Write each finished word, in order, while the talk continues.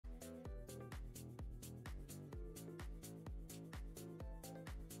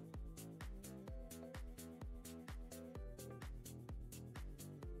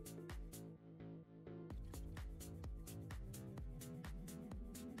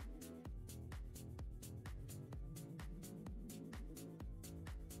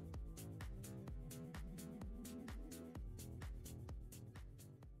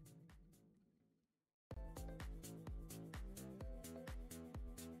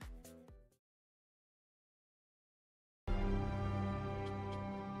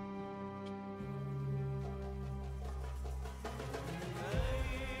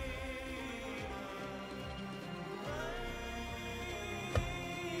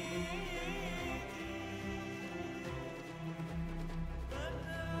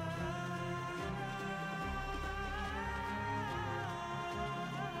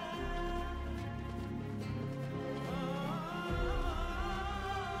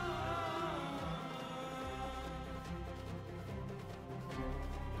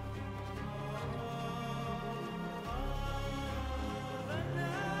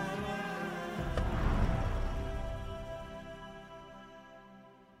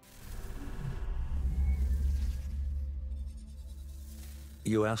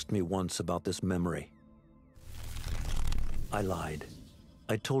You asked me once about this memory. I lied.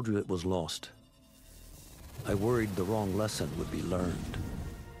 I told you it was lost. I worried the wrong lesson would be learned.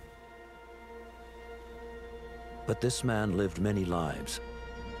 But this man lived many lives,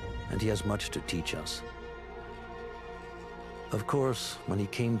 and he has much to teach us. Of course, when he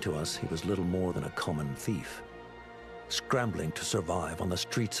came to us, he was little more than a common thief, scrambling to survive on the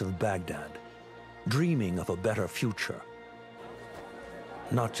streets of Baghdad, dreaming of a better future.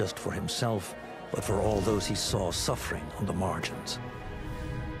 Not just for himself, but for all those he saw suffering on the margins.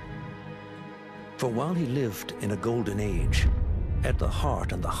 For while he lived in a golden age, at the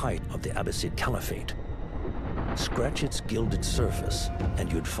heart and the height of the Abbasid Caliphate, scratch its gilded surface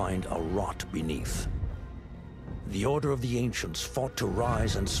and you'd find a rot beneath. The Order of the Ancients fought to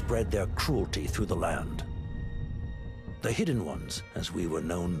rise and spread their cruelty through the land. The Hidden Ones, as we were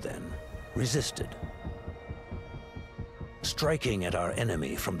known then, resisted, striking at our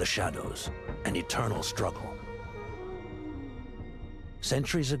enemy from the shadows, an eternal struggle.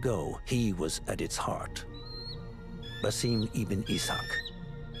 Centuries ago, he was at its heart. Basim ibn Ishaq.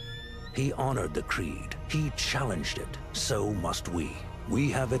 He honored the creed. He challenged it. So must we.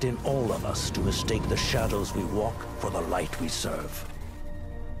 We have it in all of us to mistake the shadows we walk for the light we serve.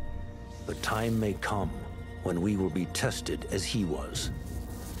 The time may come when we will be tested as he was.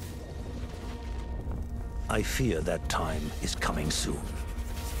 I fear that time is coming soon.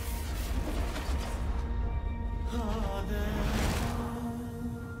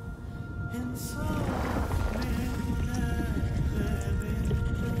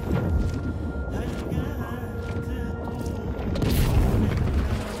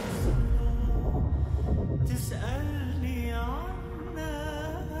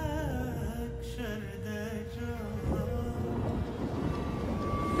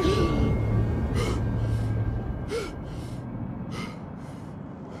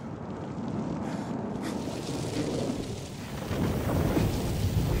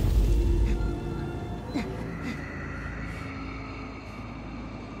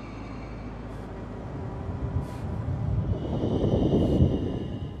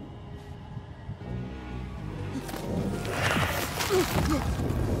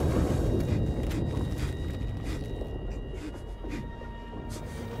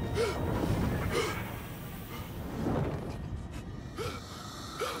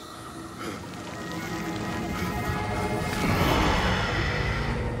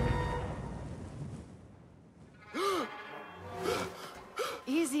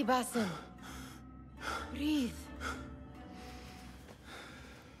 Easy, Basim. Breathe.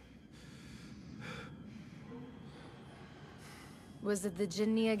 Was it the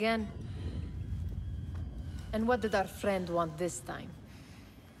Jinni again? And what did our friend want this time?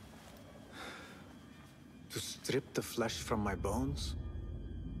 To strip the flesh from my bones?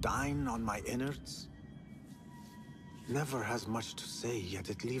 Dine on my innards? Never has much to say, yet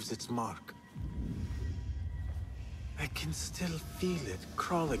it leaves its mark. I can still feel it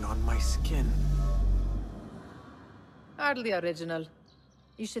crawling on my skin. Hardly original.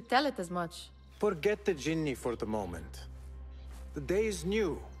 You should tell it as much. Forget the Jinni for the moment. The day is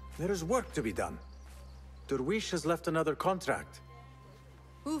new. There is work to be done. Derwish has left another contract.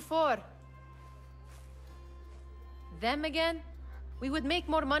 Who for? Them again? We would make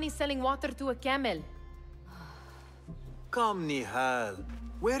more money selling water to a camel. Come, Nihal.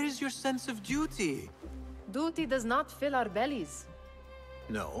 Where is your sense of duty? Duty does not fill our bellies.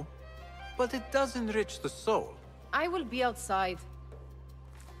 No, but it does enrich the soul. I will be outside.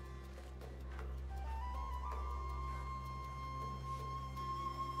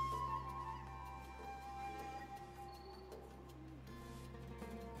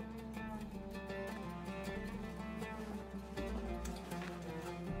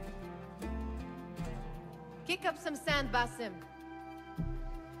 Kick up some sand, Basim.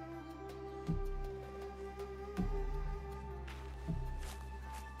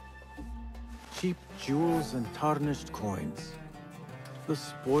 Cheap jewels and tarnished coins. The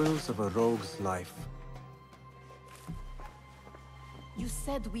spoils of a rogue's life. You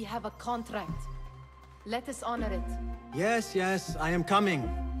said we have a contract. Let us honor it. Yes, yes, I am coming.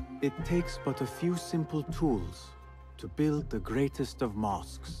 It takes but a few simple tools to build the greatest of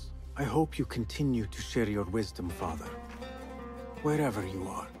mosques. I hope you continue to share your wisdom, Father, wherever you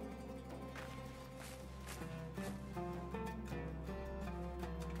are.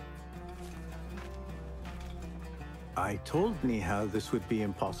 I told Nihal this would be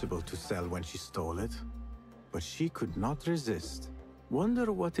impossible to sell when she stole it, but she could not resist.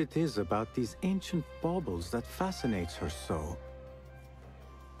 Wonder what it is about these ancient baubles that fascinates her so.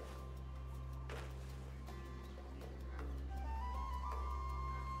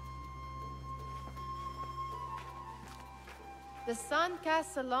 The sun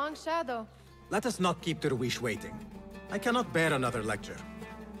casts a long shadow. Let us not keep Derwish waiting. I cannot bear another lecture.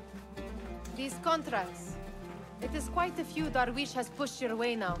 These contracts. It is quite a few Darwish has pushed your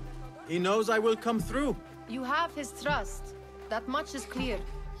way now. He knows I will come through. You have his trust. That much is clear.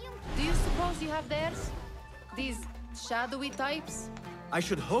 Do you suppose you have theirs? These shadowy types? I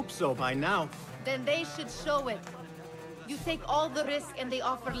should hope so by now. Then they should show it. You take all the risk and they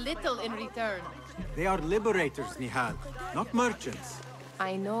offer little in return. They are liberators, Nihal, not merchants.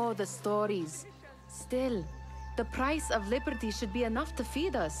 I know the stories. Still, the price of liberty should be enough to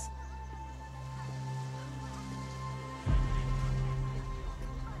feed us.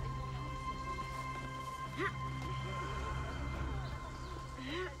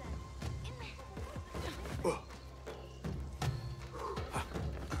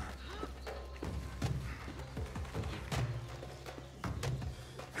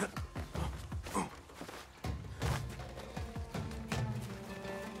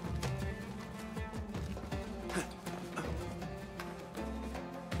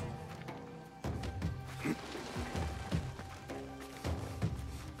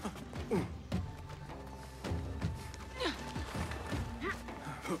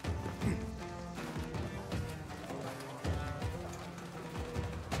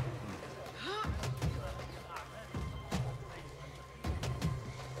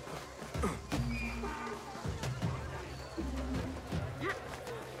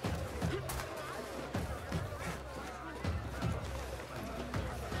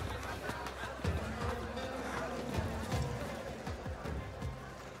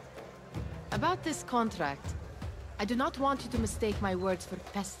 About this contract, I do not want you to mistake my words for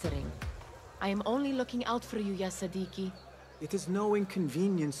pestering. I am only looking out for you, ya Sadiki. It is no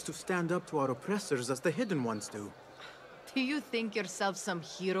inconvenience to stand up to our oppressors as the Hidden Ones do. Do you think yourself some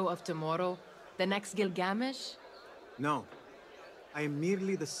hero of tomorrow? The next Gilgamesh? No. I am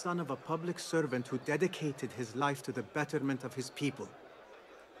merely the son of a public servant who dedicated his life to the betterment of his people.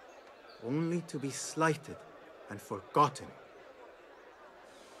 Only to be slighted and forgotten.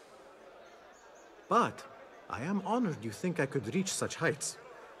 But I am honored you think I could reach such heights.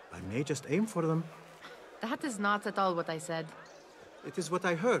 I may just aim for them. That is not at all what I said. It is what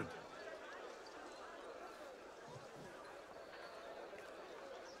I heard.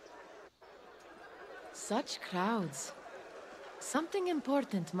 Such crowds. Something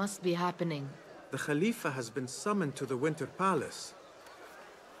important must be happening. The Khalifa has been summoned to the Winter Palace.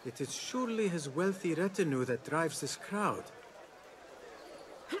 It is surely his wealthy retinue that drives this crowd.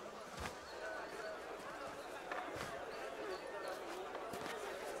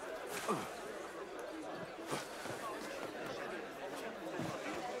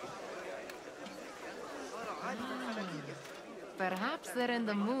 Perhaps they're in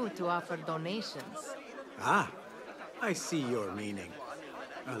the mood to offer donations. Ah, I see your meaning.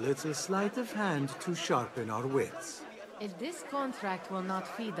 A little sleight of hand to sharpen our wits. If this contract will not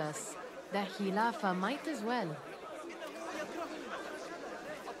feed us, the Khilafa might as well.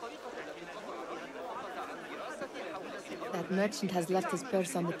 That merchant has left his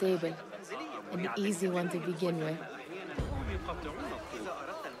purse on the table. An easy one to begin with.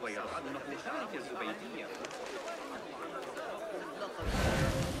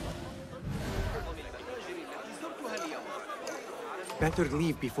 Better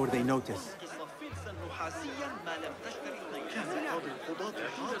leave before they notice.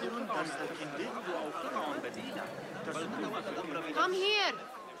 Come here!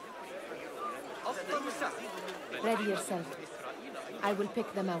 Ready yourself. I will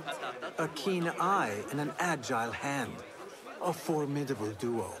pick them out. A keen eye and an agile hand. A formidable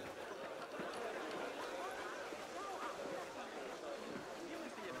duo.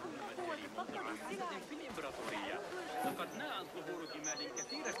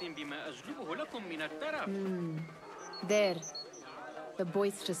 There. The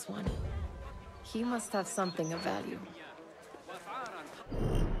boisterous one. He must have something of value.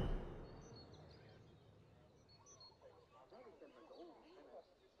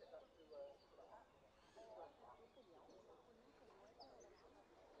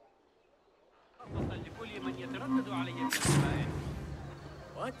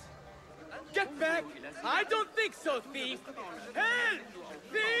 What? Get back! I don't think so, thief! Help!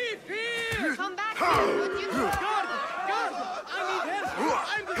 Thief, here! Come back here! Would you? Guard! Guard! I need help!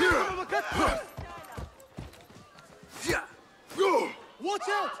 I'm the victim of a cutthroat! Watch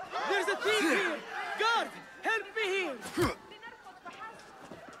out! There's a thief here! Guard! Help me here!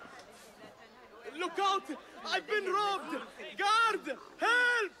 Look out! I've been robbed! Guard!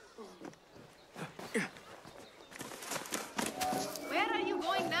 Help! Where are you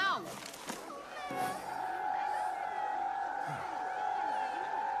going now?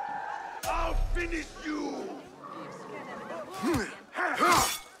 finish you!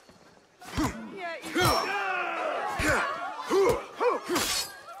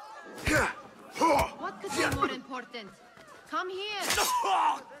 What could be more important? Come here! No!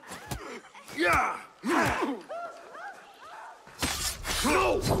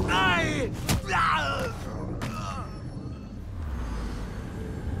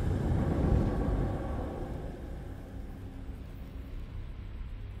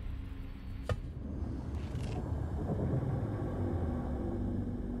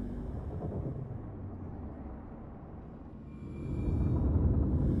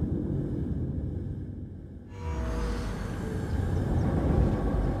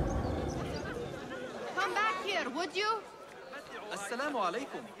 Come back here, would you? السلام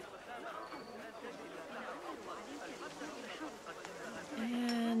عليكم.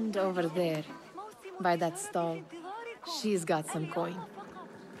 And over there, by that stall, she's got some coin.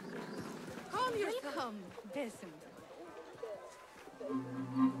 Welcome.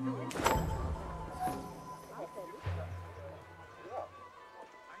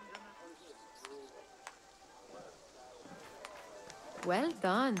 Well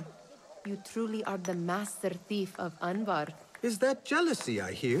done. You truly are the master thief of Anbar. Is that jealousy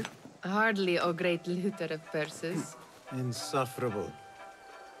I hear? Hardly, O great looter of purses. Insufferable.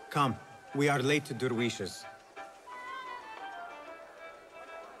 Come, we are late to Derwishes.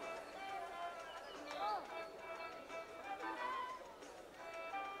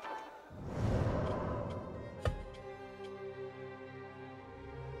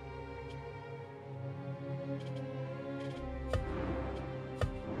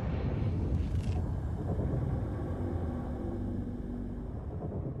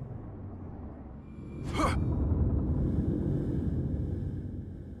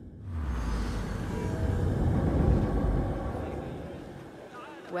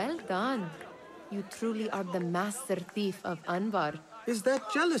 Well done. You truly are the master thief of Anbar. Is that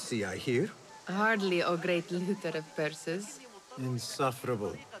jealousy I hear? Hardly, O great looter of purses.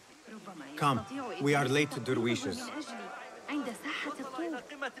 Insufferable. Come, we are late to Derwishes. عند ساحة الطوب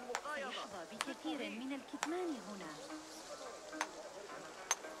يحظى بكثير من الكتمان هنا.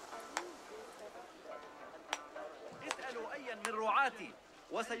 اسألوا أيا من رعاتي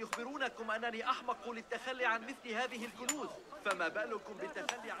وسيخبرونكم أنني أحمق للتخلي عن مثل هذه الكنوز، فما بالكم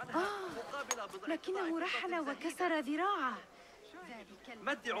بالتخلي عنها مقابل بضع لكنه رحل وكسر ذراعه.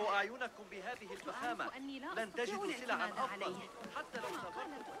 متعوا أعينكم بهذه الفخامة، لن تجدوا سلعا أفضل حتى لو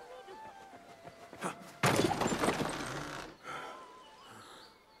صبرتم.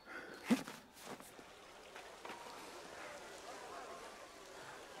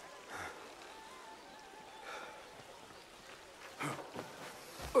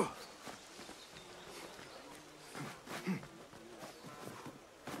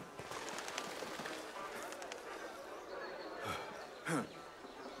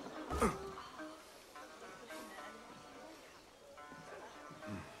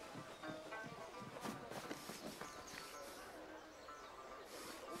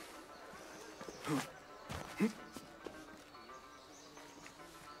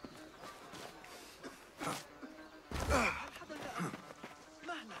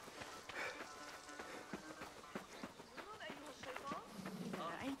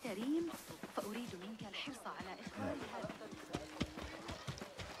 رأيت ريم فأريد منك الحرص على إخبار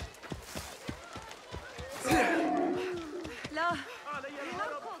لا علي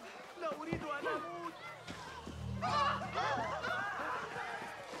الهرب، لا أريد أن أموت.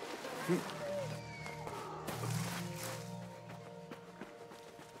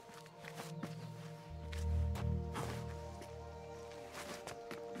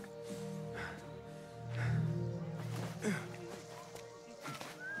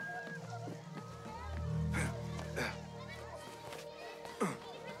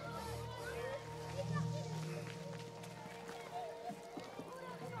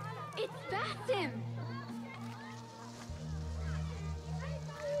 اتبهتم.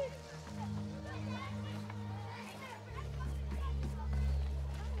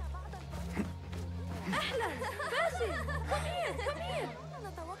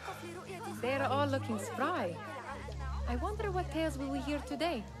 They're all looking spry. I wonder what tales will we hear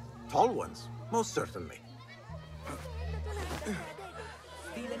today? Tall ones, most certainly.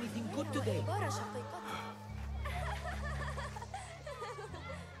 Feel anything good today?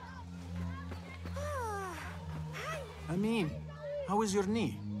 Amin, how is your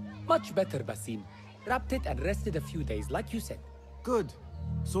knee? Much better, Basim. Wrapped it and rested a few days, like you said. Good.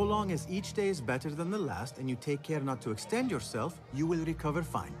 So long as each day is better than the last and you take care not to extend yourself, you will recover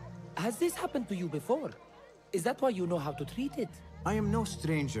fine. Has this happened to you before? Is that why you know how to treat it? I am no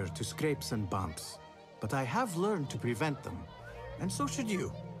stranger to scrapes and bumps, but I have learned to prevent them. And so should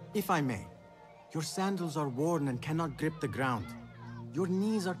you, if I may. Your sandals are worn and cannot grip the ground. Your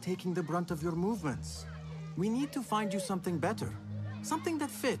knees are taking the brunt of your movements. We need to find you something better, something that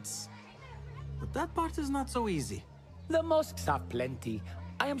fits. But that part is not so easy. The mosques have plenty.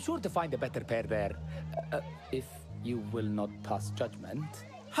 I am sure to find a better pair there. If you will not pass judgment.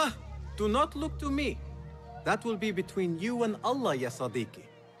 Ha! Do not look to me. That will be between you and Allah, ya Sadiqi.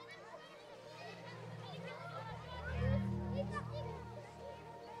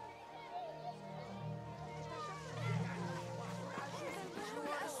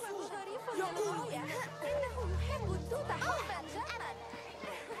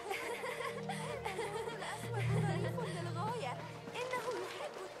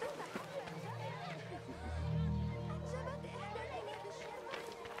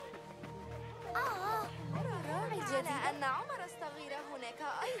 أن عمر الصغير هناك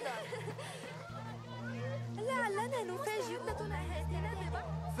أيضا. لعلنا نفاجئ أهاتنا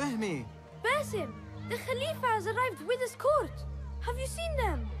ببعض. Fehmi! Basim, the Khalifa has arrived with his court. Have you seen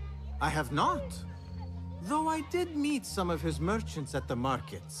them? I have not. Though I did meet some of his merchants at the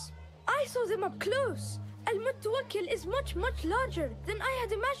markets. I saw them up close. Al-Mutawakkil is much, much larger than I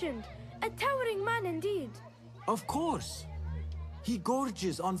had imagined. A towering man indeed. Of course. He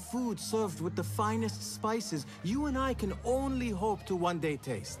gorges on food served with the finest spices you and I can only hope to one day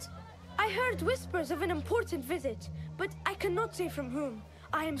taste. I heard whispers of an important visit, but I cannot say from whom.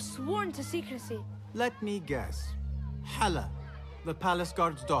 I am sworn to secrecy. Let me guess. Hala, the palace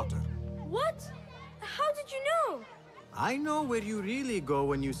guard's daughter. What? How did you know? I know where you really go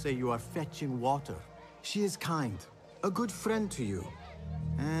when you say you are fetching water. She is kind, a good friend to you.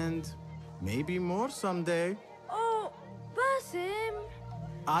 And maybe more someday. Oh, Basim.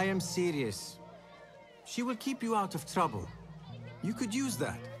 I am serious. She will keep you out of trouble. You could use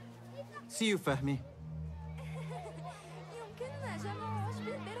that. See you, Fahmi. يمكننا جمع عشب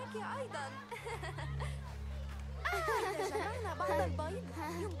البركة أيضا. إذا جمعنا بعض البيض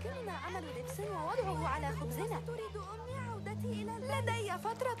يمكننا عمل دبس ووضعه على خبزنا. تريد أمي عودتي إلى لدي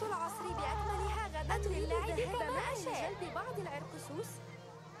فترة العصر بأكملها غدا للعب كما أشاء. جلب بعض العرقسوس.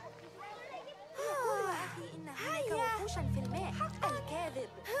 يقول أخي إن هناك وحوشا في الماء. الكاذب.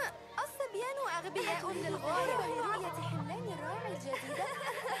 الصبيان أغبياء للغاية. برؤية حملان الراعي الجديدة.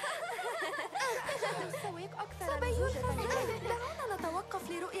 السويق أكثر رجولة. دعونا نتوقف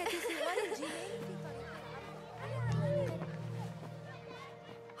لرؤية صغار الجمال في طريق.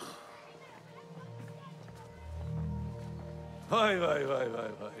 Hi.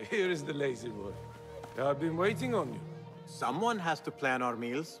 Here is the lazy boy. I've been waiting on you. Someone has to plan our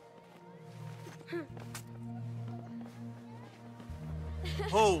meals.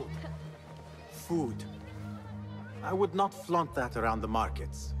 Hold! Food. I would not flaunt that around the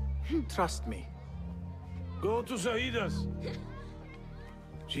markets. Trust me. Go to Saida's.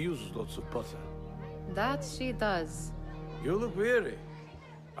 She uses lots of butter. That she does. You look weary.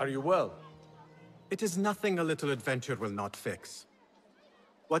 Are you well? It is nothing a little adventure will not fix.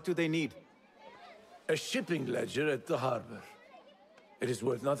 What do they need? A shipping ledger at the harbor. It is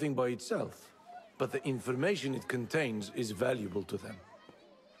worth nothing by itself, but the information it contains is valuable to them.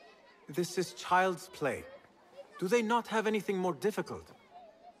 This is child's play. Do they not have anything more difficult?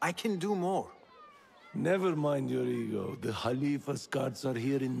 I can do more. Never mind your ego. The Khalifa's guards are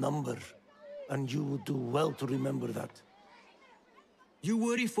here in number, and you would do well to remember that. You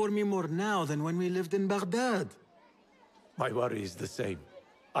worry for me more now than when we lived in Baghdad. My worry is the same.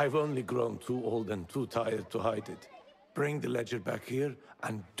 I've only grown too old and too tired to hide it. Bring the ledger back here,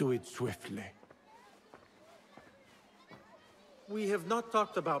 and do it swiftly. We have not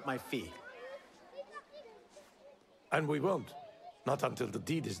talked about my fee. And we won't. Not until the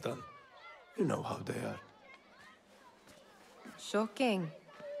deed is done. You know how they are. Shocking.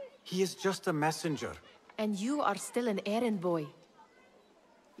 He is just a messenger. And you are still an errand boy.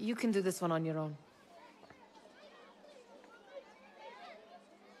 You can do this one on your own.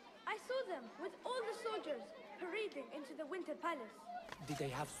 I saw them with all the soldiers parading into the Winter Palace. Did they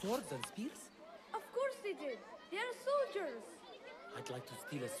have swords and spears? Of course they did. They are soldiers. I'd like to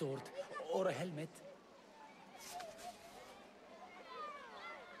steal a sword or a helmet.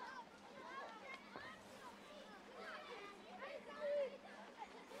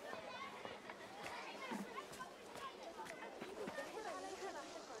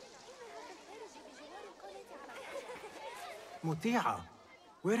 Muti'a,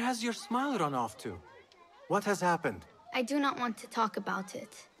 where has your smile run off to? What has happened? I do not want to talk about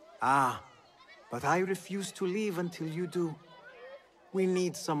it. Ah, but I refuse to leave until you do. We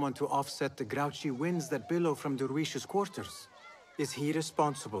need someone to offset the grouchy winds that billow from Darwish's quarters. Is he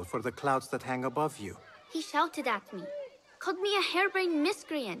responsible for the clouds that hang above you? He shouted at me, called me a harebrained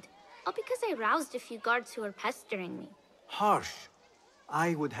miscreant, all because I roused a few guards who were pestering me. Harsh.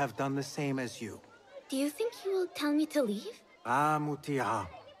 I would have done the same as you. Do you think he will tell me to leave? Ah, Mutiha,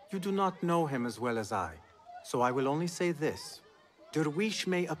 you do not know him as well as I. So I will only say this. Derwish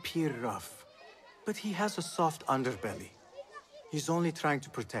may appear rough, but he has a soft underbelly. He's only trying to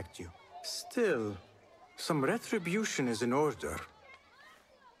protect you. Still, some retribution is in order.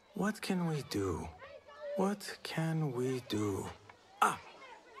 What can we do? What can we do? Ah!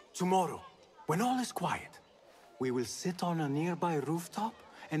 Tomorrow, when all is quiet, we will sit on a nearby rooftop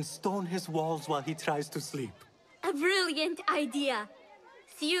and stone his walls while he tries to sleep. A brilliant idea.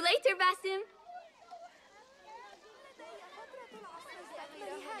 See you later, Basim.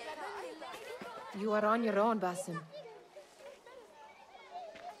 You are on your own, Basim.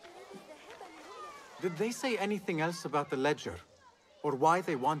 Did they say anything else about the ledger? Or why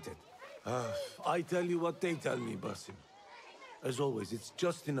they want it? I tell you what they tell me, Basim. As always, it's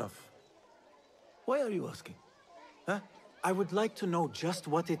just enough. Why are you asking? Huh? I would like to know just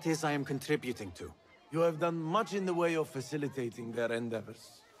what it is I am contributing to. You have done much in the way of facilitating their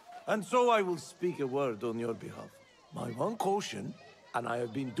endeavors. And so I will speak a word on your behalf. My one caution, and I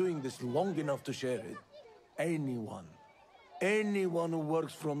have been doing this long enough to share it, anyone who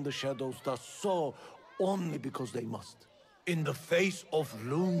works from the shadows does so only because they must. In the face of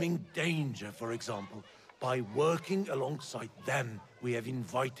looming danger, for example, by working alongside them, we have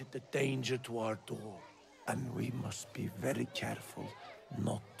invited the danger to our door. And we must be very careful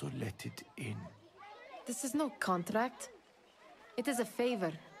not to let it in. This is no contract. It is a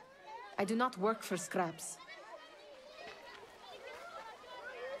favor. I do not work for scraps.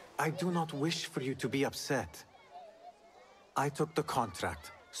 I do not wish for you to be upset. I took the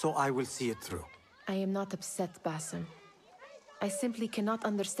contract, so I will see it through. I am not upset, Basim. I simply cannot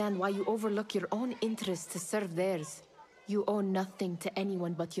understand why you overlook your own interests to serve theirs. You owe nothing to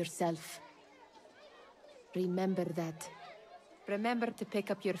anyone but yourself. Remember that. Remember to pick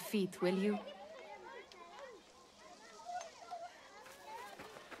up your feet, will you?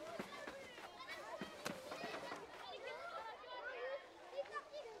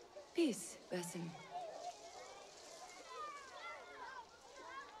 Peace, Basim.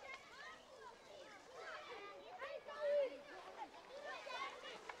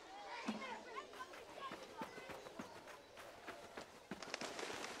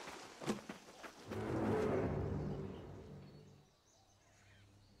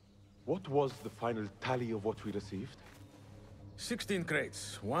 What was the final tally of what we received? 16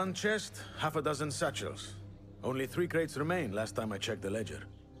 crates, 1 chest, half a dozen satchels. Only 3 crates remain last time I checked the ledger.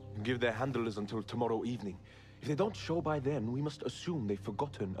 Give their handlers until tomorrow evening. If they don't show by then, we must assume they've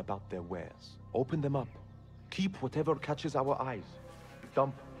forgotten about their wares. Open them up. Keep whatever catches our eyes.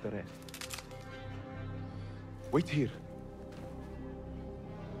 Dump the rest. Wait here.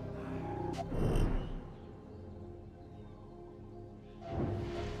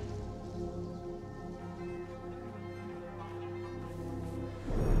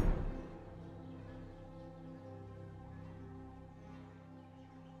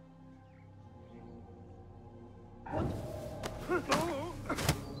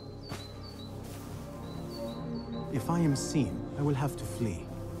 If I am seen, I will have to flee.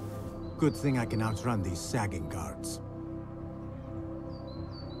 Good thing I can outrun these sagging guards.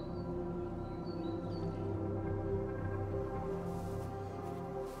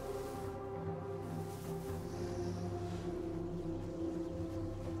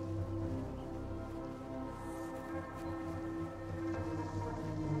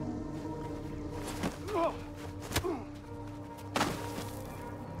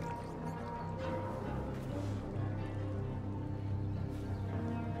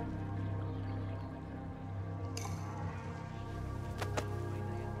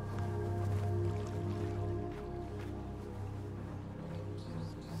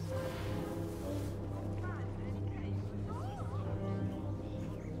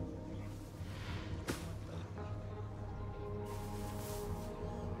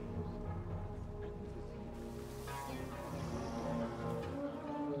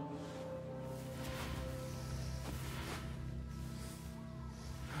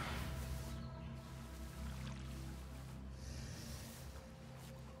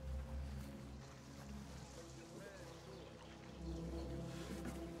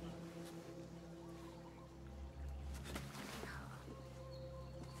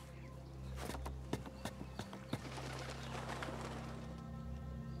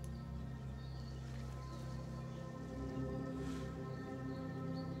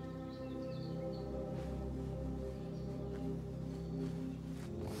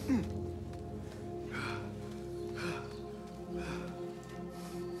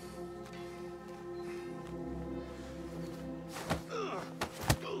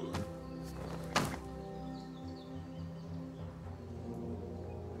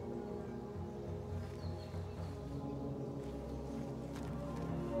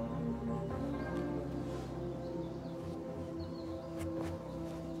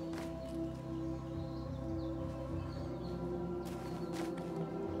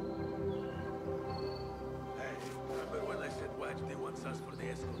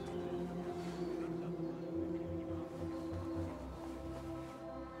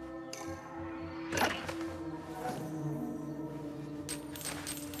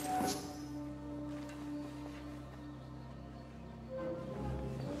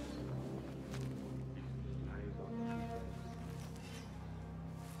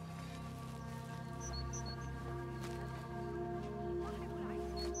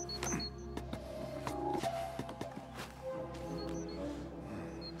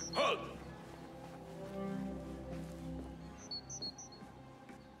 Halt!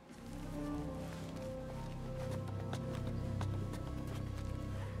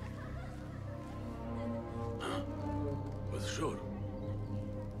 With sure.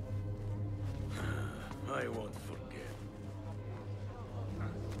 I won't forget.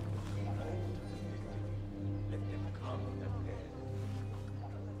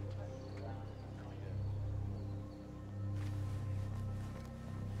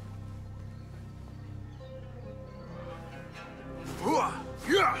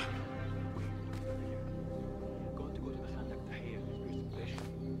 Yeah!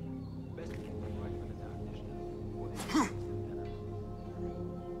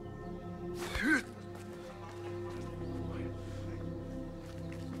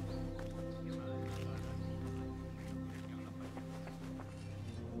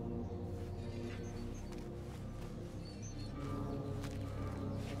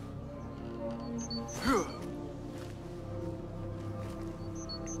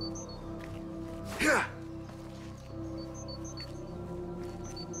 Yeah!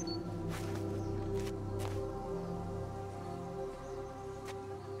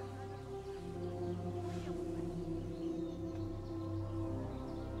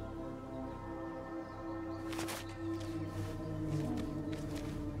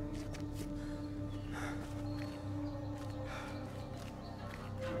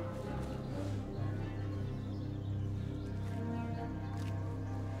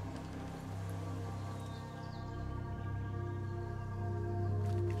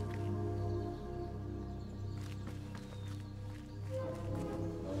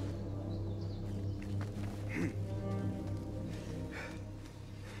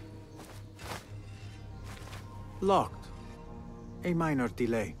 Locked. A minor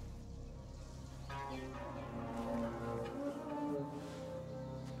delay.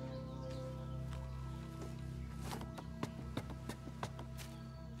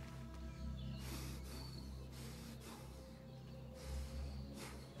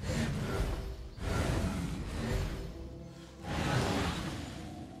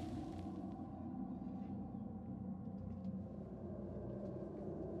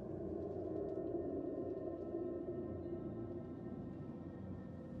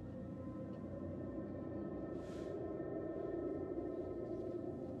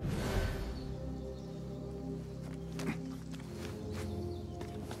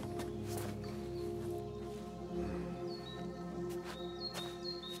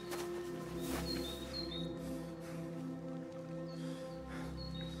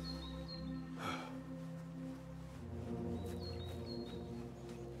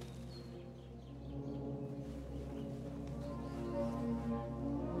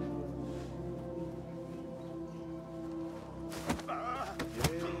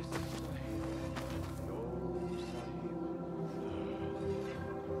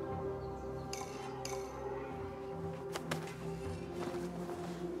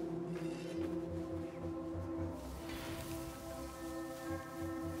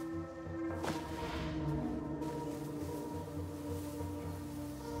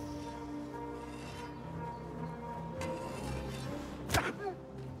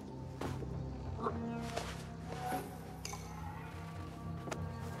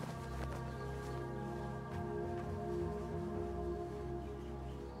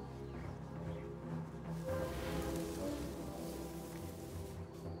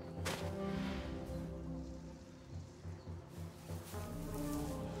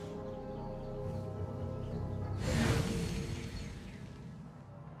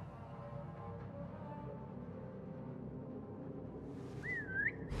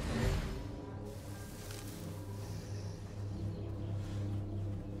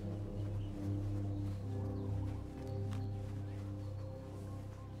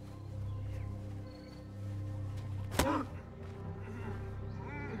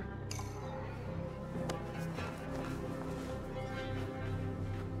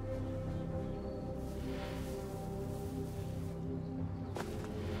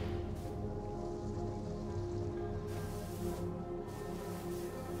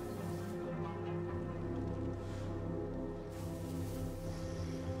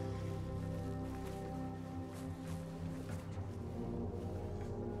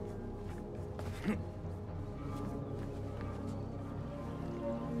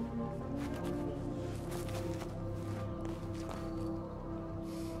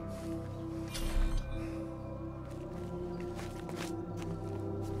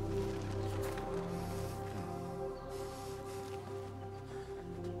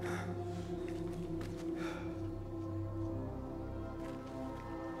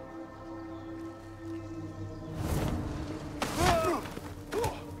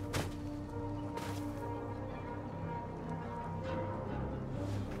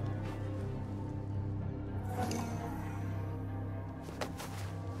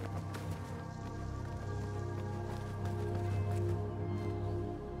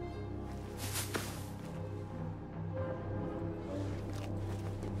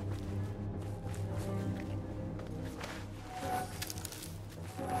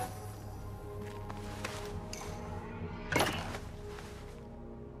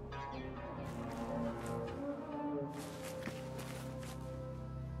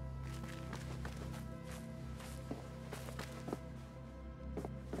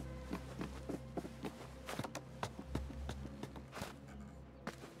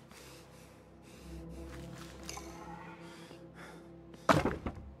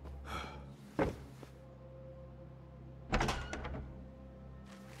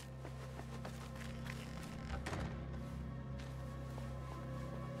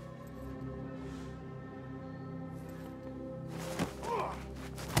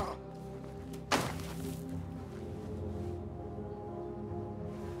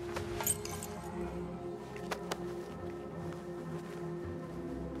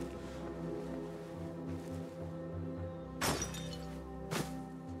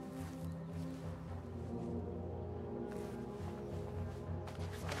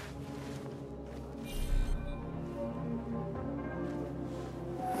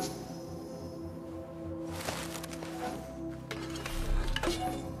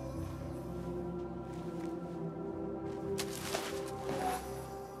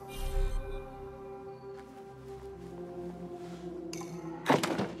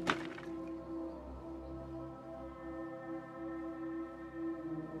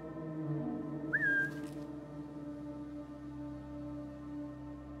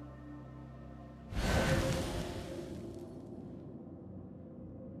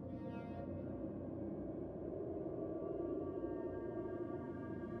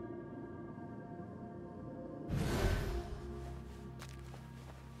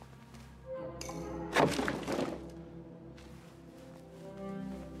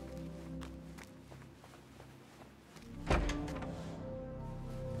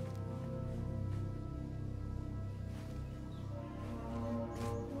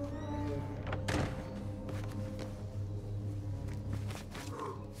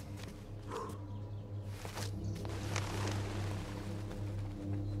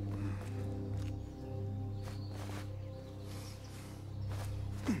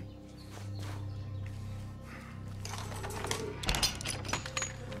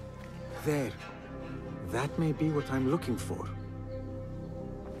 There. That may be what I'm looking for.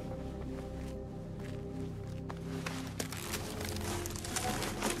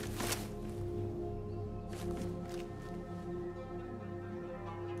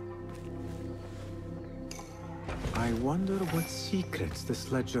 I wonder what secrets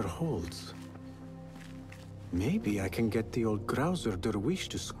this ledger holds. Maybe I can get the old grouser Derwish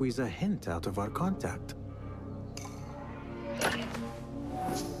to squeeze a hint out of our contact.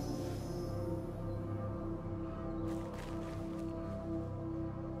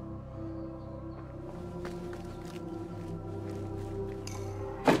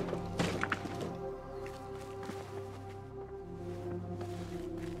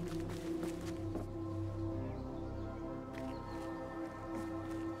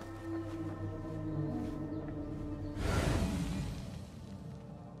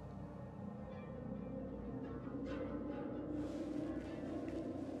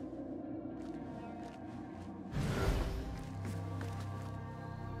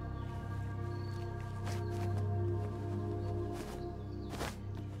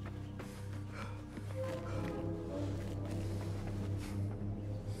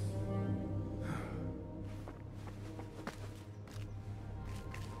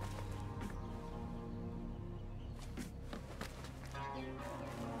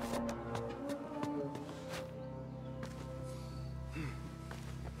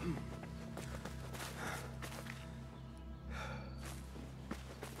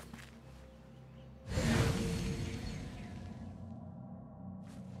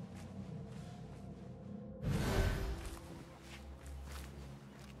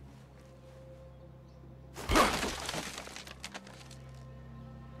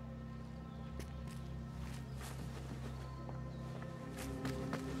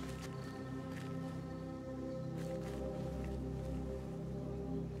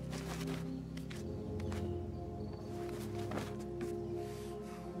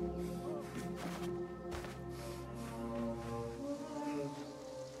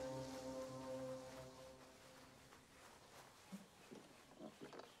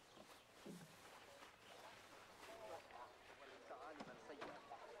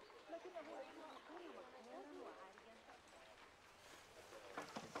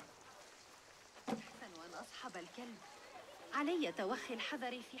 أصحاب الكلب علي توخي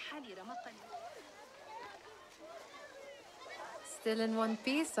الحذر في حال رمق. Still in one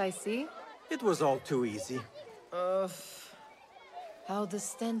piece, I see. It was all too easy. How the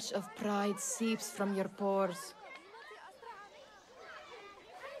stench of pride seeps from your pores.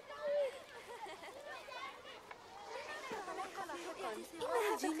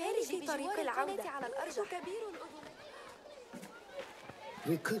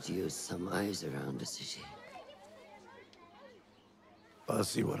 We could use some eyes around the city. I'll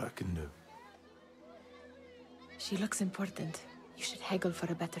see what I can do. She looks important. You should haggle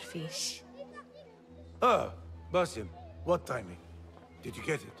for a better fee. Ah, Basim, what timing? Did you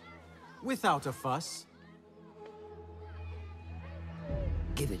get it? Without a fuss.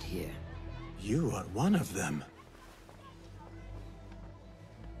 Give it here. You are one of them.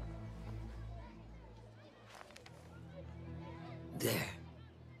 There.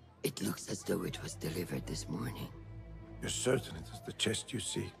 It looks as though it was delivered this morning. You're certain it is the chest you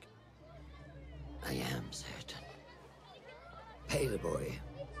seek? I am certain. Pale boy.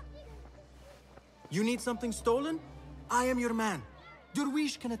 You need something stolen? I am your man.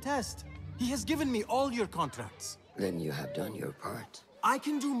 Derwish can attest. He has given me all your contracts. Then you have done your part. I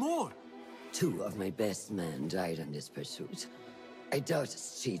can do more. 2 of my best men died on this pursuit. I doubt a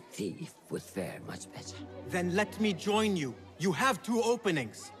street thief would fare much better. Then let me join you. You have 2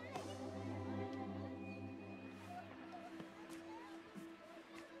 openings.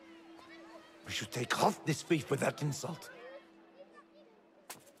 We should take half this beef with that insult.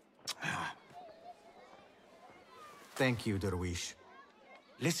 Thank you, Derwish.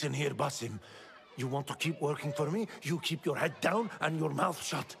 Listen here, Basim. You want to keep working for me? You keep your head down and your mouth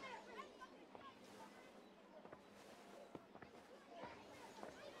shut.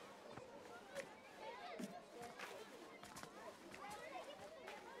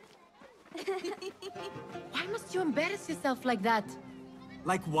 Why must you embarrass yourself like that?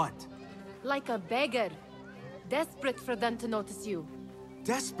 Like what? Like a beggar. Desperate for them to notice you.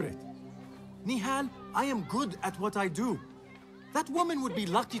 Desperate? Nihal, I am good at what I do. That woman would be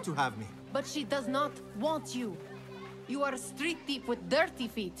lucky to have me. But she does not want you. You are a street thief with dirty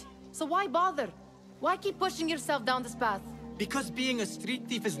feet. So why bother? Why keep pushing yourself down this path? Because being a street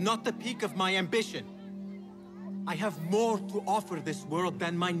thief is not the peak of my ambition. I have more to offer this world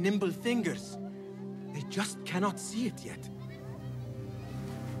than my nimble fingers. They just cannot see it yet.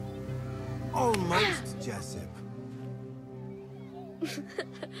 Almost, Jessup.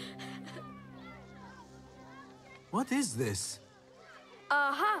 What is this?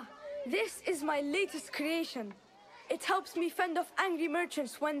 Aha! This is my latest creation. It helps me fend off angry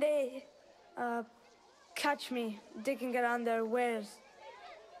merchants when they... catch me digging around their wares.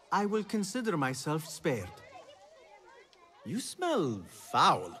 I will consider myself spared. You smell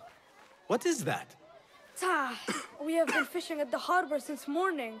foul. What is that? We have been fishing at the harbor since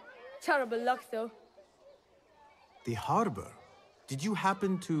morning. Terrible luck, though. The harbor? Did you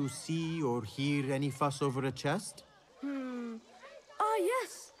happen to see or hear any fuss over a chest? Ah,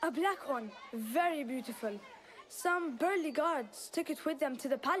 yes, a black one. Very beautiful. Some burly guards took it with them to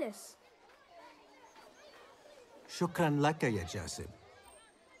the palace. Shukran laka ya Jasib.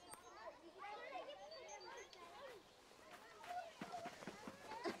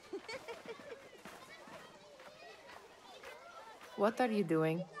 What are you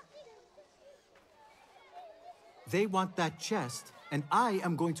doing? They want that chest, and I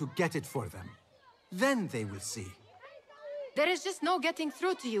am going to get it for them. Then they will see. There is just no getting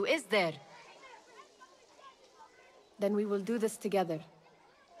through to you, is there? Then we will do this together.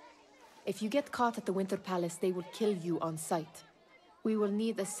 If you get caught at the Winter Palace, they will kill you on sight. We will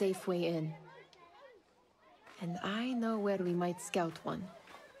need a safe way in. And I know where we might scout one.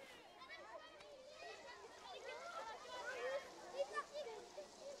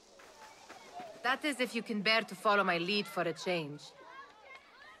 That is if you can bear to follow my lead for a change.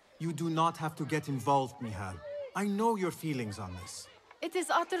 You do not have to get involved, Mihal. I know your feelings on this. It is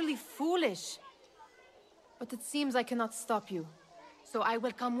utterly foolish. But it seems I cannot stop you. So I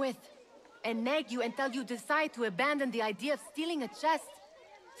will come with, and nag you until you decide to abandon the idea of stealing a chest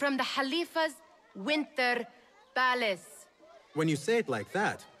from the Khalifa's Winter Palace. When you say it like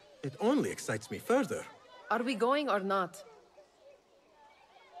that, it only excites me further. Are we going or not?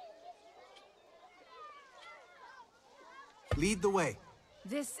 Lead the way.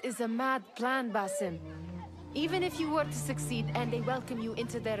 This is a mad plan, Basim. Even if you were to succeed and they welcome you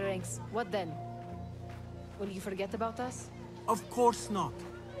into their ranks, what then? Will you forget about us? Of course not.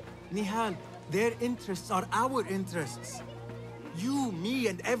 Nihal, their interests are our interests. You, me,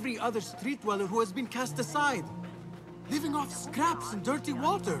 and every other street dweller who has been cast aside. Living off scraps and dirty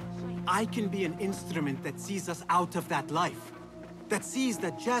water. I can be an instrument that sees us out of that life. That sees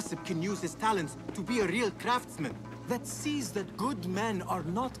that Jasip can use his talents to be a real craftsman. That sees that good men are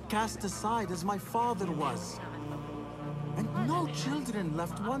not cast aside as my father was. And no children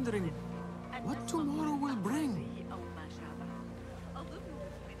left wondering what tomorrow will bring.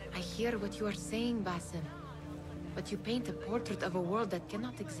 I hear what you are saying, Basim. But you paint a portrait of a world that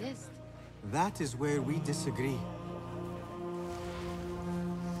cannot exist. That is where we disagree.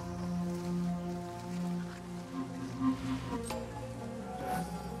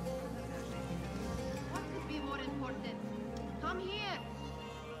 What could be more important? Come here!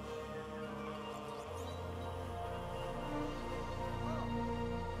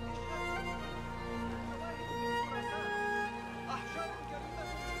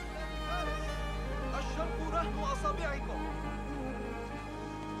 الشرق رهن أصابعكم.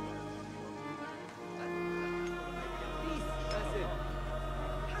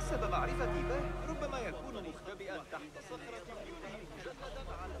 حسب معرفتي به ربما يكون مختبئا تحت صخرة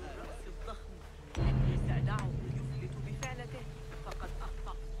مجددا على الرأس الضخم الذي سأدعه يفلت بفعلته فقد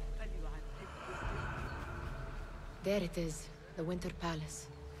أخطأ فليعذبه. There it is, the Winter Palace.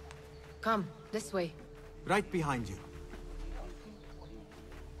 Come, this way. Right behind you.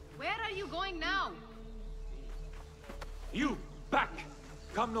 Where are you going now? You! Back!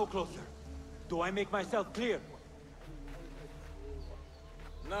 Come no closer. Do I make myself clear?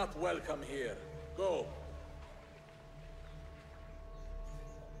 Not welcome here. Go.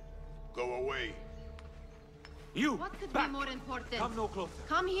 Go away. You! What could back. be more important? Come no closer.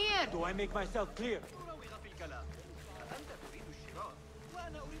 Come here! Do I make myself clear? أنت تريد الشراء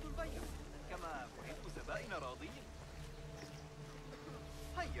وأنا أريد البيع كما أريد زبائن راضين.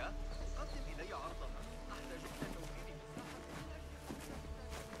 هيا قدم إلي عرضا أحتاج إلى توفير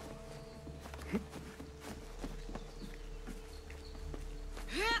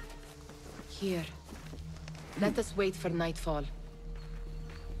Here. Let us wait for nightfall.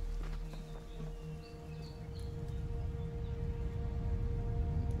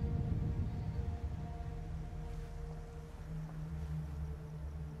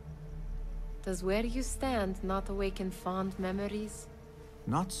 Does where you stand not awaken fond memories?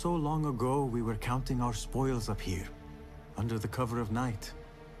 Not so long ago, we were counting our spoils up here, under the cover of night.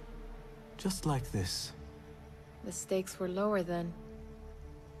 Just like this. The stakes were lower then.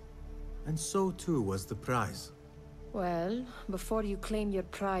 And so too was the prize. Well, before you claim your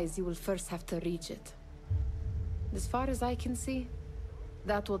prize, you will first have to reach it. As far as I can see,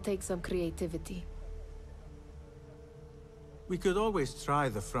 that will take some creativity. We could always try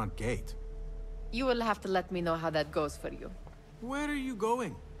the front gate. You will have to let me know how that goes for you. Where are you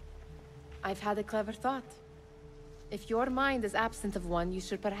going? I've had a clever thought. If your mind is absent of one, you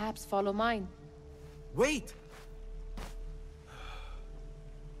should perhaps follow mine. Wait!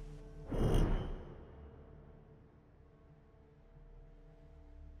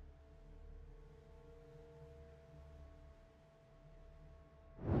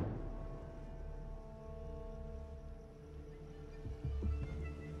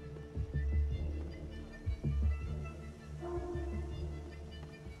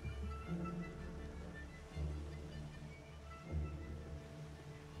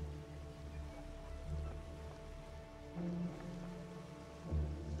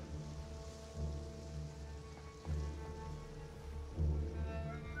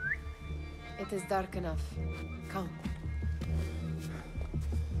 It is dark enough. Come.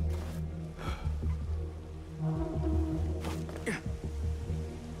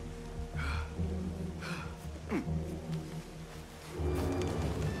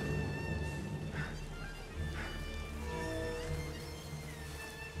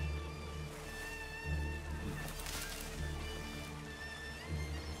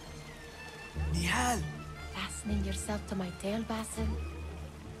 Nihal! Fastening yourself to my tail, Basil?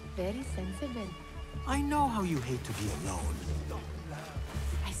 Very sensible. I know how you hate to be alone.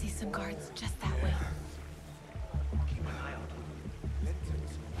 I see some guards just that way. Keep an eye out.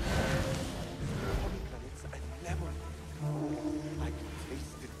 Lentils, pomegranates, and lemon. I can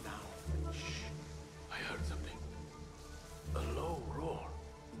taste it now. Shh. I heard something. A low roar.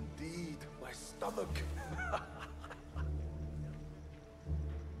 Indeed, my stomach.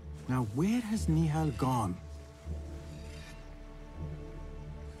 Now where has Nihal gone?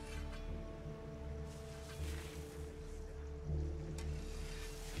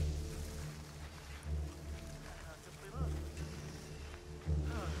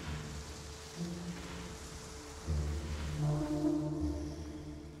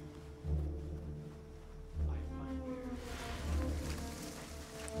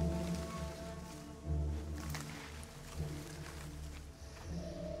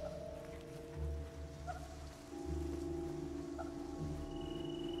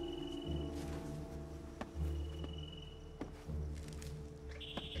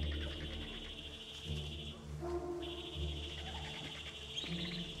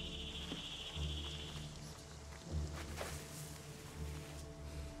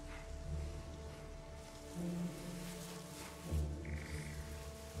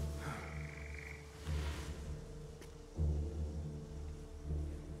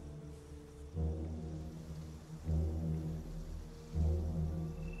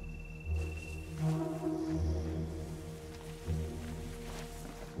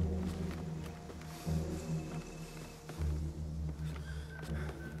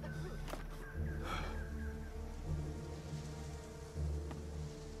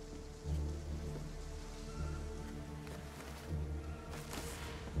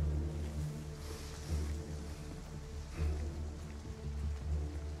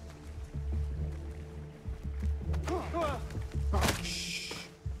 Shh.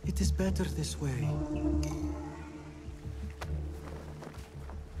 It is better this way.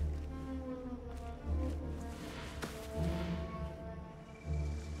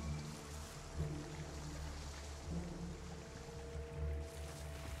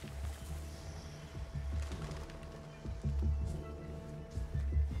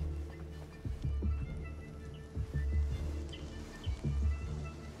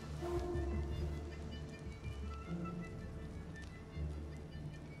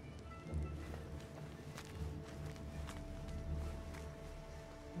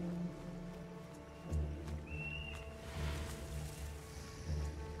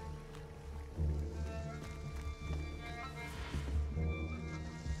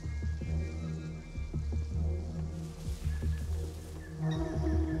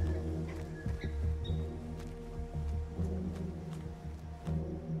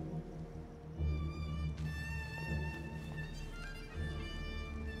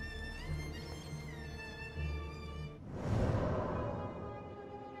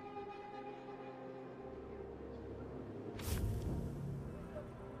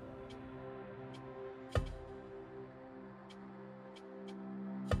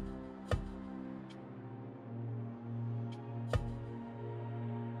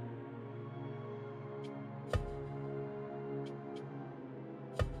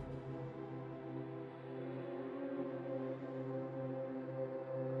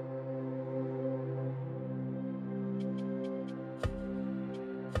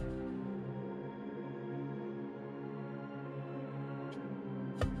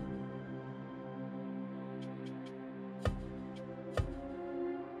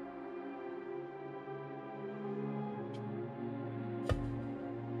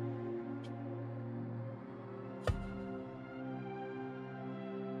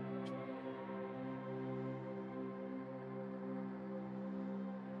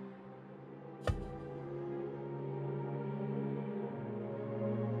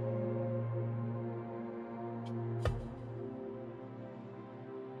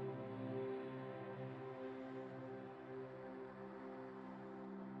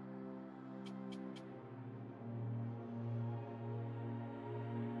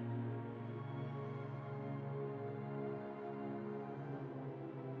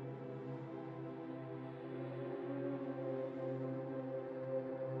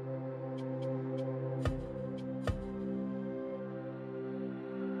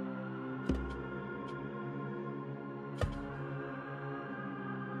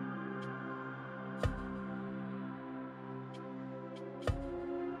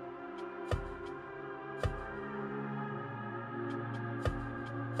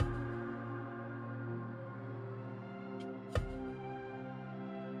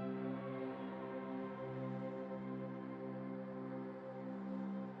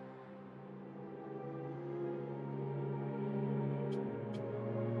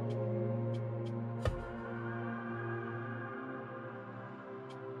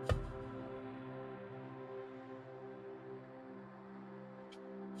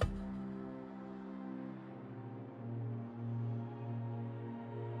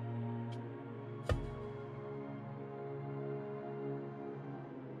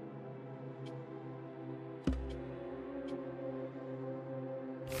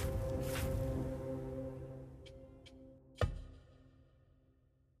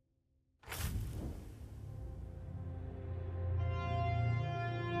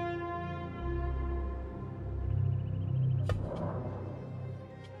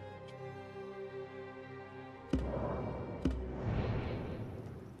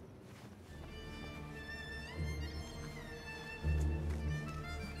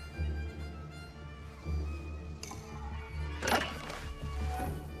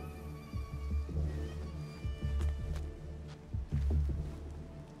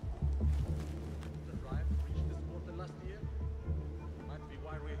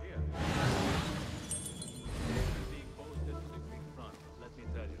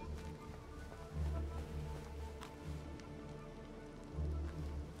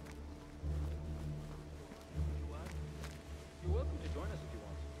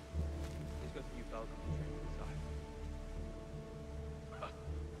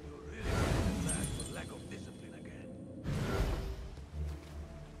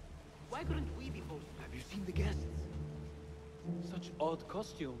 Why couldn't we be both? Have you seen the guests? Such odd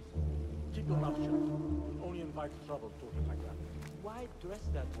costumes. Keep your mouth shut. You'll only invite trouble talking like that. Why dress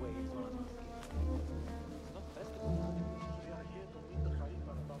that way is what I'm asking. It's not festival. We are here to meet the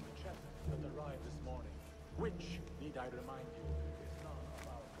Khalifa about the chest that arrived this morning, which, need I remind you, is none of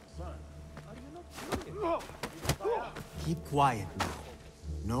our concern. Are you not serious? Keep quiet now.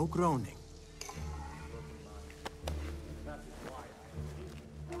 No groaning. That is why I am here.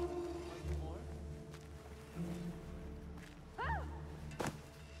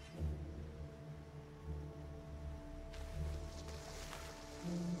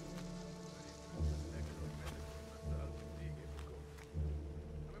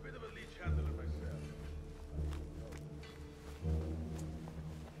 I'm a bit of a leech handler myself.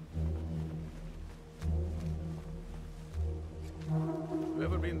 You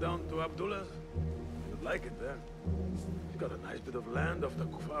ever been down to Abdullah's? You'd like it there. He's got a nice bit of land off the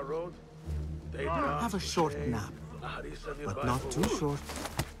Kufar Road. Have a short nap, but not too short.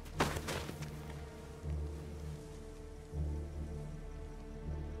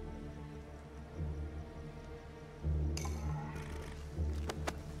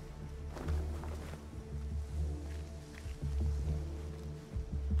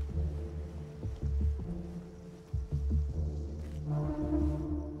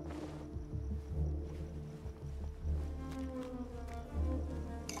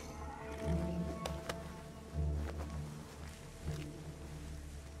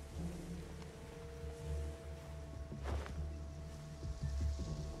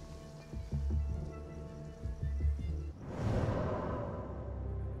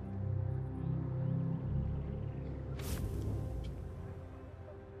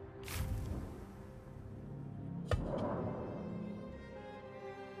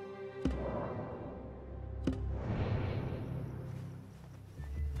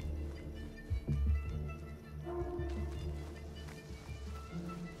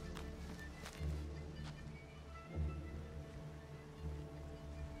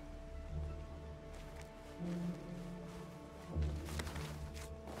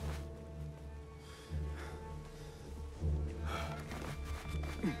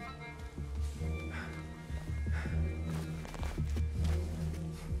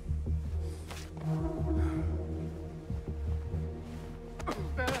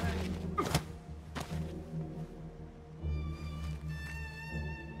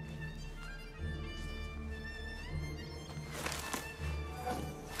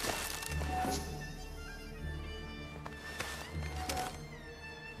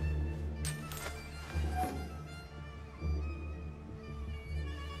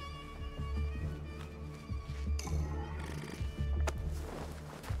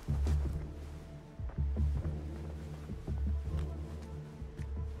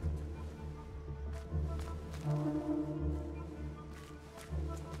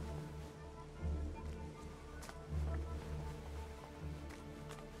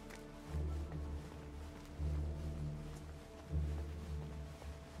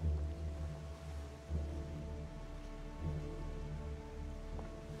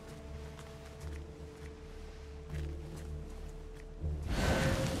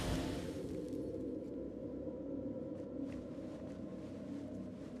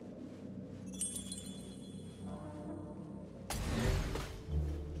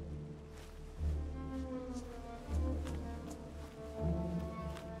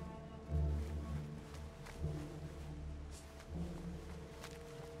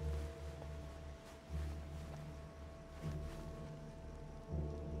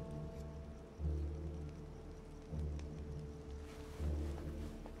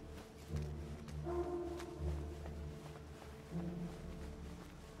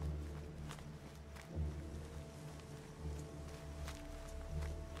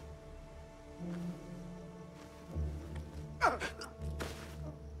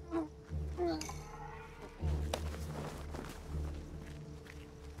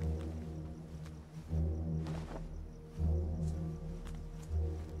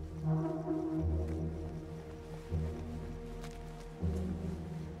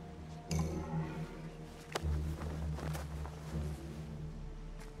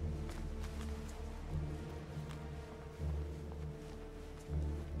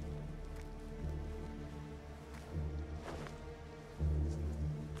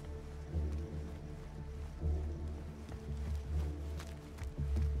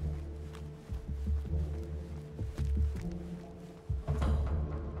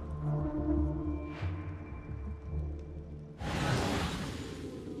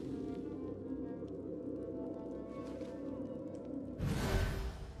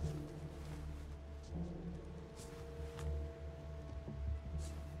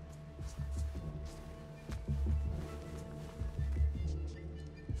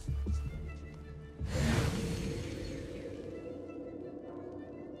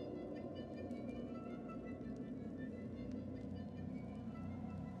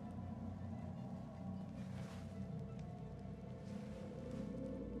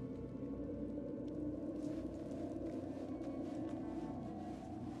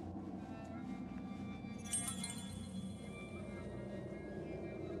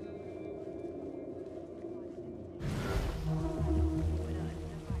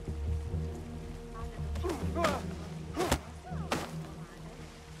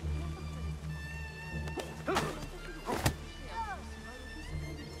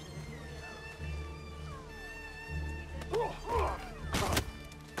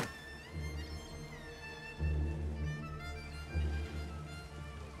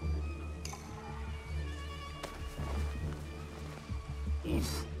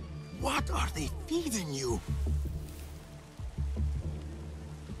 What are they feeding you?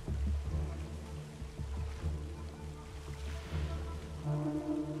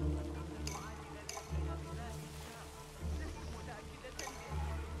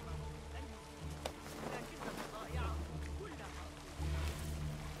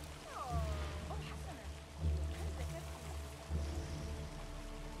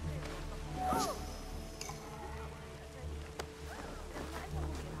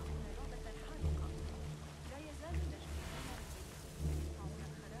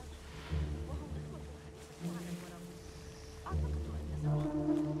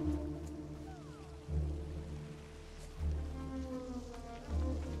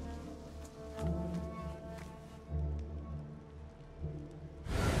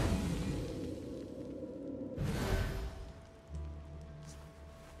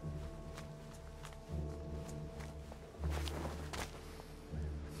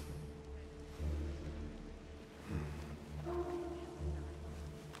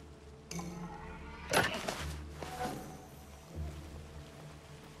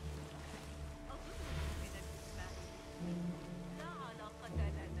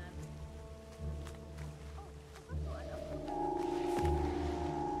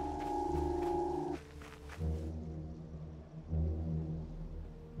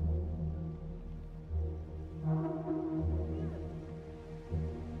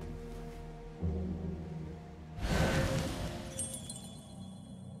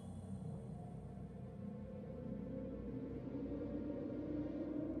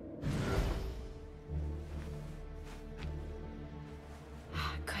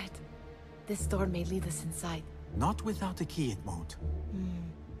 This door may lead us inside. Not without a key, it won't.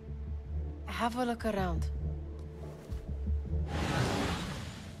 Have a look around.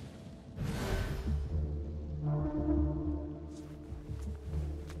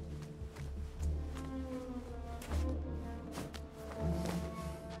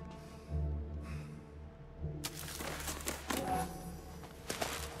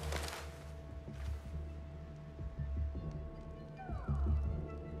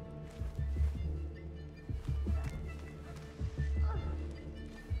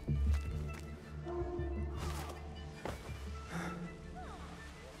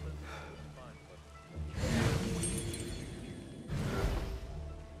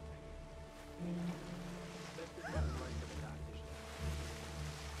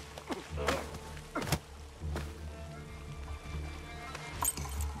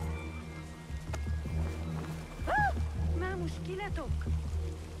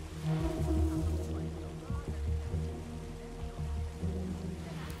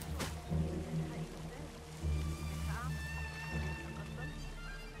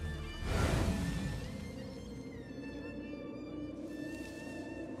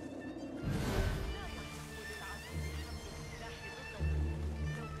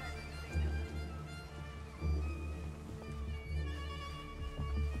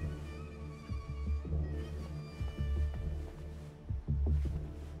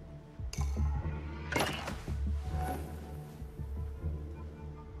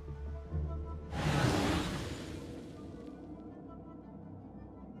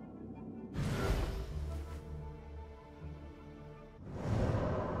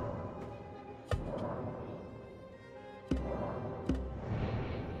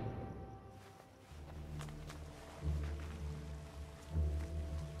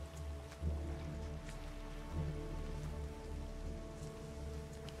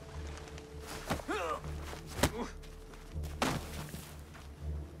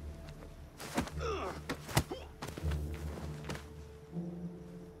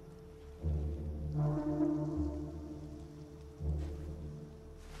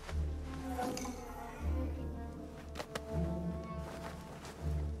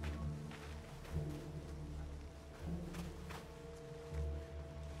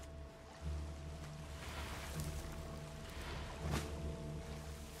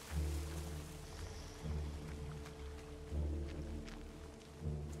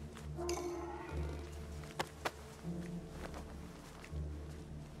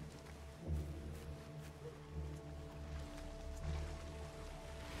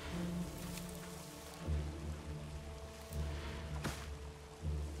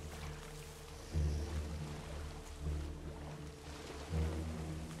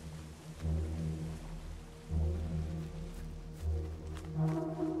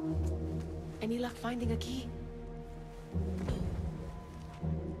 Any luck finding a key?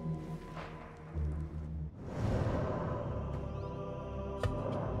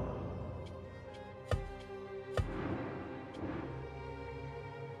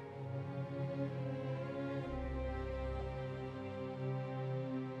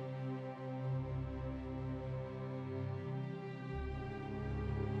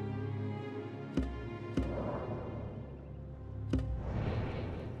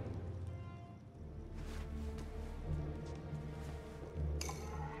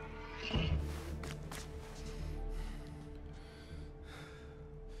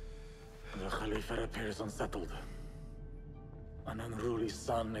 The Khalifa appears unsettled. An unruly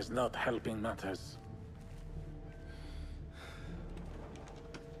son is not helping matters.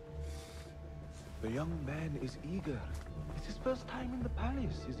 The young man is eager. It's his first time in the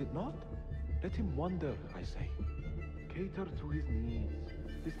palace, is it not? Let him wander, I say. Cater to his needs.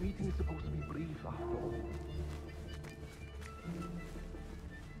 This meeting is supposed to be brief, after all.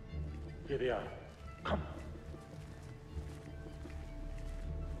 Here they are. Come.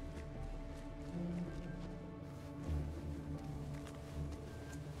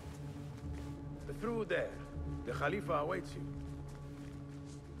 Through there. The Khalifa awaits you.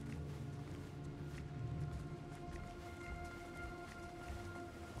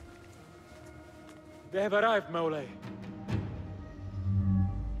 They have arrived, Mawlay.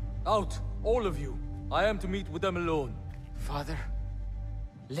 Out, all of you. I am to meet with them alone. Father,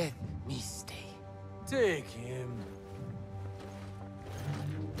 let me stay. Take him.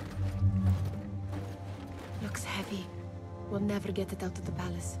 Looks heavy. We'll never get it out of the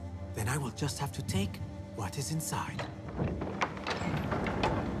palace. Then I will just have to take what is inside.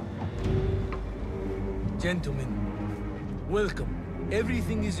 Gentlemen, welcome.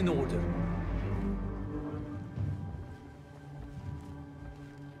 Everything is in order.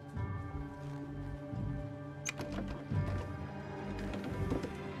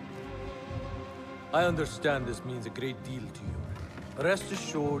 I understand this means a great deal to you. Rest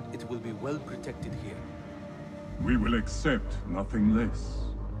assured, it will be well protected here. We will accept nothing less.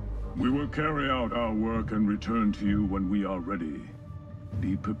 We will carry out our work and return to you when we are ready.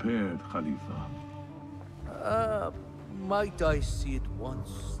 Be prepared, Khalifa. Might I see it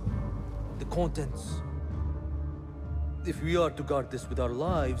once? The contents. If we are to guard this with our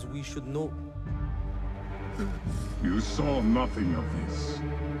lives, we should know. You saw nothing of this.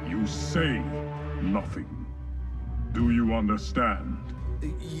 You say nothing. Do you understand?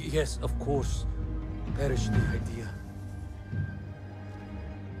 Yes, of course. Perish the idea.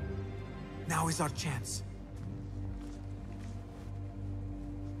 Now is our chance.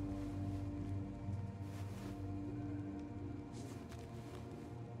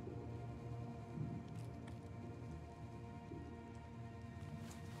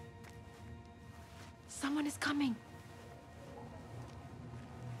 Someone is coming.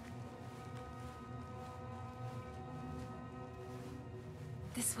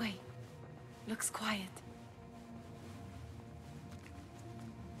 This way. Looks quiet.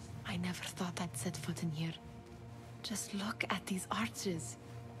 I never thought I'd set foot in here. Just look at these arches.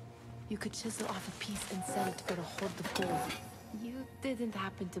 You could chisel off a piece and sell it for a hoard of gold. You didn't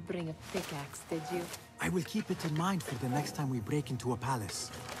happen to bring a pickaxe, did you? I will keep it in mind for the next time we break into a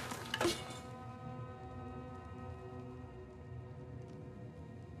palace.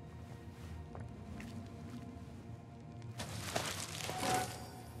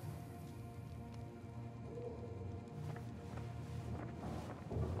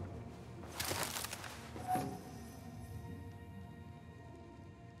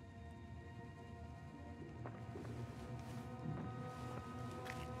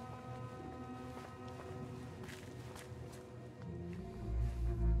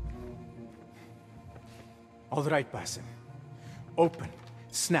 All right, Basim. Open,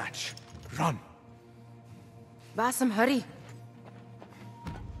 snatch, run. Basim, hurry.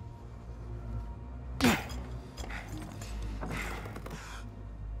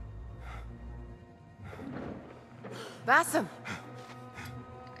 Basim!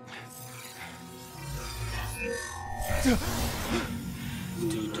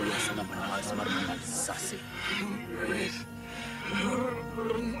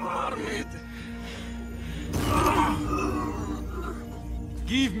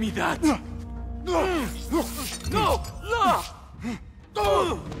 Give me that! No! No!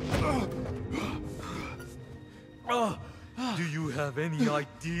 Do you have any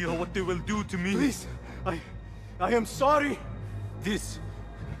idea what they will do to me? Please, I am sorry. This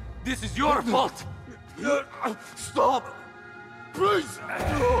is your fault! Stop! Please!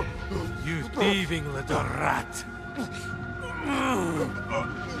 You thieving little rat!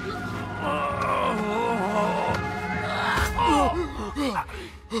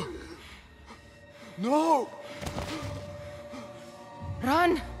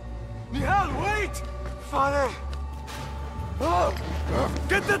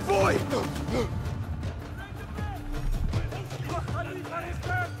 Get that boy!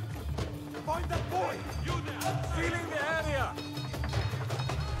 Find that boy! Sealing the area!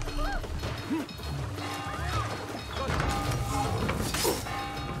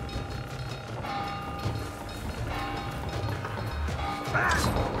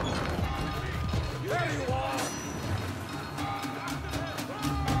 There you are!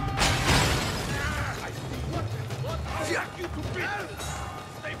 Jack, you to bits!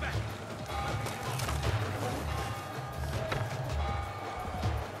 Stay back!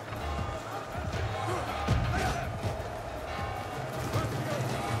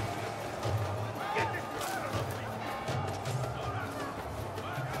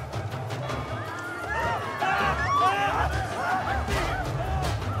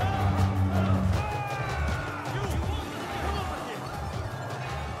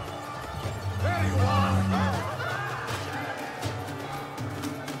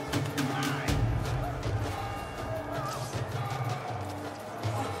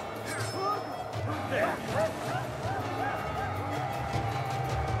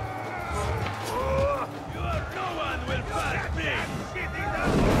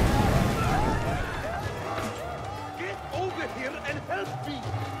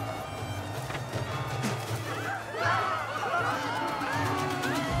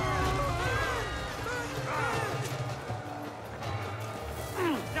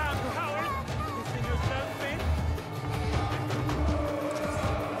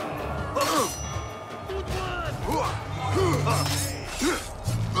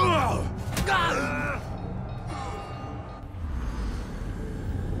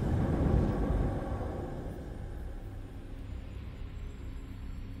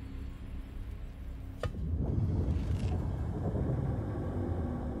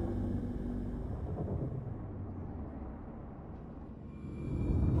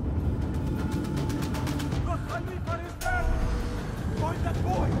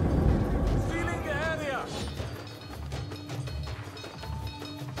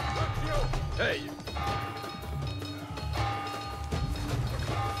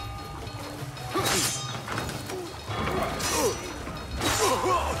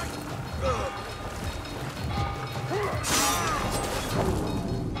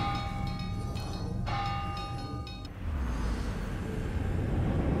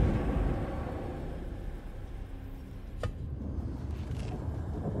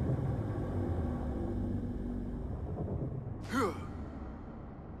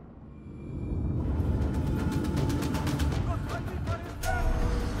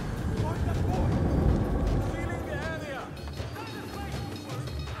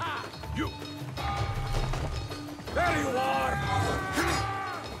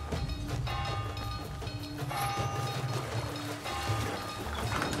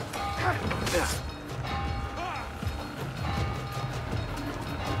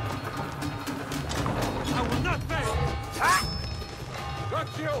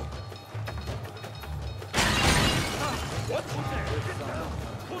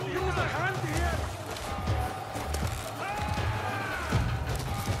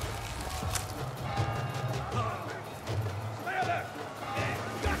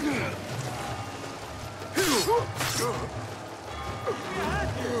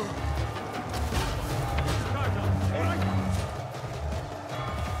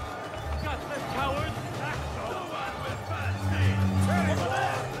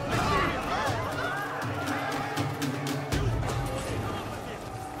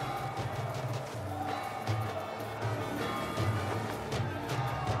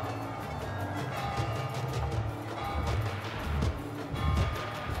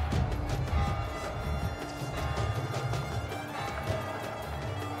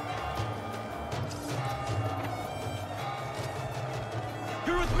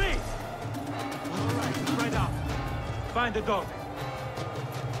 You're with me! All right, right up. Find the dog.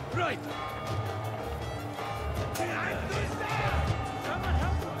 Right! Someone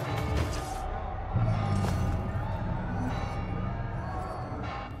help me!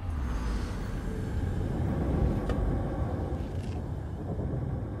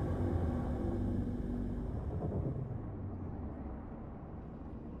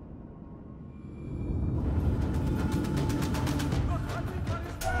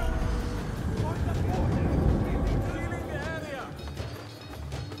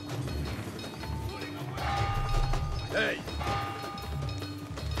 Hey!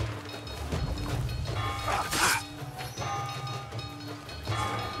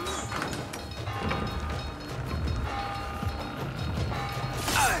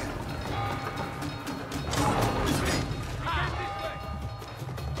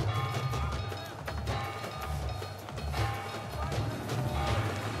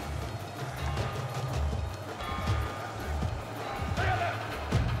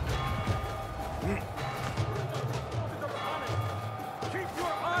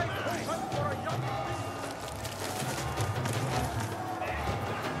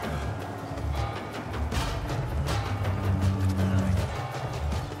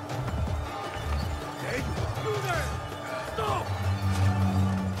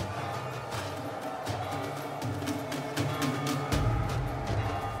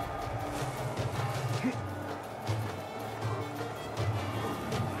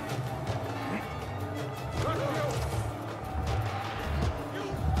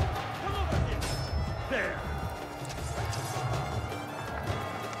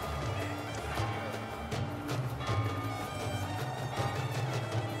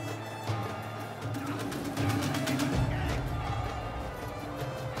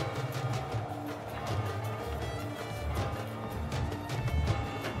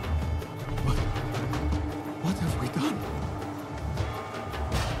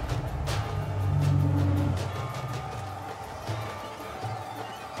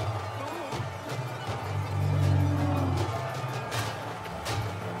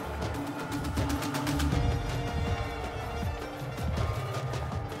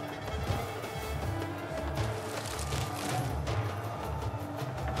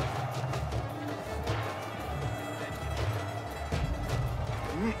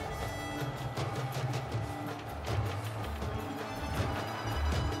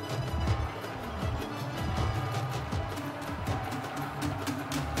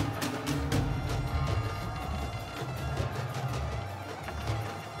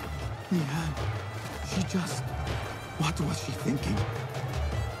 Nihal, she just... What was she thinking?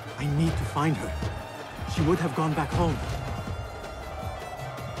 I need to find her. She would have gone back home.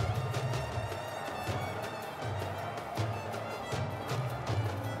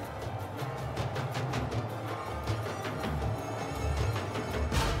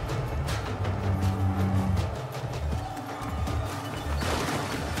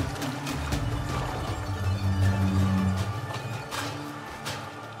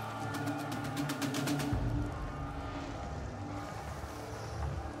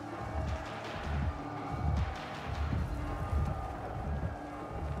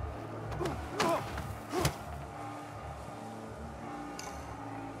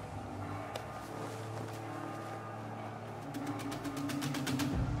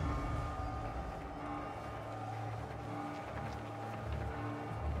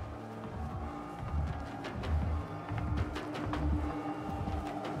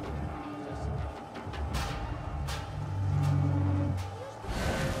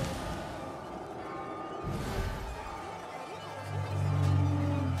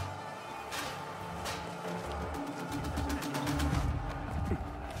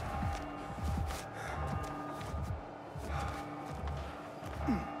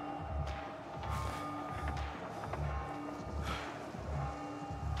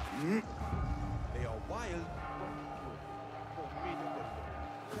 They are wild.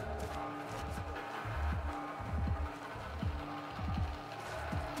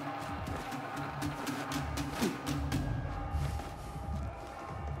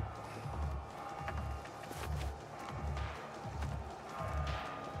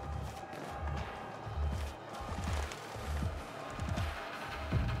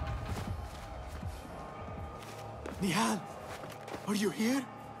 Nihal, are you here?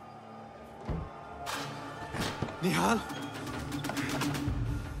 Nihal?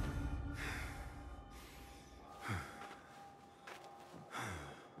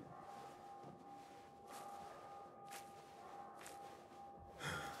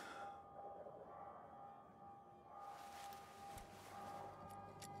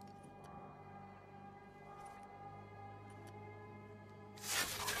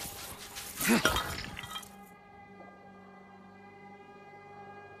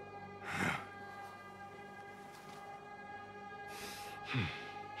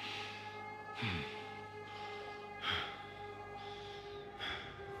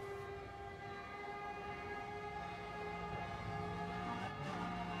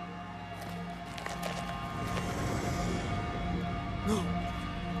 No!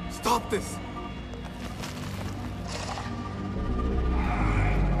 Stop this!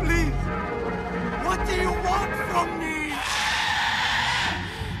 Please! What do you want from me?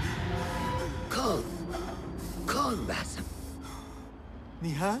 Calm. Calm, Basim.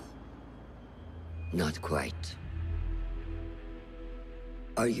 Nihal? Not quite.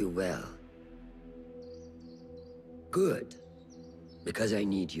 Are you well? Good. Because I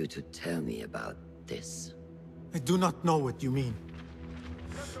need you to tell me about this. I do not know what you mean.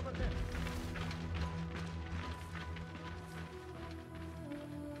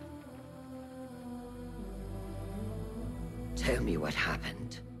 Tell me what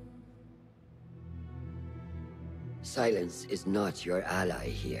happened. Silence is not your ally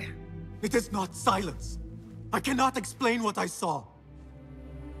here. It is not silence. I cannot explain what I saw.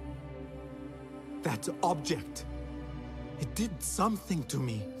 That object. It did something to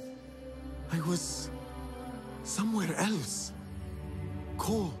me. I was somewhere else.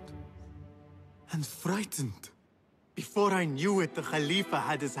 Cold and frightened. Before I knew it, the Khalifa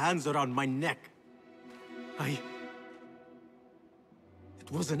had his hands around my neck.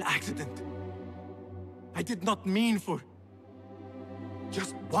 It was an accident. I did not mean for...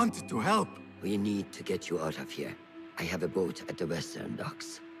 Just wanted to help. We need to get you out of here. I have a boat at the western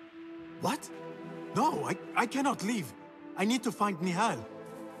docks. What? No, I cannot leave. I need to find Nihal.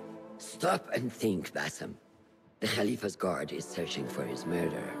 Stop and think, Basim. The Khalifa's guard is searching for his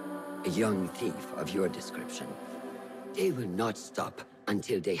murderer, a young thief of your description. They will not stop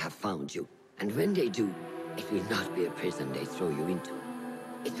until they have found you. And when they do, it will not be a prison they throw you into.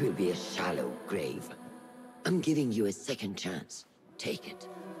 It will be a shallow grave. I'm giving you a second chance. Take it.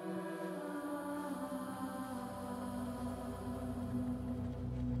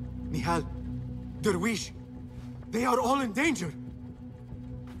 Nihal, Derwish, they are all in danger.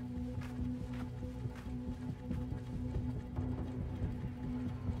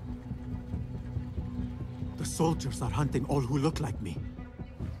 The soldiers are hunting all who look like me.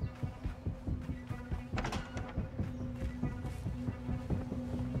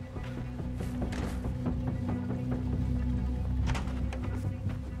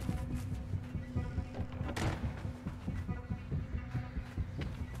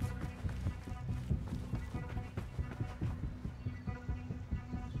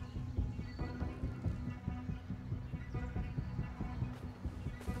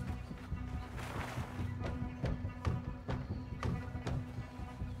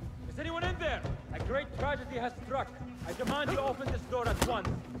 tragedy has struck. I demand you open this door at once.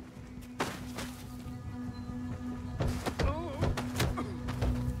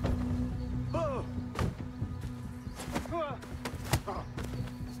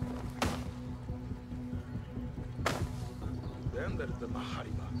 Then there's the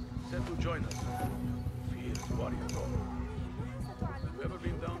Mahariba, set to join us. Fierce warrior dog. Have you ever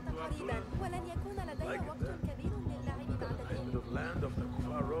been down to Abdullah? Like it there? A bit of land off the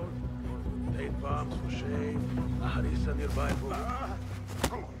Kufar Road, date palms for shade, a harissa nearby for...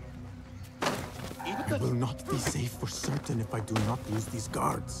 I will not be safe for certain if I do not use these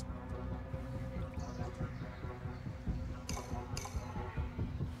guards.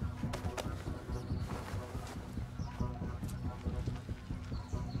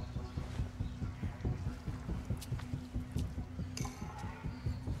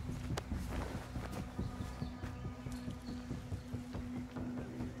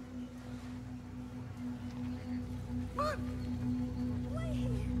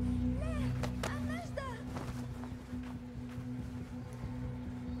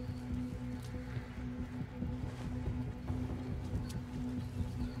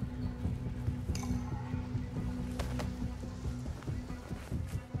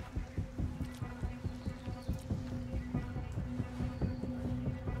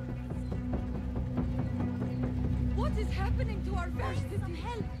 What is happening to our varsity?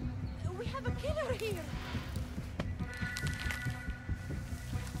 Help! We have a killer here!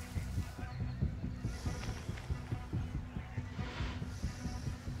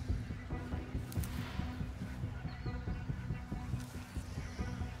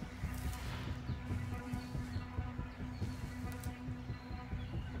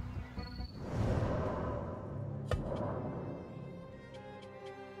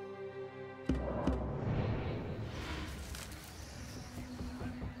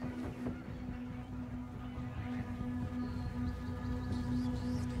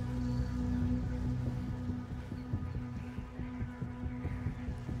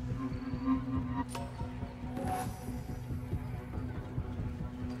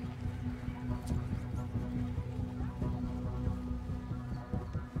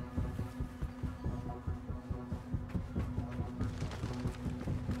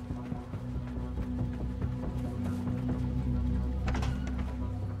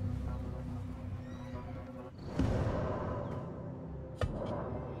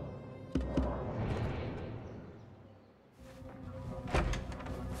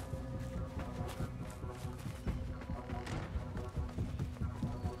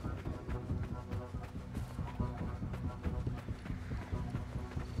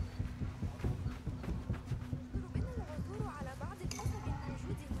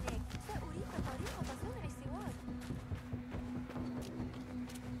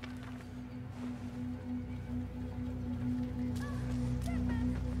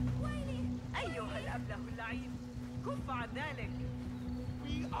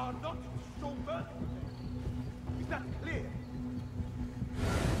 We are not so bad. Is that clear?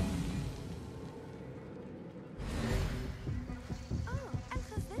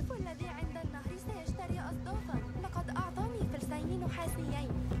 الخزاف الذي عند النهر سيشتري أصدافا. لقد أعطاني فرسين نحاسيين.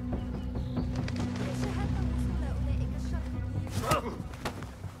 شاهدت وصول أولئك الشرقيين.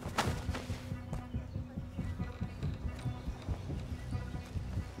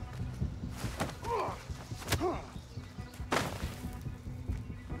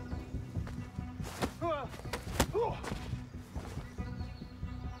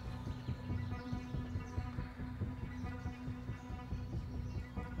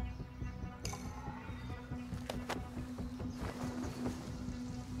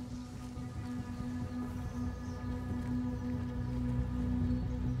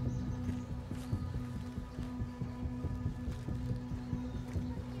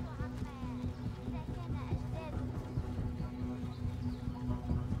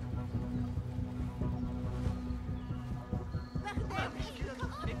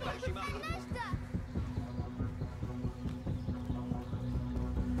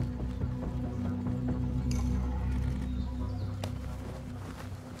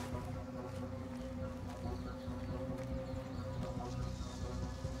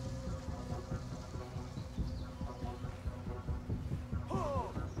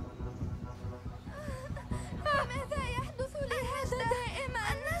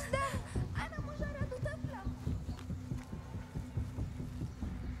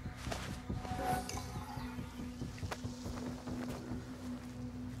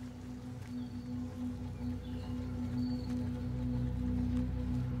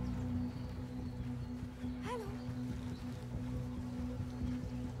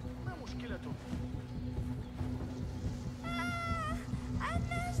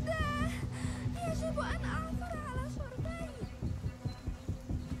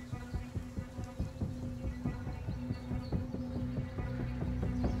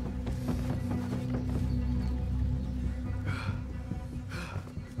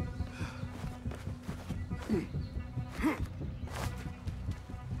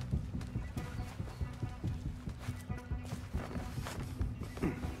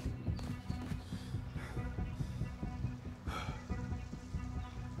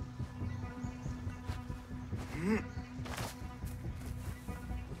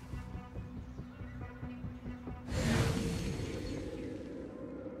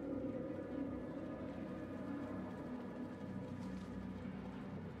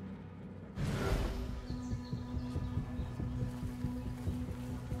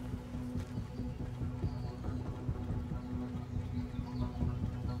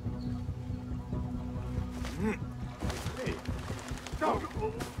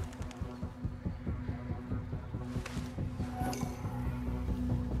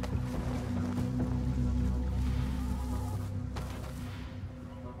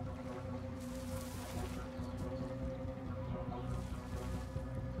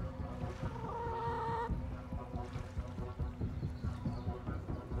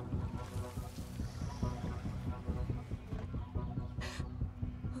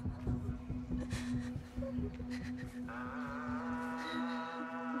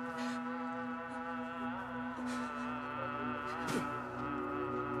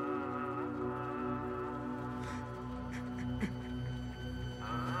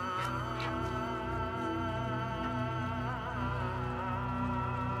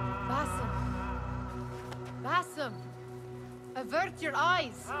 Basim! Avert your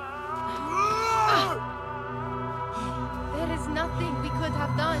eyes! There is nothing we could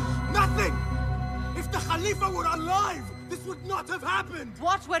have done. Nothing! If the Khalifa were alive, this would not have happened!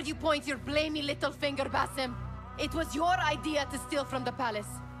 Watch where you point your blamey little finger, Basim. It was your idea to steal from the palace.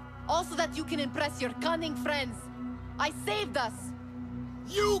 Also that you can impress your cunning friends. I saved us!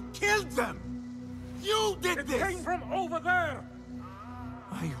 You killed them! You did this! It came from over there!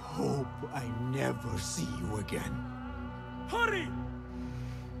 I hope I never see you again. Hurry!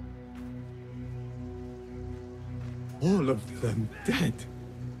 All of them dead.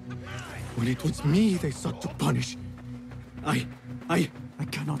 When it was me they sought to punish. I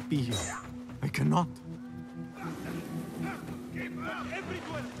cannot be here. I cannot.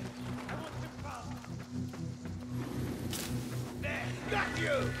 Got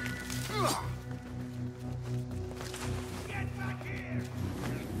you! Get back here!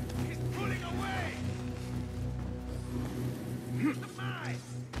 He's pulling away! Mine!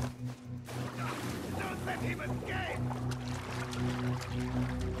 Don't let him escape!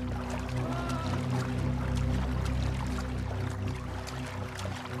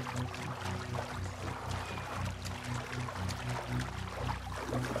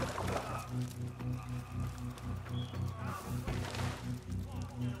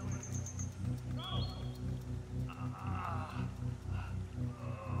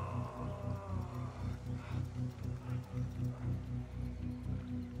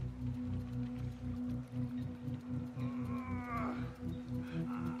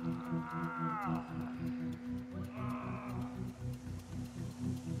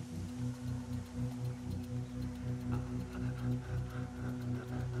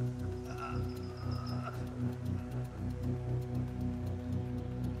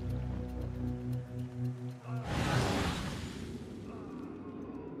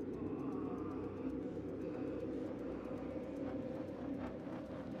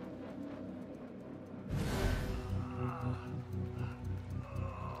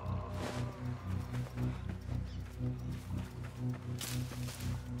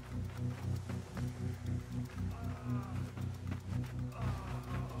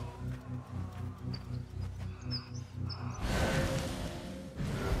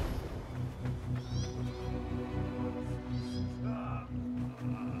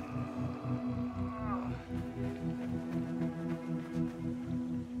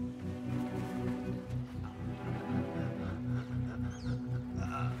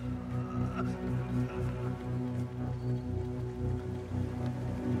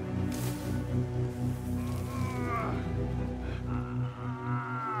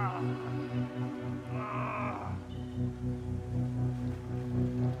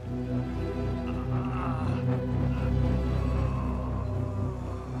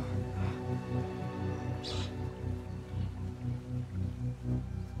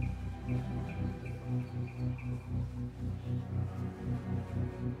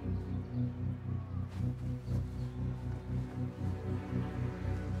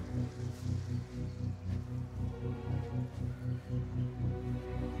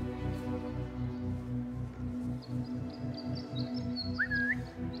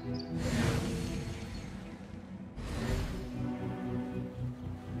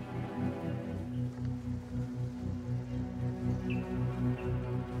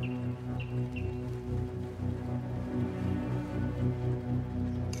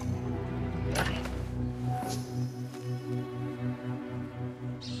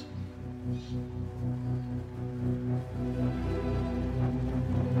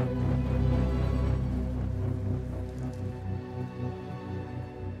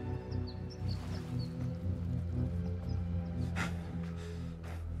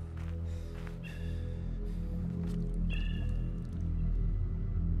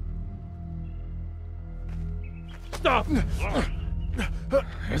 Stop!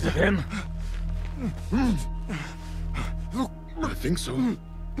 Is it him? I think so.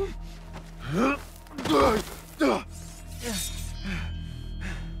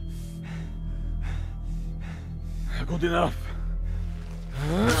 Good enough.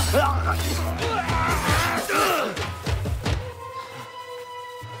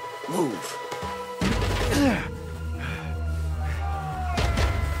 Move.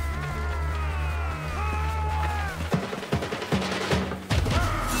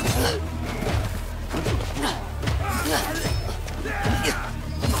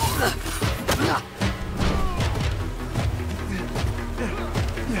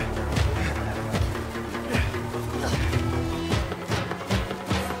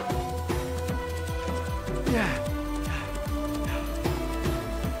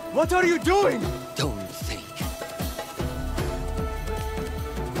 What are you doing? Don't think.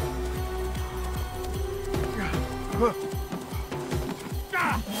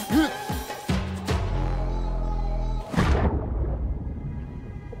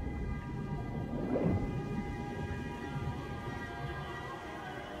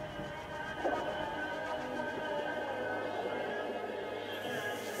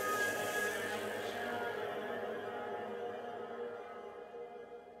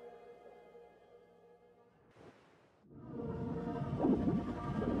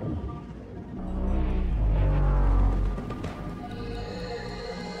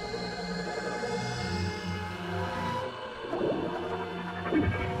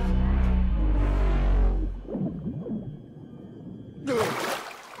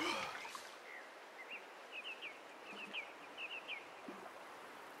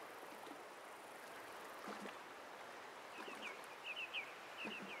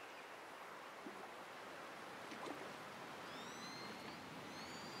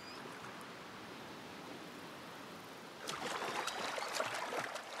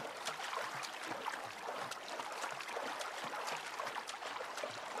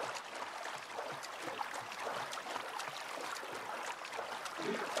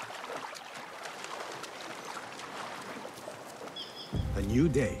 A new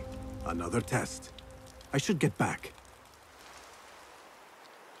day, another test. I should get back.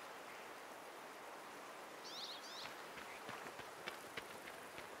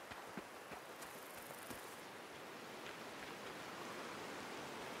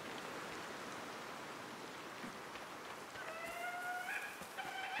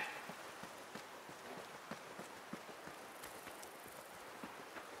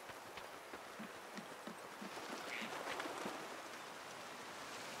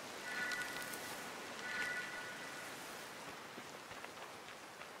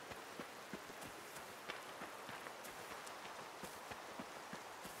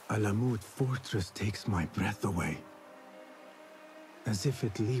 Alamut Fortress takes my breath away. As if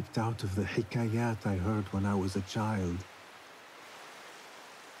it leaped out of the hikayat I heard when I was a child.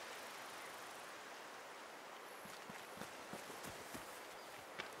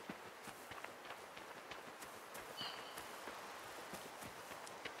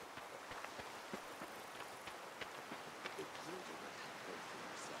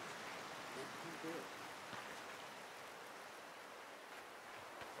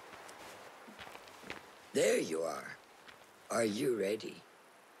 There you are. Are you ready?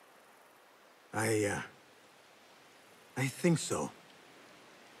 I think so.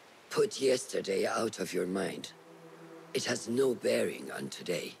 Put yesterday out of your mind. It has no bearing on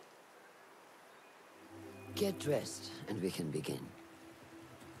today. Get dressed, and we can begin.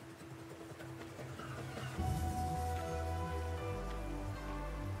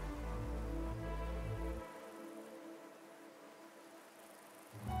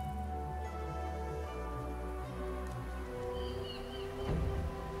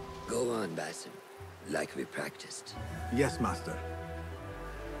 Go on, Basim, like we practiced. Yes, Master.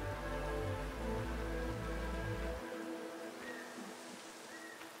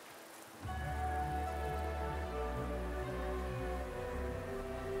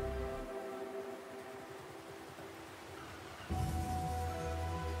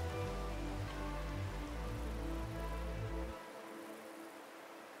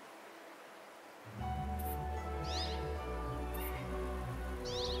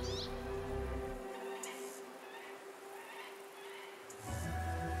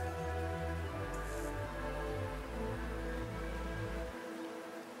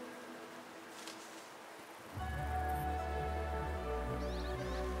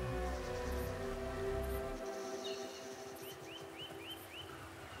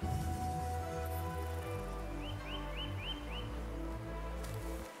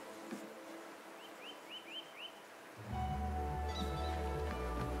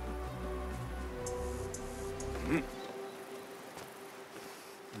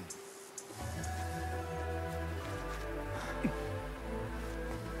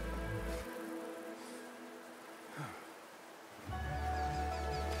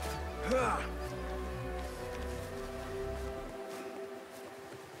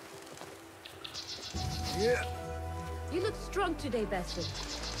 You look strong today, Basim.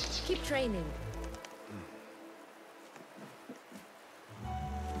 Keep training.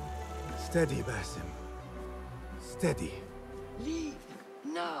 Steady, Basim. Steady. Leave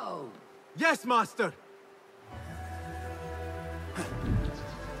now. Yes, Master!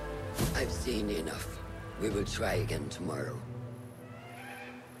 I've seen enough. We will try again tomorrow.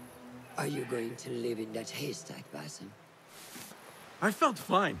 Are you going to live in that haystack, Basim? I felt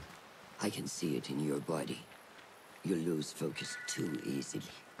fine. I can see it in your body. You lose focus too easily.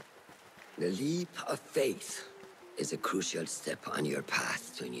 The leap of faith is a crucial step on your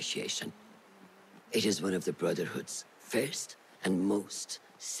path to initiation. It is one of the Brotherhood's first and most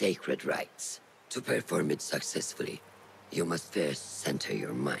sacred rites. To perform it successfully, you must first center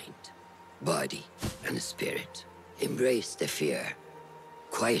your mind, body, and spirit. Embrace the fear.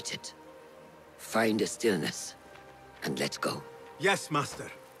 Quiet it. Find a stillness, and let go. Yes,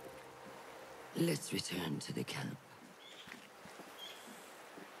 Master. Let's return to the camp.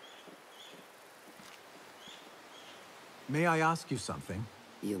 May I ask you something?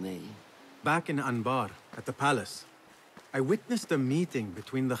 You may. Back in Anbar, at the palace, I witnessed a meeting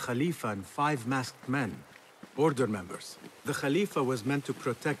between the Khalifa and 5 masked men, order members. The Khalifa was meant to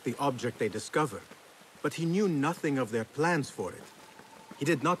protect the object they discovered, but he knew nothing of their plans for it. He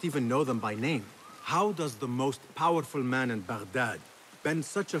did not even know them by name. How does the most powerful man in Baghdad bend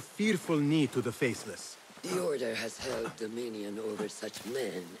such a fearful knee to the faceless? The Order has held dominion over such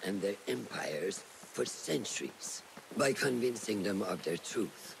men and their empires for centuries by convincing them of their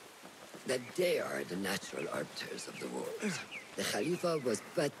truth, that they are the natural arbiters of the world. The Khalifa was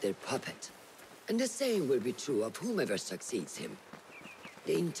but their puppet, and the same will be true of whomever succeeds him.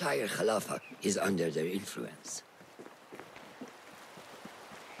 The entire Khalifa is under their influence.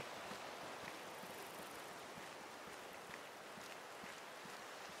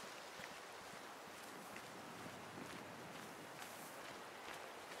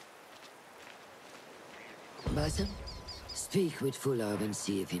 Basim, speak with Fulab and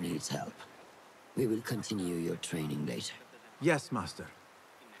see if he needs help. We will continue your training later. Yes, Master.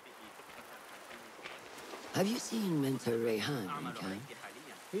 Have you seen Mentor Rayhan in camp?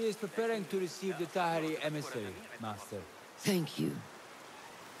 He is preparing to receive the Tahiri emissary, Master. Thank you.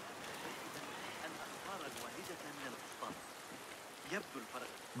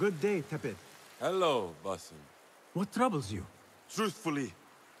 Good day, Tepid. Hello, Basim. What troubles you? Truthfully,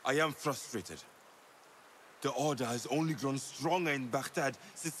 I am frustrated. The Order has only grown stronger in Baghdad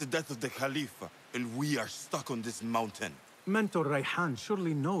since the death of the Khalifa, and we are stuck on this mountain. Mentor Rayhan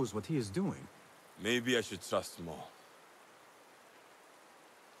surely knows what he is doing. Maybe I should trust more.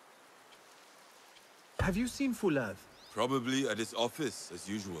 Have you seen Fulad? Probably at his office, as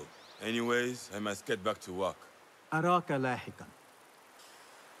usual. Anyways, I must get back to work. أراك لاحقا.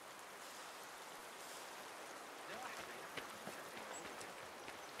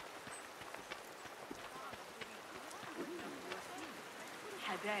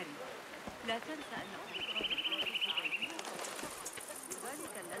 حذاري لا تنسى أن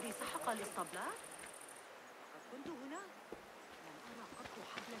ذلك الذي سحق الاسطبلات كنت هنا لم أرى قط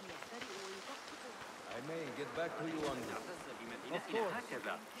حبلا يهترئ ويطقطق. I may get back to you on this. Of course.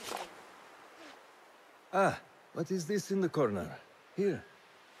 Ah, what is this in the corner? Here.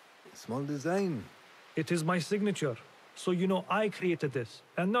 Small design. It is my signature. So you know I created this,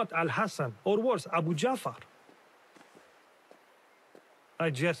 and not Al-Hassan, or worse, Abu Jafar. I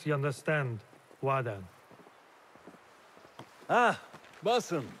guess you understand, Wadan. Ah,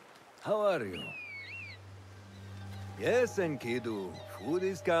 Basim. How are you? Yes, Enkidu. Food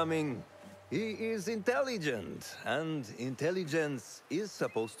is coming. He is intelligent, and intelligence is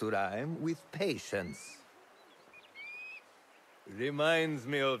supposed to rhyme with patience. Reminds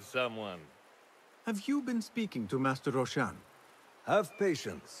me of someone. Have you been speaking to Master Roshan? Have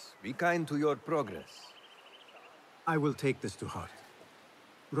patience. Be kind to your progress. I will take this to heart.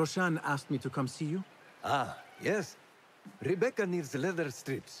 Roshan asked me to come see you? Ah, yes. Rebecca needs leather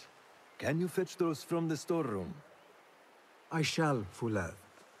strips. Can you fetch those from the storeroom? I shall, Fulad.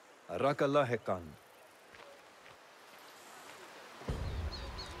 Arakallah Hekan.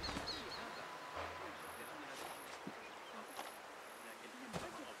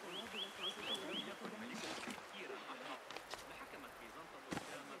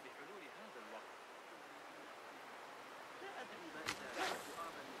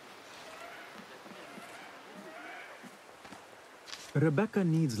 Rebecca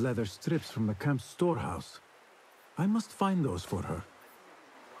needs leather strips from the camp's storehouse. I must find those for her.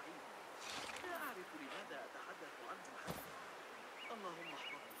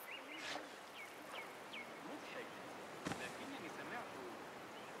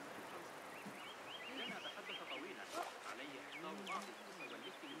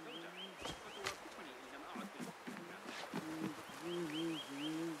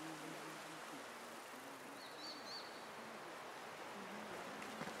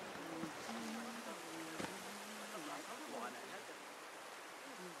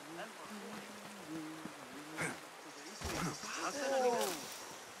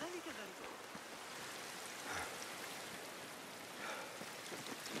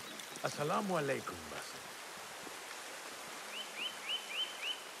 Assalamu alaikum, Basim.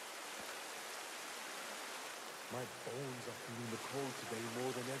 My bones are feeling the cold today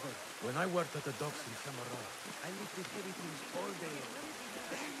more than ever. When I worked at the docks in Samarra, I lifted heavy things all day.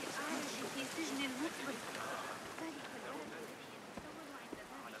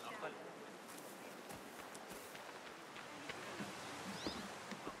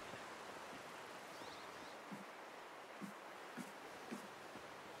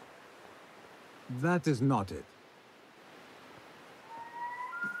 That is not it.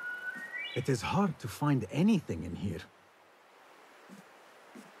 It is hard to find anything in here.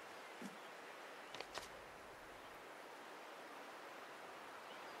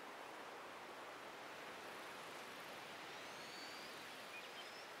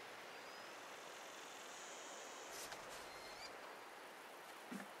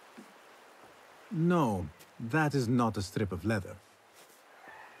 No, that is not a strip of leather.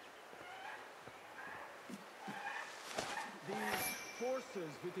 Forces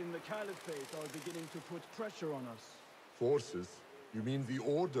within the Caliphate are beginning to put pressure on us. Forces? You mean the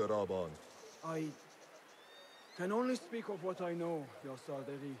Order, Aban? I can only speak of what I know, Ya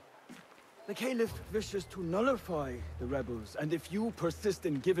Saderi. The Caliph wishes to nullify the rebels, and if you persist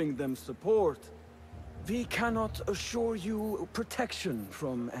in giving them support, we cannot assure you protection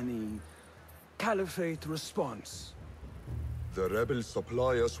from any Caliphate response. The rebels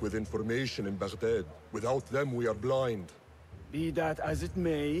supply us with information in Baghdad. Without them, we are blind. Be that as it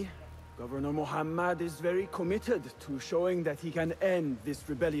may, Governor Muhammad is very committed to showing that he can end this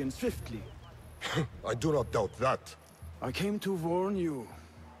rebellion swiftly. I do not doubt that. I came to warn you.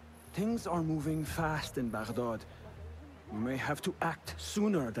 Things are moving fast in Baghdad. You may have to act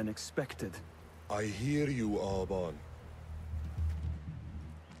sooner than expected. I hear you, Aban.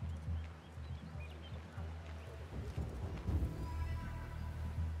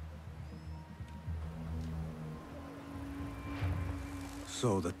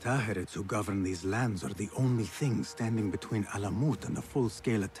 So the Tahirids who govern these lands are the only thing standing between Alamut and a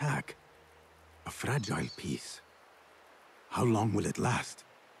full-scale attack. A fragile peace. How long will it last?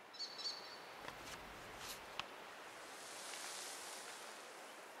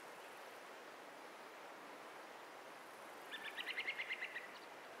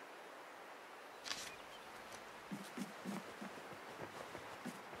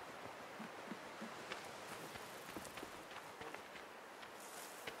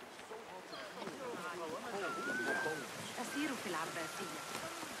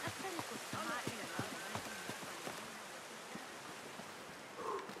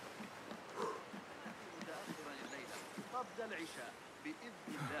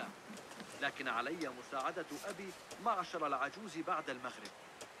 لكن علي مساعدة أبي معشر العجوز بعد المغرب.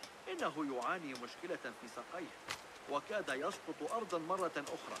 إنه يعاني مشكلة في ساقيه وكاد يسقط أرضا مرة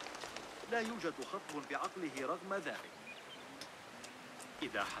أخرى. لا يوجد خطب بعقله رغم ذلك.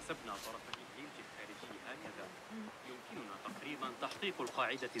 إذا حسبنا طرف الإبريق الخارجي هكذا يمكننا تقريبا تحقيق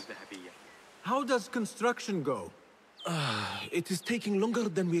القاعدة الذهبية. How does construction go? It is taking longer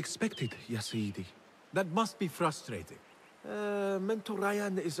than we expected, Ya Sayyidi. That must be frustrating.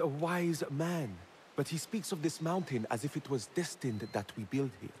 Mr.Radion is a wise man, but he speaks of this mountain as if it was destined that we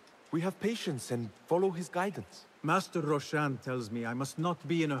build here. We have patience and follow his guidance. Master Roshan tells me I must not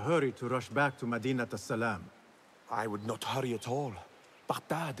be in a hurry to rush back to Madinat as-Salam. I would not hurry at all.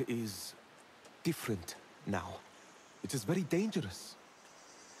 Baghdad is different now. It is very dangerous.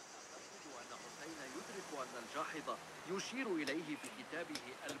 يشير إليه في كتابه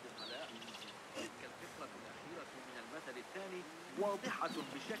البخلاء. تلك الفكرة الأخيرة من المثل الثاني واضحة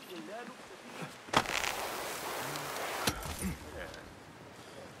بشكل لا لبس فيه.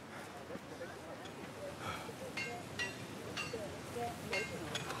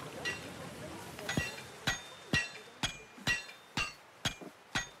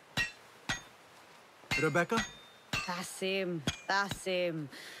 Rebecca? Basim.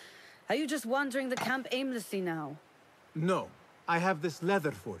 Are you just wandering the camp aimlessly now? No. I have this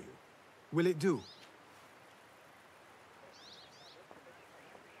leather for you. Will it do?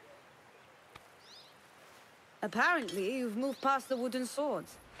 Apparently, you've moved past the wooden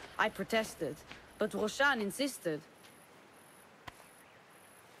swords. I protested, but Roshan insisted.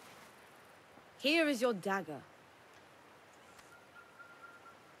 Here is your dagger.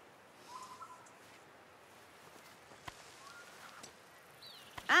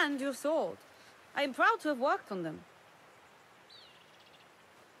 And your sword. I am proud to have worked on them.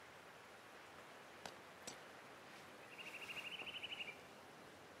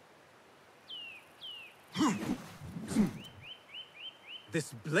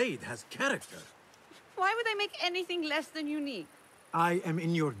 This blade has character. Why would I make anything less than unique? I am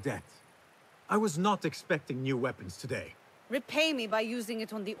in your debt. I was not expecting new weapons today. Repay me by using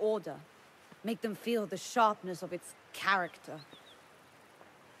it on the Order. Make them feel the sharpness of its character.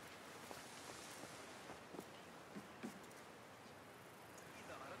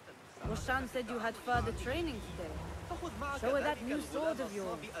 Roshan said you had further training today. Show her that new sword of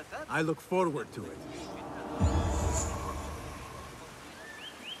yours. I look forward to it.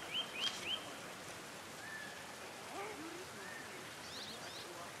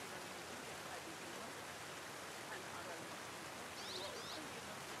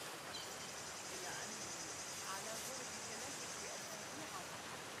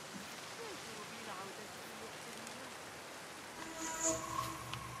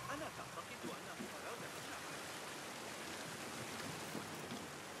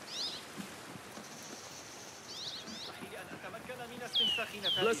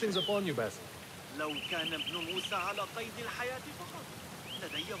 Blessings upon you, Basim. لو كان ابن موسى على قيد الحياة فقط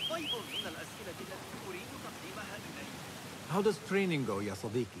لدي فيض من الأسئلة التي أريد تقديمها إليك. How does training go, ya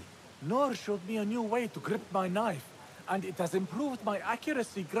Sadiqi? Noor showed me a new way to grip my knife, and it has improved my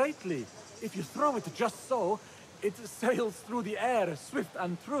accuracy greatly. If you throw it just so, it sails through the air, swift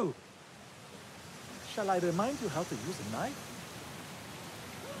and true. Shall I remind you how to use a knife?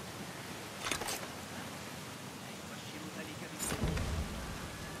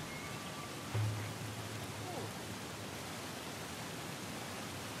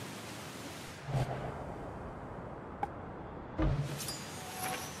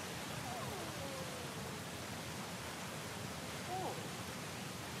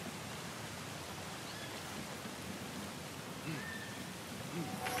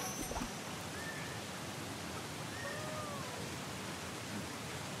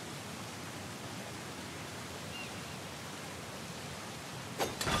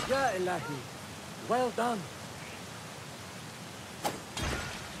 Ya Ilahi, well done.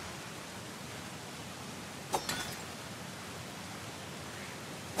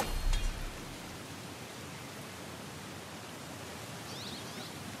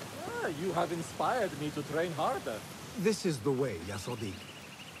 You have inspired me to train harder. This is the way, ya Sadiqi.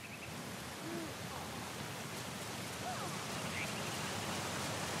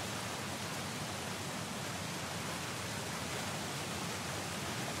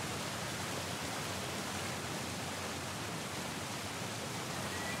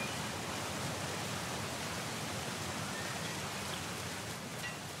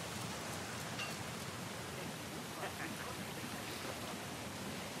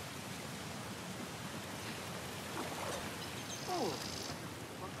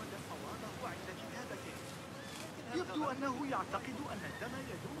 يبدو أنه يعتقد أن الدم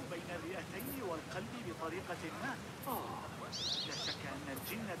يدور بين الرئتين والقلب بطريقة ما. لا شك أن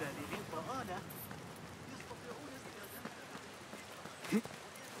الجن بالغي الضآلة يستطيعون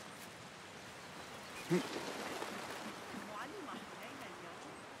معلم حنين اليوم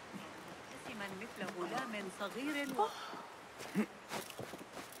مبتسما مثل غلام صغير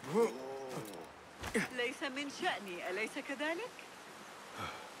ليس من شأني، أليس كذلك؟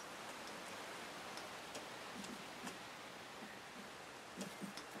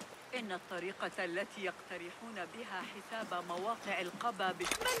 إن الطريقة التي يقترحون بها حساب مواقع القبا ما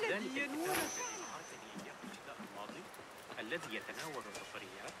الذي ينور؟ الماضي الذي يتناول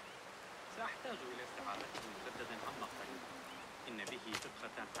البصريات سأحتاج إلى استعارته مجددا عما قريب. إن به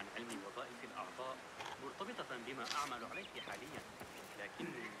فقهة عن علم وظائف الأعضاء مرتبطة بما أعمل عليه حاليا،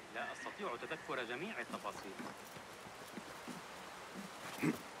 لكني لا أستطيع تذكر جميع التفاصيل.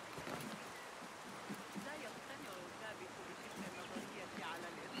 لا يقتنع الثابت بتلك النظرية على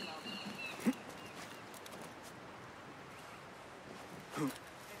الإطلاق.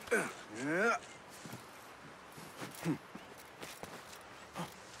 لا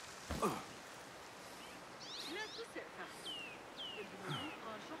تسئ فهم. ابن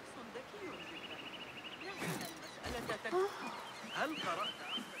لوقا شخص ذكي جدا. لكن المسألة هل قرأت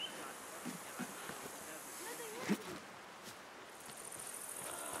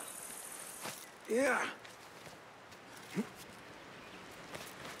Yeah.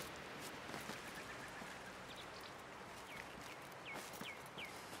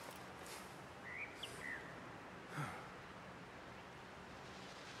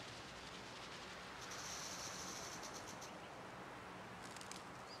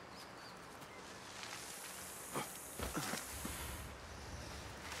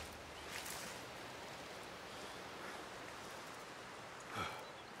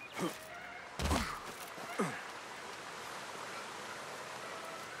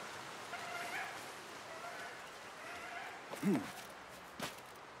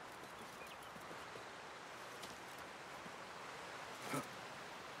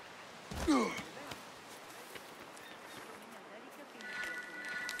 من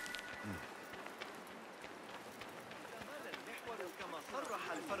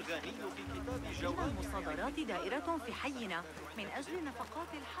المصادرات دائرة في حينا من أجل نفقات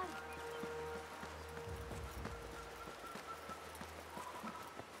الحرب.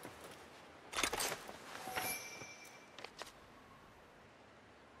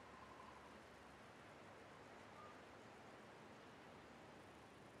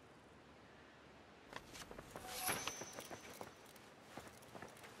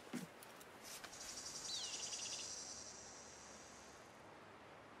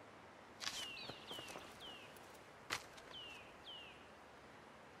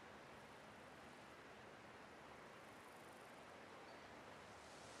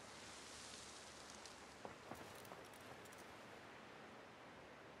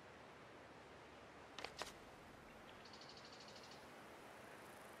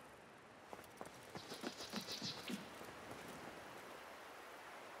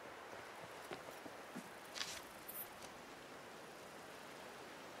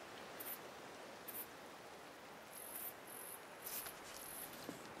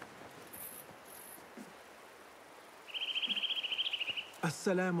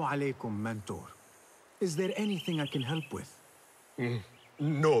 Assalamu alaikum, mentor. Is there anything I can help with?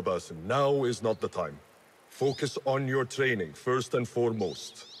 No, Basim. Now is not the time. Focus on your training, first and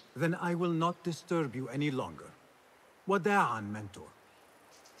foremost. Then I will not disturb you any longer. Wada'an, mentor.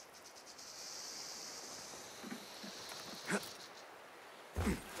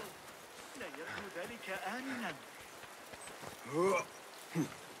 لا يبدو ذلك آمناً.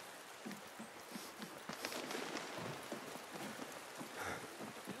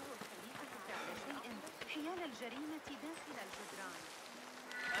 حيال الجريمة داخل الجدران.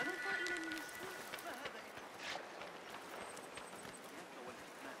 أنا قائلا من السوق فهذا إياك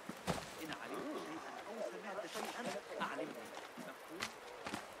والكتمان. إن علمت شيئا أو سمعت شيئا أعلمني. مفهوم؟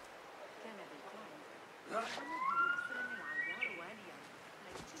 كان بالفعل محمد بن مسلم العيار واليا. لا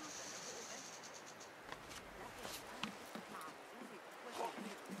يمكن التنبؤ به. لكن الآن مع وجود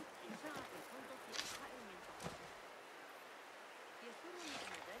وتغيير إشاعة الفوضى في أنحاء المنطقة. يسرني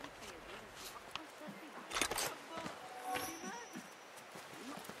أن ذلك يدور في أقصى الشرق بعد.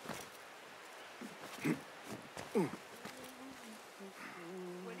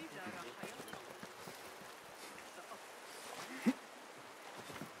 ولذا راح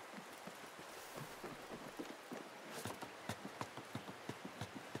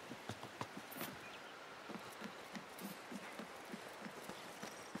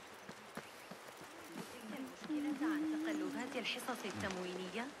المشكلة عن تقلبات الحصص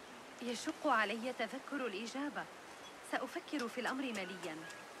التموينية يشق علي تذكر الإجابة. سأفكر في الأمر ملياً.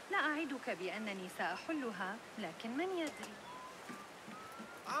 لا أعدك بأنني سأحلها، لكن من يدري؟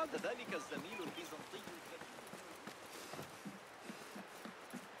 عاد ذلك الزميل البيزنطي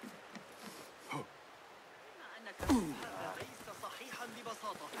بما أنك هذا ليس صحيحاً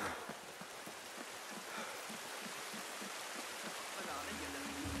ببساطة. أقبل علي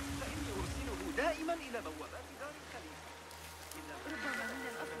الأمين فإني أرسله دائماً إلى بوابات دار الخليفة. ربما من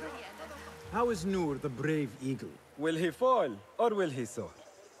الأفضل أن أذهب. How is Noor, the brave eagle? Will he fall, or will he soar?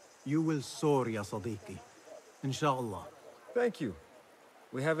 You will soar, ya Sadiqi. Inshallah. Thank you.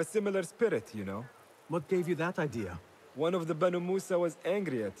 We have a similar spirit, you know. What gave you that idea? One of the Banu Musa was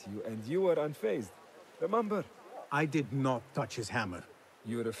angry at you, and you were unfazed. Remember? I did not touch his hammer.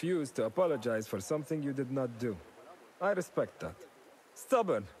 You refused to apologize for something you did not do. I respect that.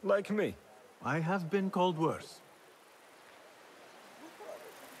 Stubborn, like me. I have been called worse.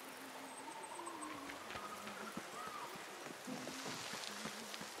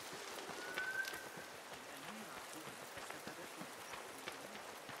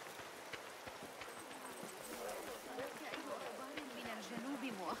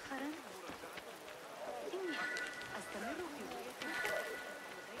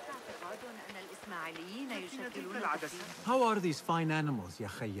 How are these fine animals, ya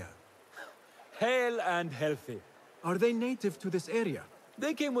Khayyar? Hale and healthy. Are they native to this area?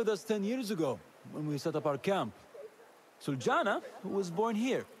 They came with us 10 years ago, when we set up our camp. Suljana was born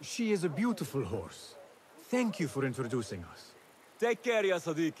here. She is a beautiful horse. Thank you for introducing us. Take care, ya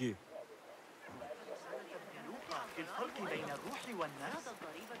Sadiqi.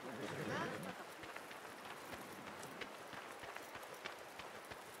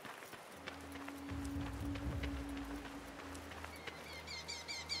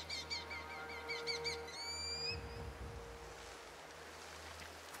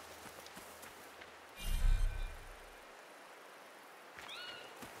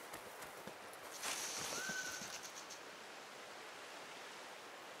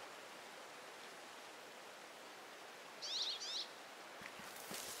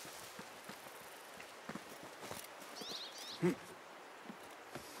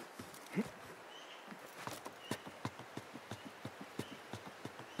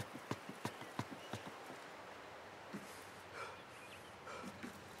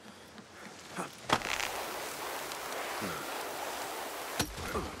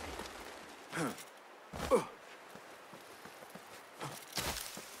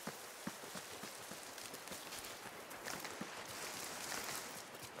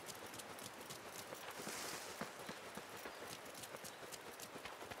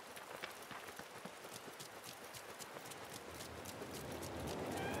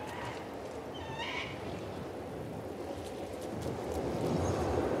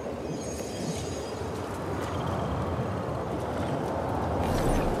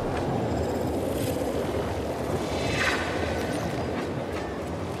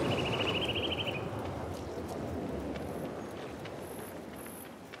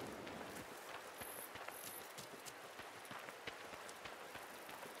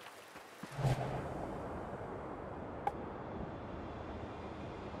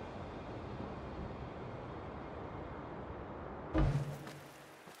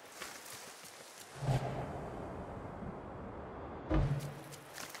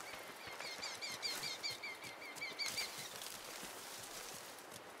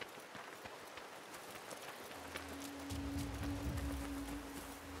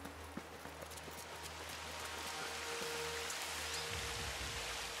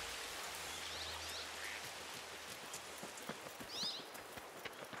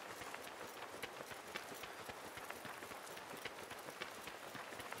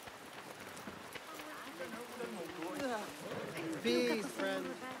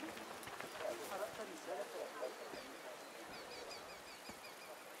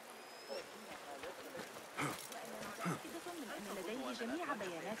 جميع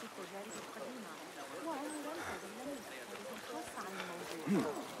بيانات التجارب القديمة وعمرا تظل التجارب الخاصة عن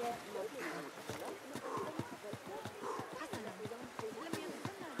الموضوع. حسنا، لم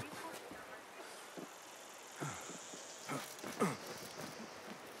ينزلنا الريح.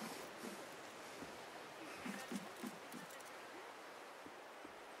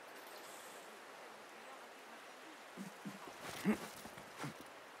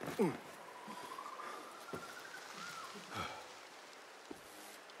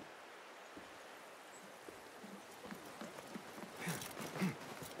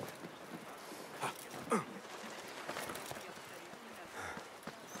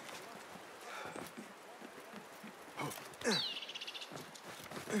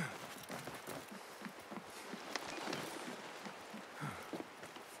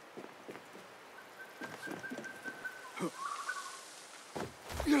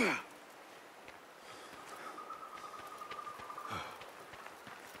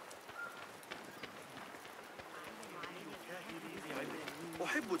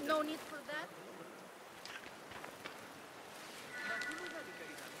 No need for that.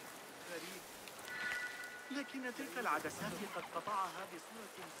 لكن تلك العدسات قد قطعها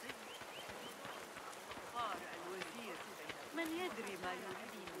بصورة سيئة. قارئ الوزير، من يدري ما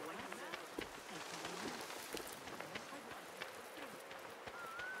يريد وينسى.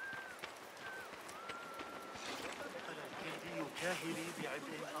 ألا الكلب يكاهل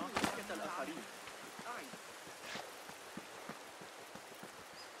بعبء آخر الآخرين.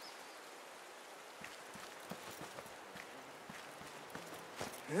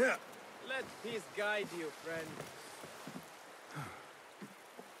 Let peace guide you, friend.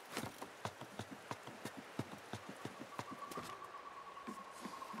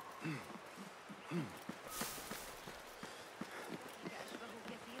 يشبه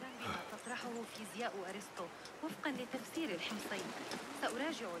كثيرا بما تطرحه فيزياء أرسطو وفقا لتفسير الحمصين.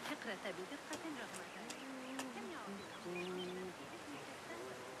 سأراجع الفكرة بدقة رغم ذلك.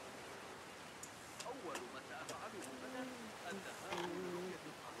 أول ما سأفعله غدا الذهاب لرؤية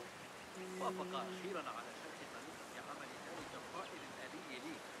القاهرة. وافق أخيرا على شرح طريقة عمل ذلك القائد الآلي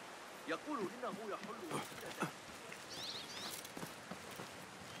لي. يقول إنه يحل مشكلة.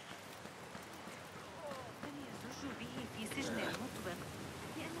 من يزج به في سجن المطبق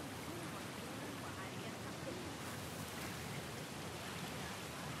لأنه كان مطلوبا وعالي التقدير.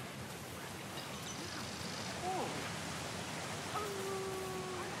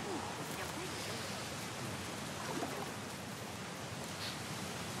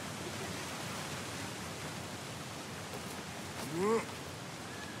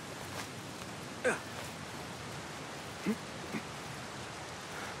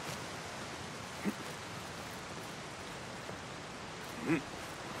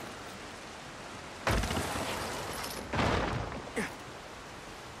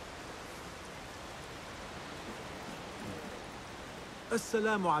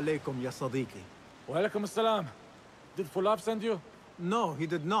 Assalamu alaikum, ya Sadiqi. Walaikum assalam. Did Fulaf send you? No, he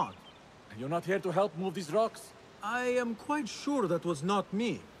did not. You're not here to help move these rocks? I am quite sure that was not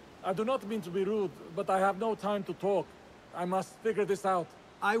me. I do not mean to be rude, but I have no time to talk. I must figure this out.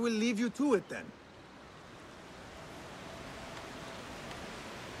 I will leave you to it then.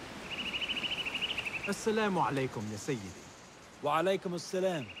 Assalamu alaikum, ya Sayyidi. Wa alaikum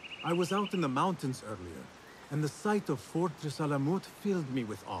assalam. I was out in the mountains earlier, and the sight of Fortress Alamut filled me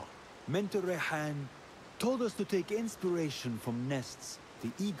with awe. Mentor Rehan told us to take inspiration from nests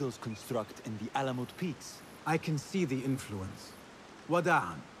the eagles construct in the Alamut Peaks. I can see the influence.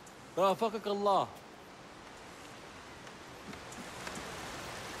 Wada'an. Rafaqak Allah.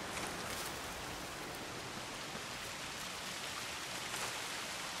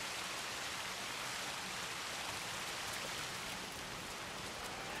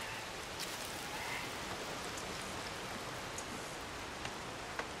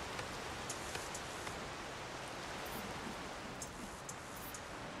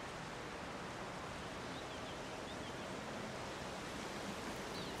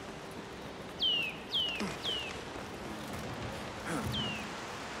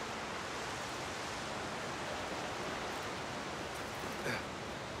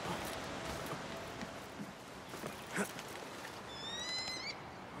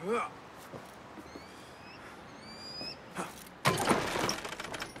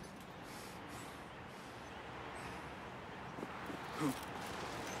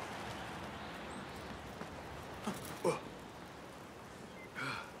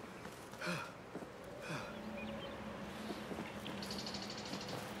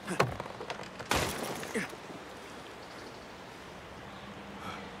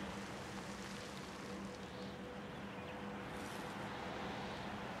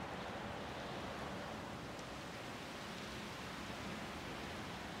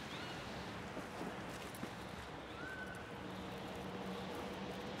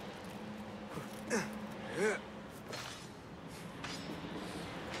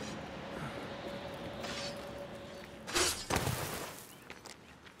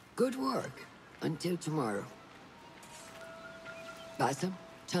 work. Until tomorrow. Basim,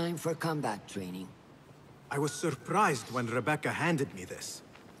 time for combat training. I was surprised when Rebecca handed me this.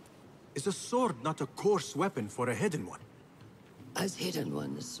 Is a sword not a coarse weapon for a hidden one? As hidden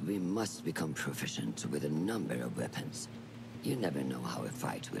ones, we must become proficient with a number of weapons. You never know how a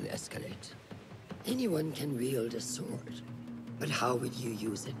fight will escalate. Anyone can wield a sword, but how would you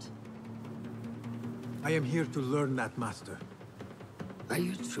use it? I am here to learn that, Master. Are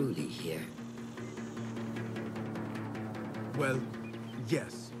you truly here? Well,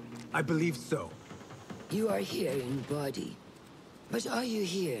 yes. I believe so. You are here in body, but are you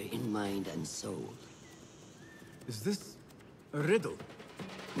here in mind and soul? Is this a riddle?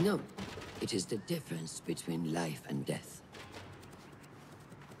 No. It is the difference between life and death.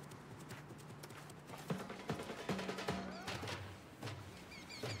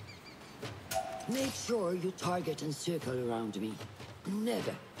 Make sure you target and circle around me.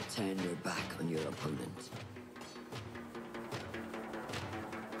 Never turn your back on your opponent.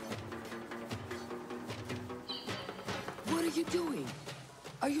 What are you doing?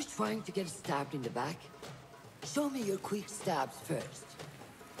 Are you trying to get stabbed in the back? Show me your quick stabs first.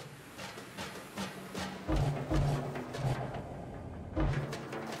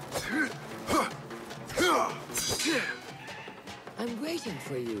 I'm waiting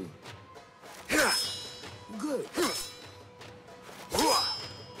for you. Good.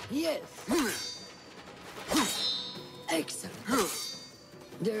 Yes. Excellent.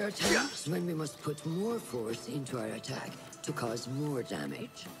 There are times when we must put more force into our attack to cause more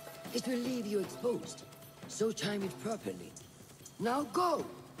damage. It will leave you exposed, so time it properly. Now go!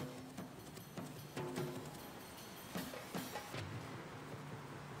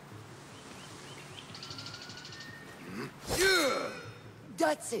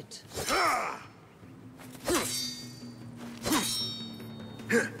 That's it!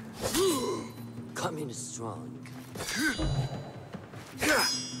 Come in strong.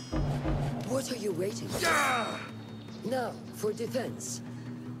 What are you waiting for? Now, for defense.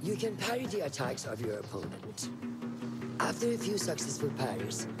 You can parry the attacks of your opponent. After a few successful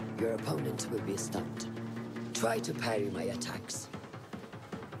parries, your opponent will be stunned. Try to parry my attacks.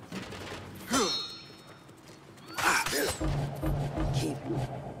 Keep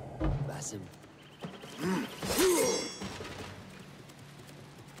Basim.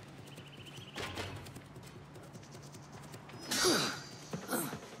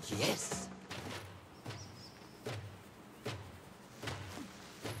 Yes.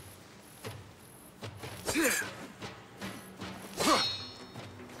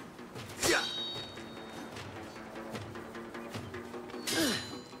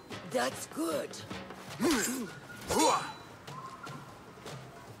 That's good.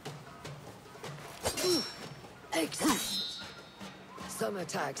 Excellent. Some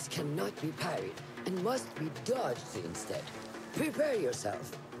attacks cannot be parried and must be dodged instead. Prepare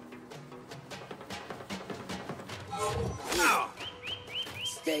yourself.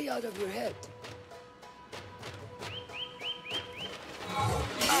 Stay out of your head.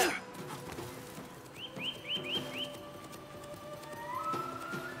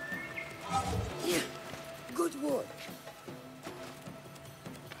 Good work.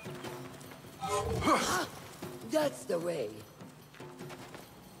 That's the way.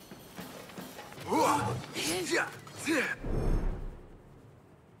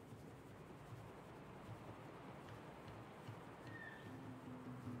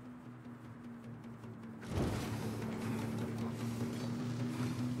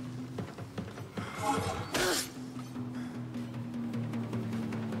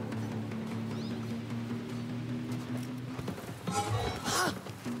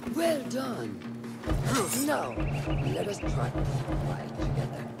 Well done. Now, let us try to fight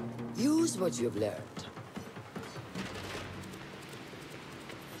together. Use what you've learned.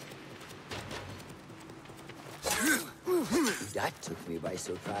 That took me by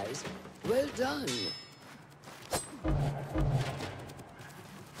surprise. Well done.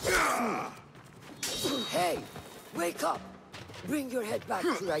 Hey, wake up. Bring your head back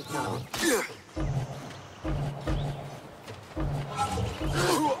to right now.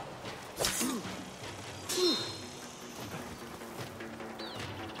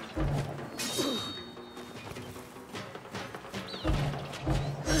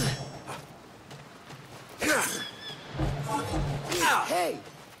 Hey,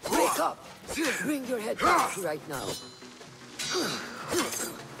 wake up! Bring your head back to right now.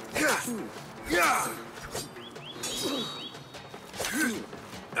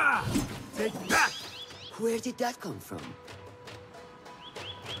 Take that! Where did that come from?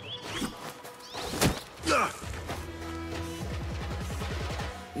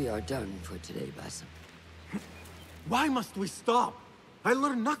 We are done for today, Basim. Why must we stop? I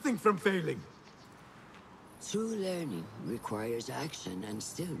learned nothing from failing. True learning requires action and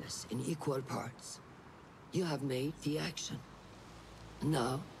stillness in equal parts. You have made the action.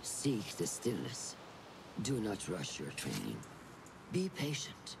 Now, seek the stillness. Do not rush your training. Be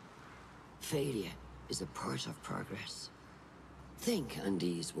patient. Failure is a part of progress. Think on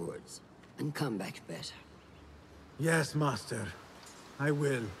these words, and come back better. Yes, Master. I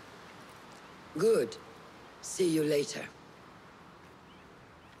will. Good. See you later.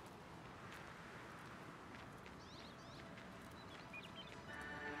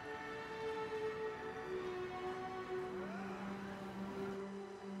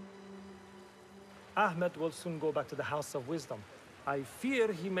 Ahmed will soon go back to the House of Wisdom. I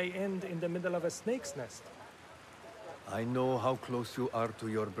fear he may end in the middle of a snake's nest. I know how close you are to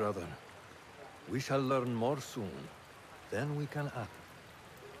your brother. We shall learn more soon. Then we can act.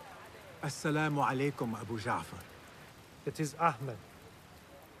 Assalamu alaikum, Abu Ja'far. It is Ahmed.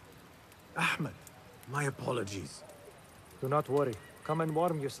 Ahmed, my apologies. Do not worry. Come and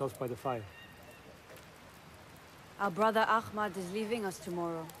warm yourselves by the fire. Our brother Ahmad is leaving us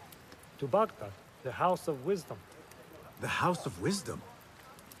tomorrow. To Baghdad, the House of Wisdom. The House of Wisdom?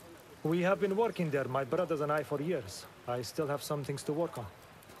 We have been working there, my brothers and I, for years. I still have some things to work on.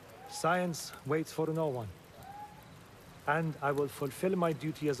 Science waits for no one. And I will fulfill my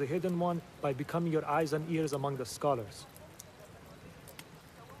duty as a hidden one by becoming your eyes and ears among the scholars.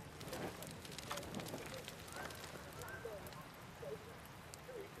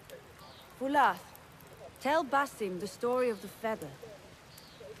 Fulath, tell Basim the story of the feather.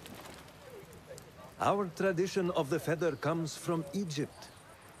 Our tradition of the feather comes from Egypt.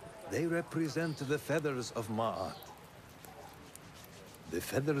 They represent the feathers of Ma'at. The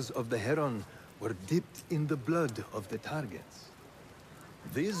feathers of the heron were dipped in the blood of the targets.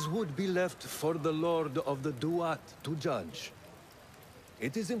 These would be left for the Lord of the Duat to judge.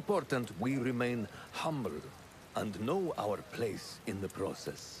 It is important we remain humble and know our place in the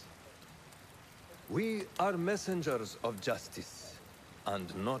process. We are messengers of justice,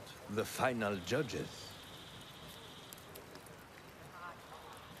 and not the final judges.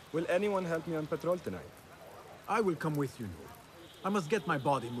 Will anyone help me on patrol tonight? I will come with you, Noor. I must get my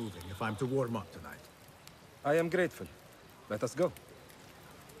body moving if I'm to warm up tonight. I am grateful. Let us go.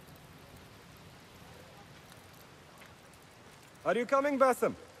 Are you coming,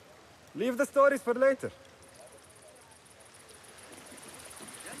 Basim? Leave the stories for later.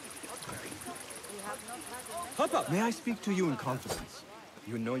 May I speak to you in confidence?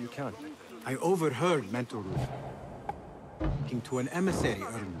 You know you can't. I overheard Mentor speaking to an emissary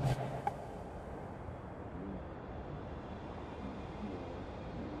earlier.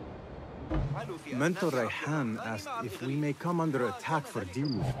 Mentor Rayhan asked if we may come under attack for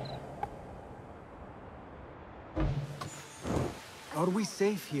Dimu. Are we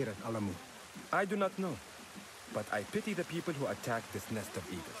safe here at Alamu? I do not know, but I pity the people who attacked this nest of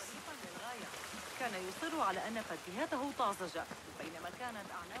eagles. كان يصر على أن فتياته طازجة بينما كانت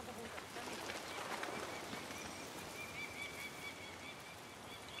أعناقه تلتمس.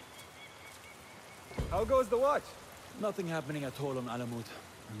 How goes the watch? Nothing happening at all on Alamut,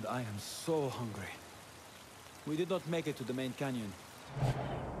 and I am so hungry. We did not make it to the main canyon.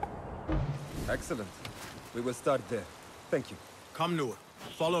 Excellent. We will start there. Thank you. Come, Noor.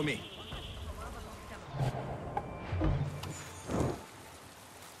 Follow me.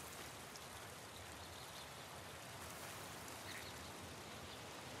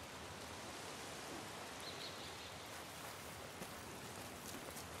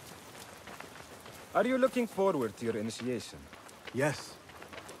 Are you looking forward to your initiation? Yes.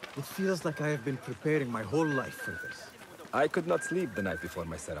 It feels like I have been preparing my whole life for this. I could not sleep the night before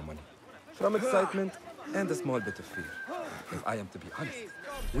my ceremony. From excitement and a small bit of fear, if I am to be honest.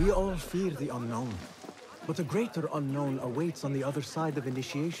 We all fear the unknown. But a greater unknown awaits on the other side of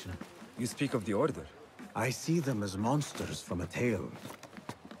initiation. You speak of the Order? I see them as monsters from a tale.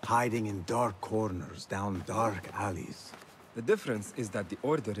 Hiding in dark corners, down dark alleys. The difference is that the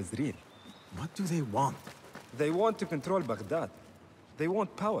Order is real. What do they want? They want to control Baghdad. They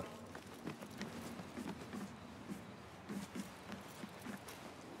want power.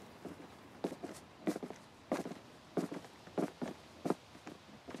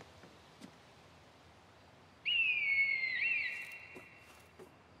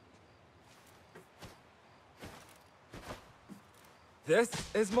 This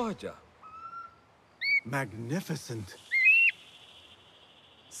is Mahja. Magnificent.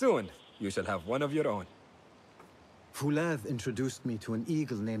 Soon, you shall have one of your own. Fulath introduced me to an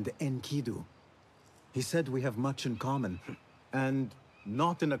eagle named Enkidu. He said we have much in common, and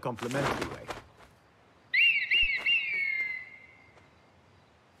not in a complimentary way.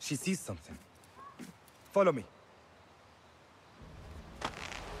 She sees something. Follow me.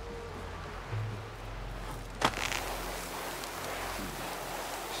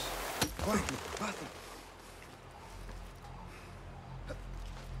 Quietly, Batham.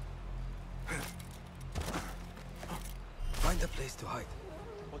 Find a place to hide.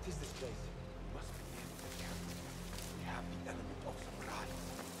 What is this place? We must be near the camp. We have the element of surprise.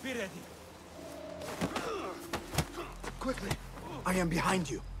 Be ready. Quickly! I am behind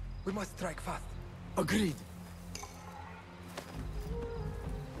you. We must strike fast. Agreed.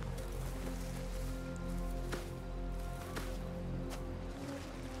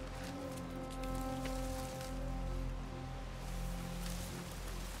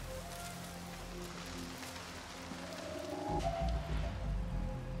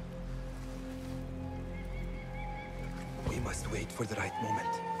 We must wait for the right moment.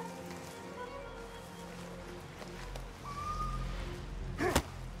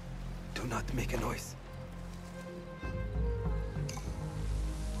 Do not make a noise.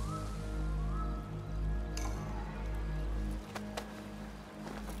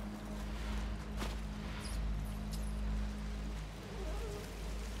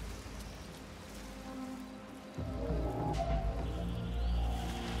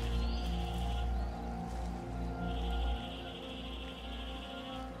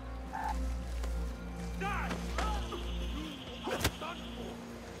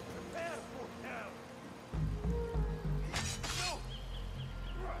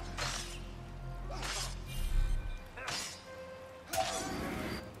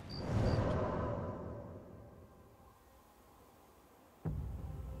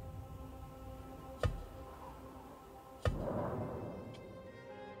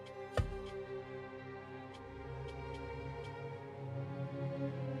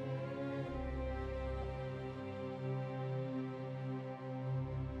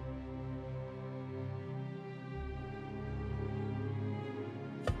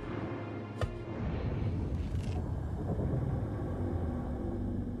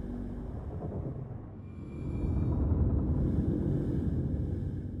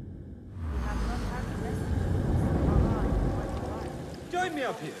 Join me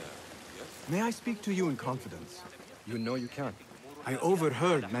up here. May I speak to you in confidence? You know you can. I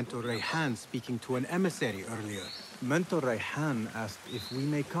overheard Mentor Rayhan speaking to an emissary earlier. Mentor Rayhan asked if we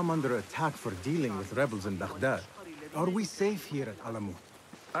may come under attack for dealing with rebels in Baghdad. Are we safe here at Alamut?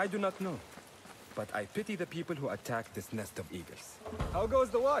 I do not know, but I pity the people who attack this nest of eagles. How goes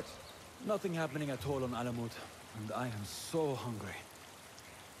the watch? Nothing happening at all on Alamut, and I am so hungry.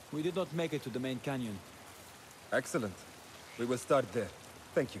 We did not make it to the main canyon. Excellent. We will start there.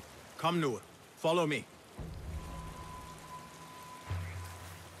 Thank you. Come, Noor. Follow me.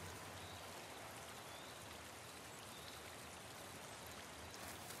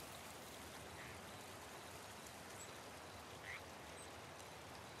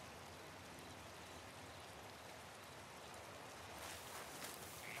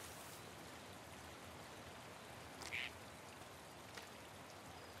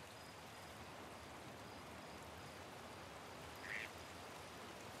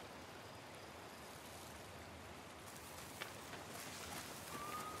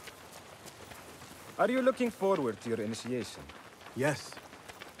 Are you looking forward to your initiation? Yes.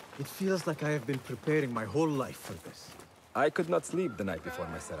 It feels like I have been preparing my whole life for this. I could not sleep the night before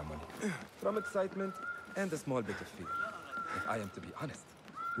my ceremony. From excitement and a small bit of fear, if I am to be honest.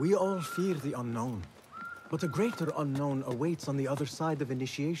 We all fear the unknown. But a greater unknown awaits on the other side of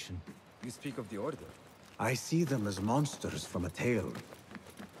initiation. You speak of the Order? I see them as monsters from a tale,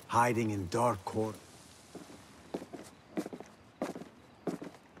 hiding in dark corners.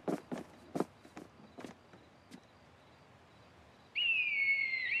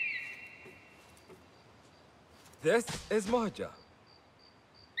 This is Mahja.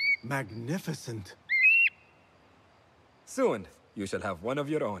 Magnificent. Soon, you shall have one of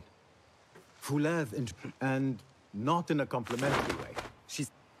your own. Fulad and not in a complimentary way. She's...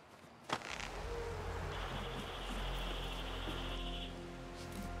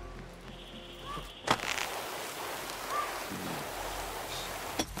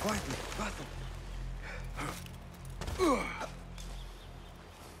 Quietly, Batham.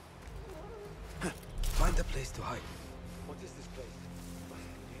 Find a place to hide. What is this place? We must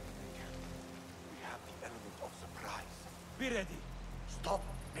be near the camp. We have the element of surprise. Be ready. Stop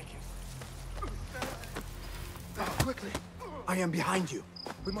making... Quickly. I am behind you.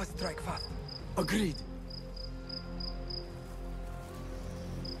 We must strike fast. Agreed.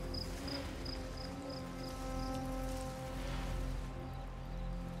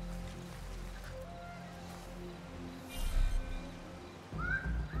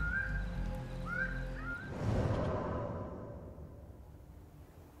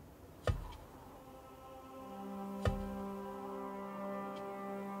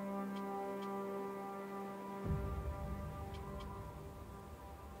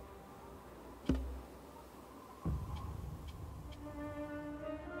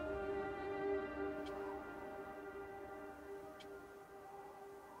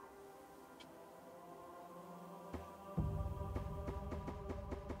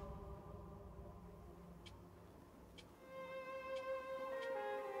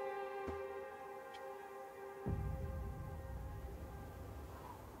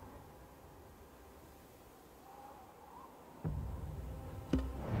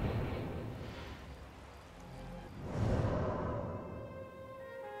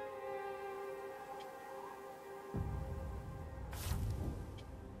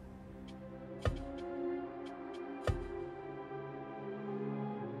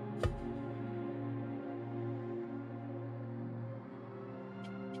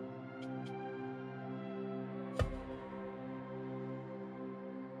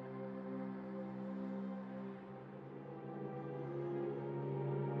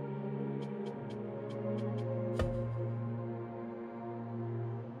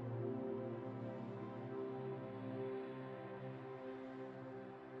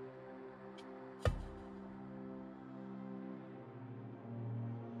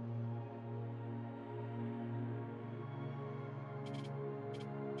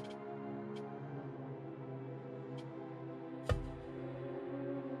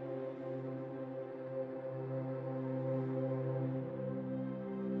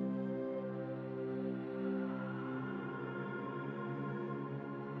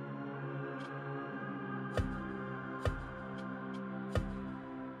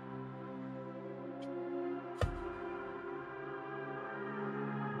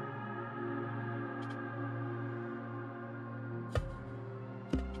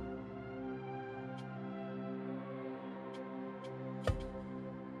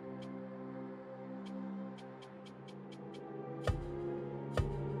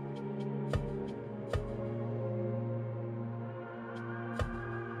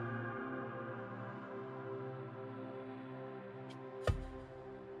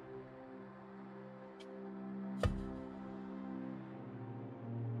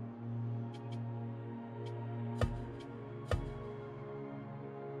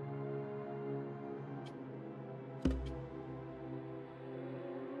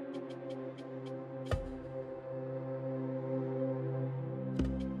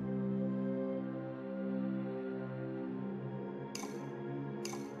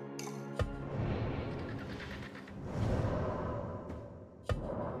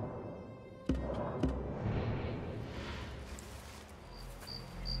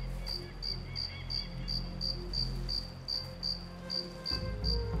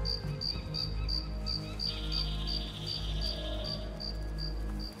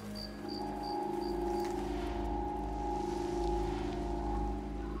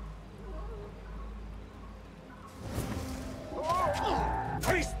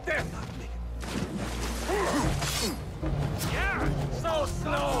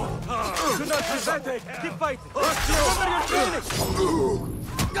 Pathetic! Keep fighting! Remember your training!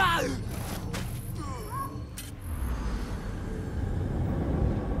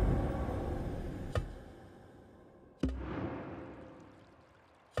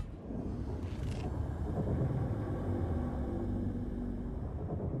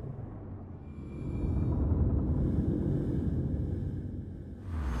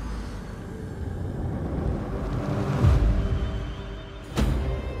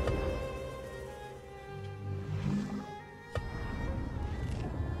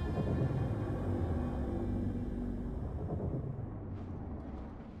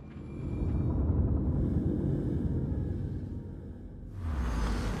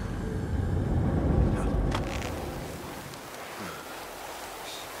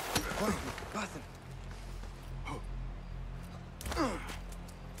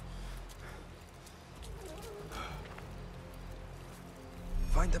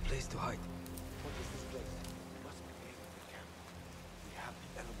 Find a place to hide. What is this place? Must be near the camp. We have the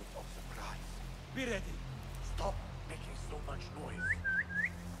element of surprise. Be ready! Stop making so much noise.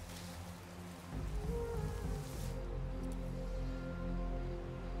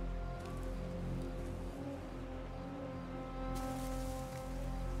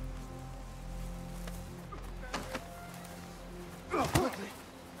 Quickly!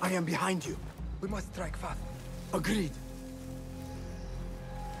 I am behind you. We must strike fast. Agreed.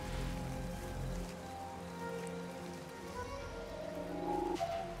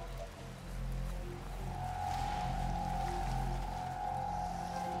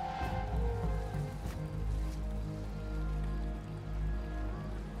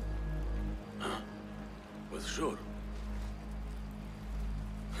 With sure.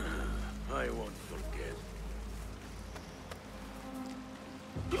 I won't forget.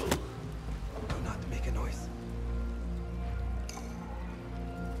 Do not make a noise.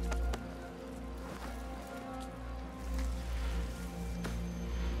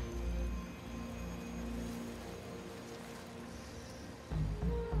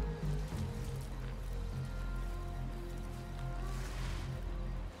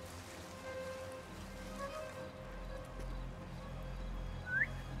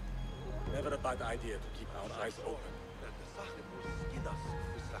 Never a bad idea to keep our eyes open. That the Sahib will skin us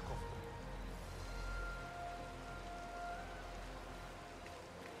with Rakofta.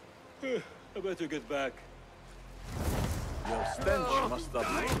 I better get back. Your stench must have...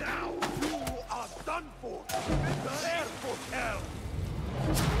 Die now! You are done for! Prepare for hell!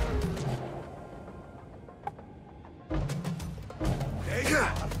 There you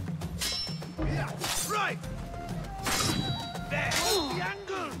are! Yeah, right! There! The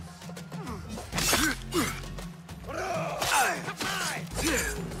angles!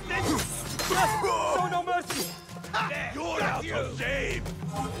 Show no mercy! You're out of shape!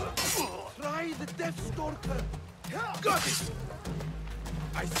 Try the Death Stalker! Got it!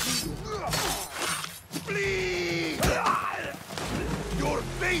 I see you! Flee! Your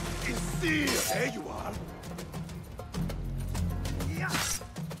fate is sealed! There you are!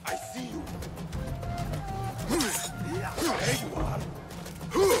 I see you! There you are!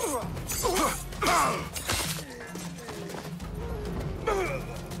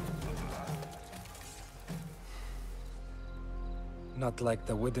 Not like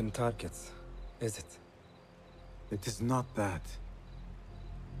the wooden targets, is it? It is not that.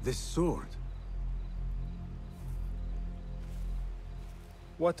 This sword.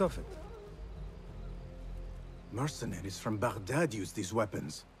 What of it? Mercenaries from Baghdad use these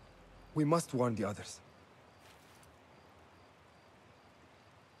weapons. We must warn the others.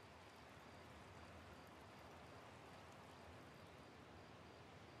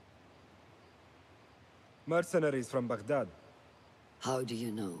 Mercenaries from Baghdad. How do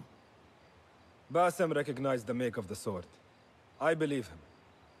you know? Bassem recognized the make of the sword. I believe him.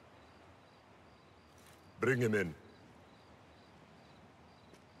 Bring him in.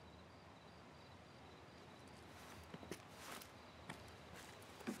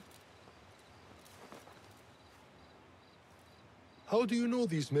 How do you know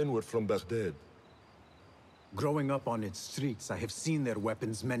these men were from Baghdad? Growing up on its streets, I have seen their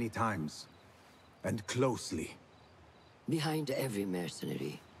weapons many times. And closely. Behind every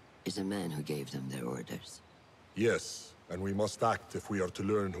mercenary is a man who gave them their orders. Yes, and we must act if we are to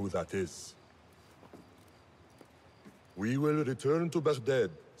learn who that is. We will return to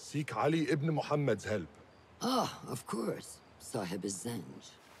Baghdad, seek Ali ibn Muhammad's help. Ah, of course. Sahib is Zanj.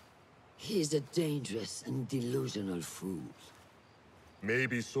 He is a dangerous and delusional fool.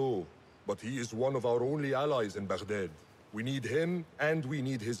 Maybe so, but he is one of our only allies in Baghdad. We need him, and we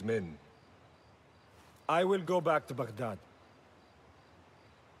need his men. I will go back to Baghdad.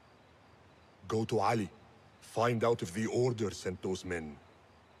 Go to Ali. Find out if the Order sent those men.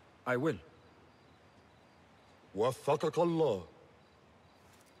 I will. وفقك الله.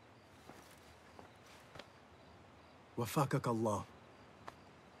 وفقك الله.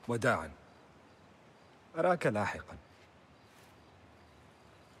 وداعا. أراك لاحقا.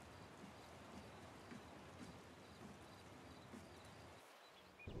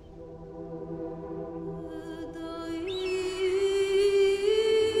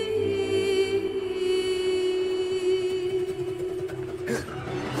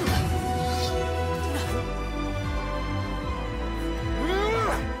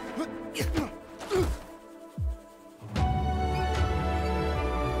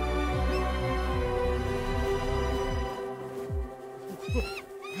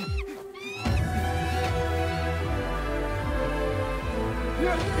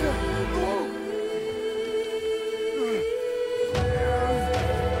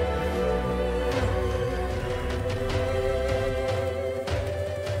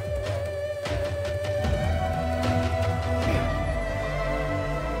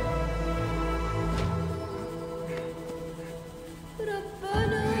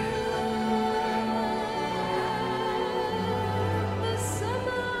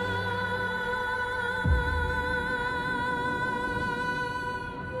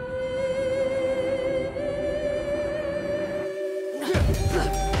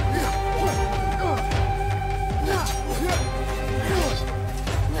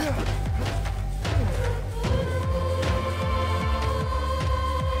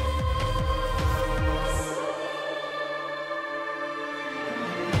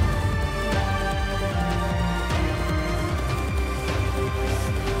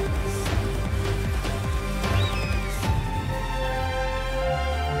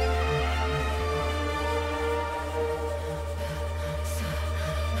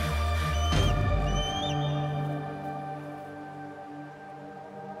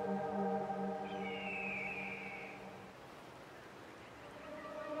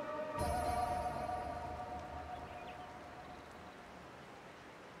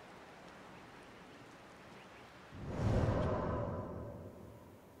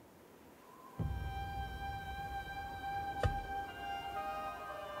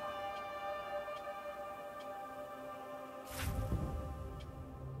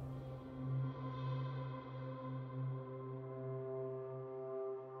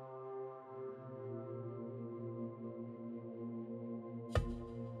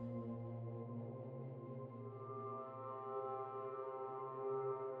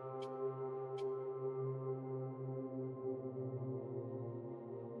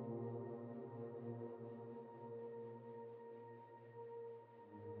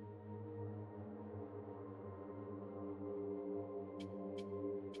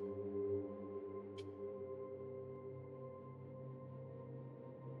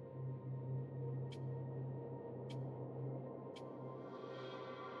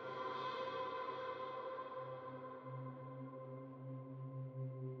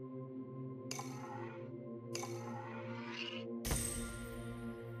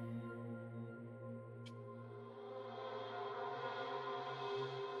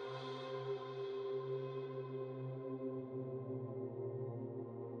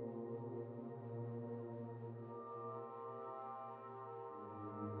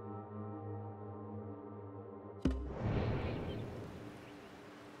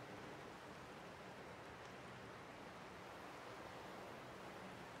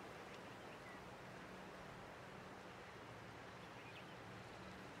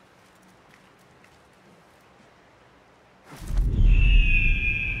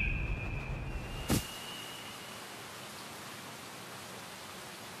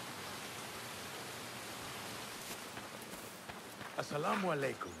 Assalamu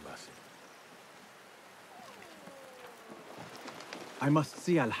alaikum, Basim. I must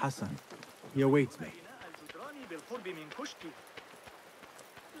see Al-Hassan. He awaits me.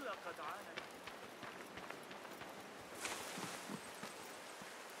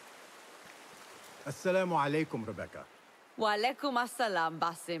 Assalamu alaikum, Rebecca. Wa alaikum assalam,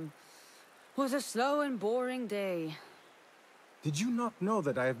 Basim. Was a slow and boring day. Did you not know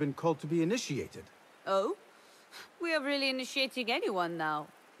that I have been called to be initiated? Oh? We are really initiating anyone now.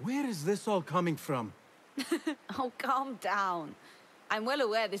 Where is this all coming from? Oh, calm down. I'm well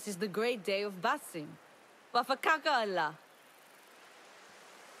aware this is the great day of Basim. Wafakaka Allah.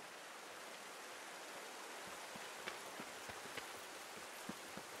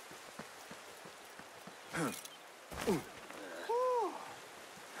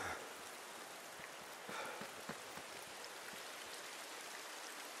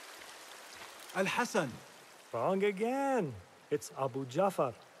 Al-Hassan! Wrong again. It's Abu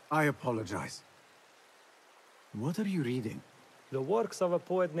Jafar. I apologize. What are you reading? The works of a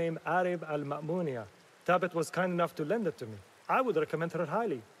poet named Arib al-Ma'muniya. Tabit was kind enough to lend it to me. I would recommend her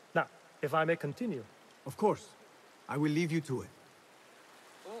highly. Now, if I may continue. Of course. I will leave you to it.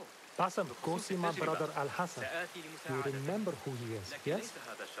 Bassam, go see my brother Al-Hassan. You remember who he is, yes?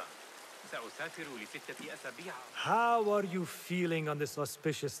 How are you feeling on this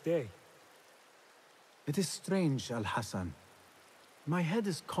auspicious day? It is strange, Al-Hassan. My head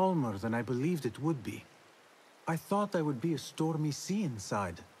is calmer than I believed it would be. I thought there would be a stormy sea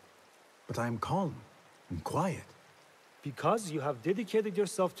inside. But I am calm and quiet. Because you have dedicated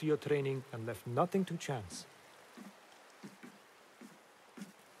yourself to your training and left nothing to chance.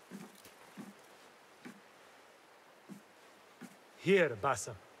 Here,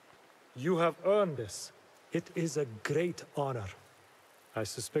 Bassam. You have earned this. It is a great honor. I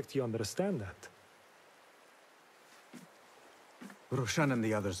suspect you understand that. Roshan and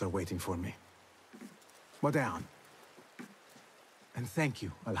the others are waiting for me. Wada'an. And thank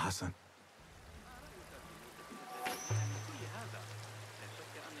you, Al-Hassan.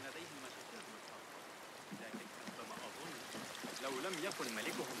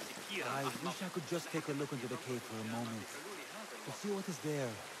 I wish I could just take a look into the cave for a moment. To see what is there.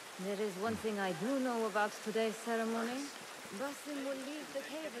 There is one thing I do know about today's ceremony. Basim will leave the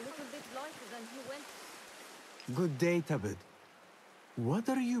cave a little bit lighter than he went. Good day, Tabit. What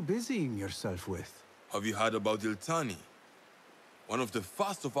are you busying yourself with? Have you heard about Iltani? One of the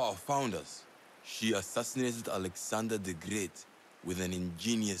first of our founders. She assassinated Alexander the Great with an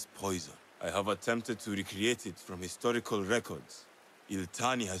ingenious poison. I have attempted to recreate it from historical records.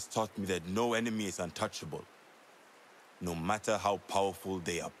 Iltani has taught me that no enemy is untouchable, no matter how powerful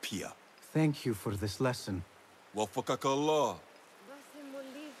they appear. Thank you for this lesson. Wafakak Allah. Basim will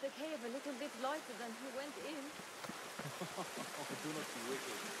leave the cave a little bit lighter than he went in. Do not be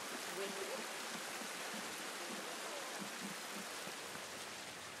wicked.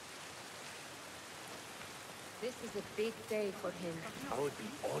 This is a big day for him. I would be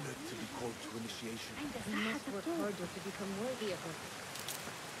honored to be called to initiation. He must work harder to become worthy of it.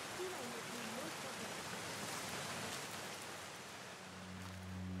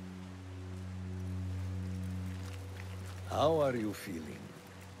 How are you feeling?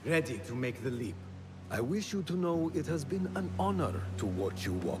 Ready to make the leap. I wish you to know it has been an honor to watch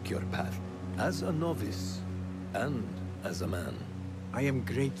you walk your path, as a novice and as a man. I am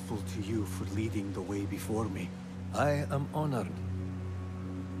grateful to you for leading the way before me. I am honored.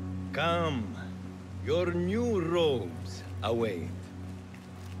 Come, your new robes await.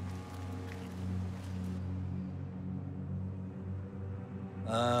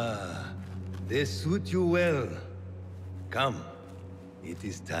 Ah, they suit you well. Come, it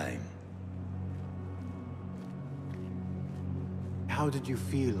is time. How did you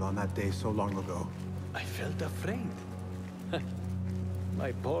feel on that day so long ago? I felt afraid.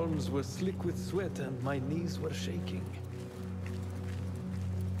 My palms were slick with sweat and my knees were shaking.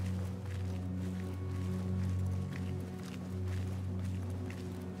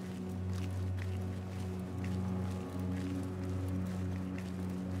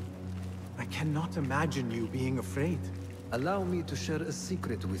 I cannot imagine you being afraid. Allow me to share a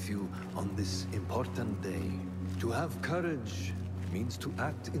secret with you on this important day. To have courage means to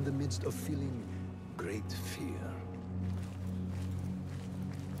act in the midst of feeling great fear.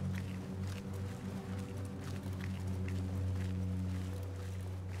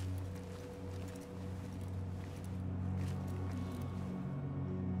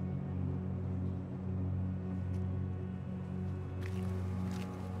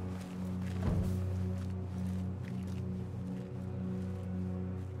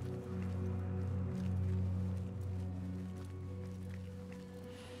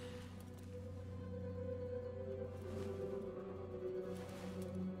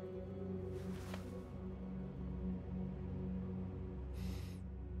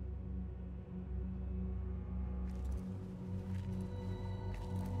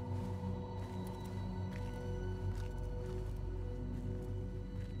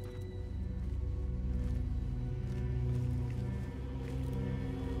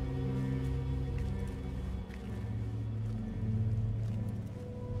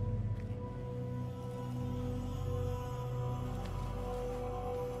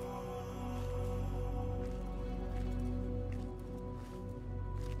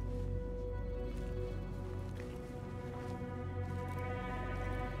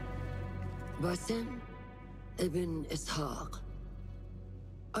 Basim ibn Ishaq,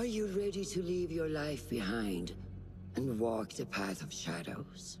 are you ready to leave your life behind and walk the path of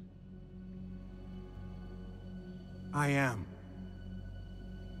shadows? I am.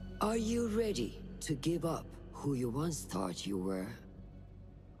 Are you ready to give up who you once thought you were?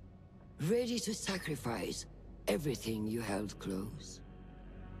 Ready to sacrifice everything you held close?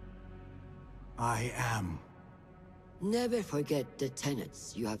 I am. Never forget the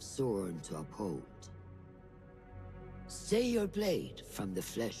tenets you have sworn to uphold. Stay your blade from the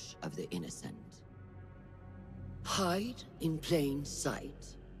flesh of the innocent. Hide in plain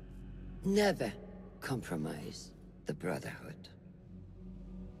sight. Never compromise the Brotherhood.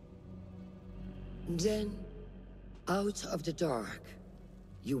 Then, out of the dark,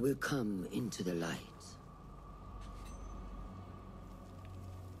 you will come into the light.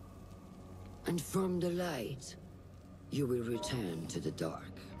 And from the light, you will return to the dark.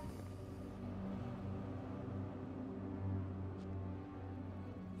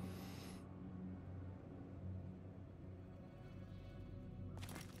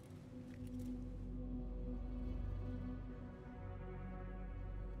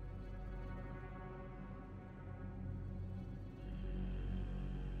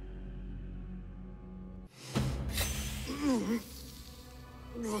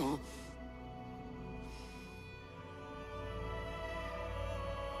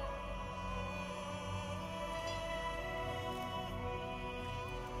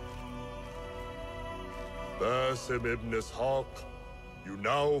 Basim ibn Ishaq, you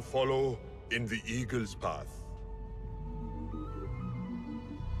now follow in the Eagle's path.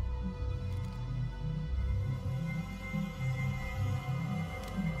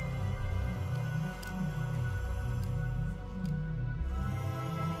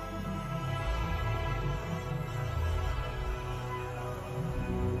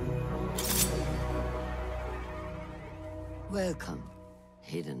 Welcome,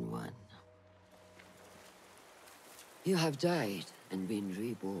 Hidden One. You have died and been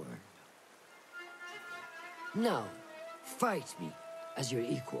reborn. Now, fight me as your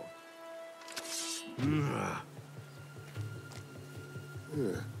equal.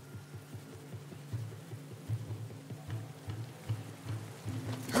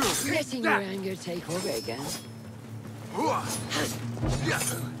 Letting your anger take over again.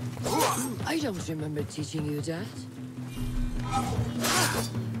 I don't remember teaching you that.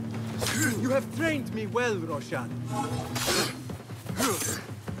 You have trained me well, Roshan.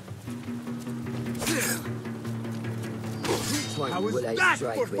 Which one will I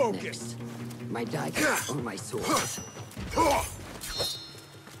strike with next? My dagger or my sword?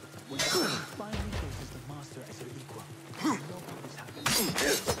 When someone finally faces the master as her equal, you know what is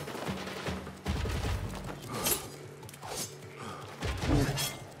happening.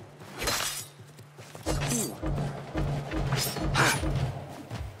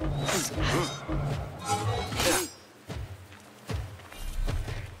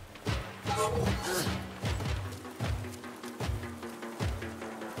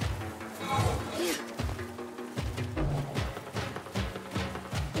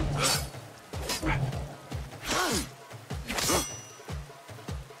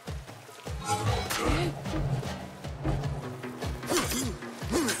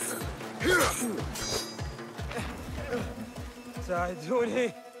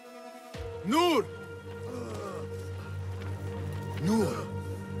 ساعدوني. Noor! Noor!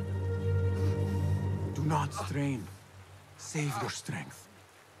 Do not strain. Save your strength.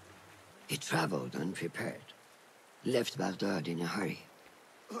 He traveled unprepared. Left Baghdad in a hurry.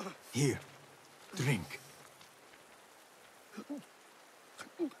 Here, drink.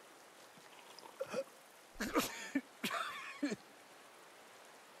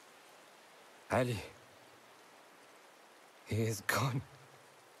 Ali. He is gone.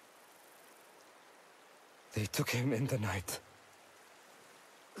 They took him in the night.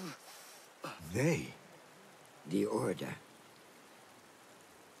 They? The Order.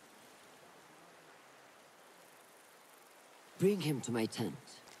 Bring him to my tent.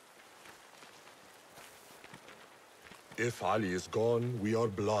 If Ali is gone, we are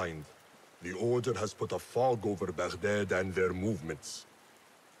blind. The Order has put a fog over Baghdad and their movements.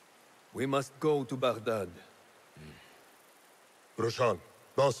 We must go to Baghdad. Roshan,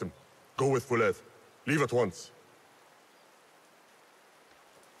 Basim, go with Fulad. Leave at once.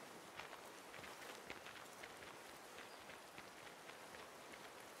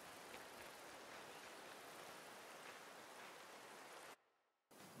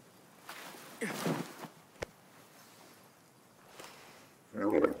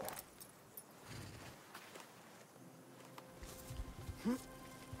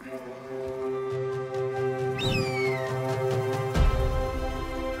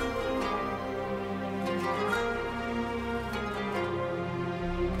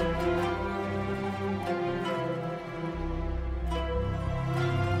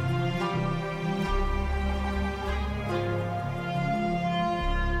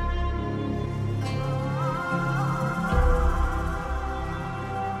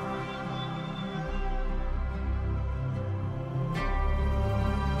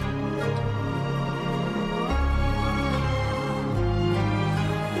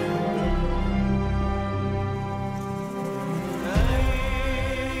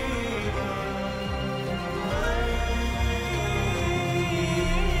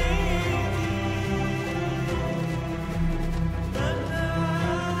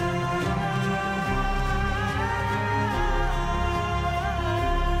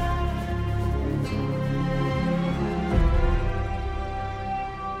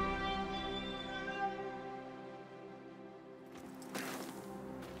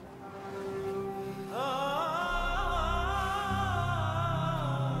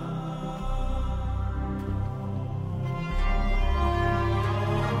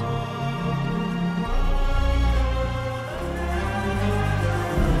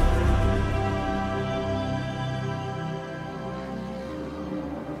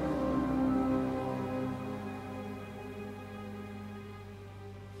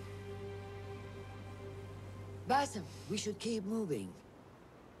 Basim, we should keep moving.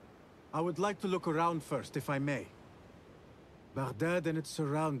 I would like to look around first, if I may. Baghdad and its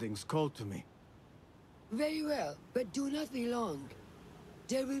surroundings call to me. Very well, but do not be long.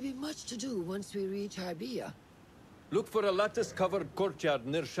 There will be much to do once we reach Harbiya. Look for a lattice-covered courtyard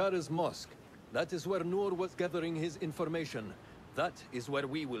near Shah's mosque. That is where Noor was gathering his information. That is where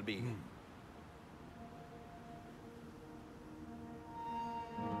we will be.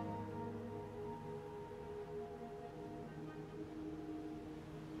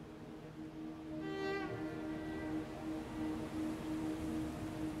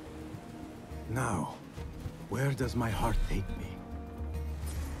 Now, where does my heart take me?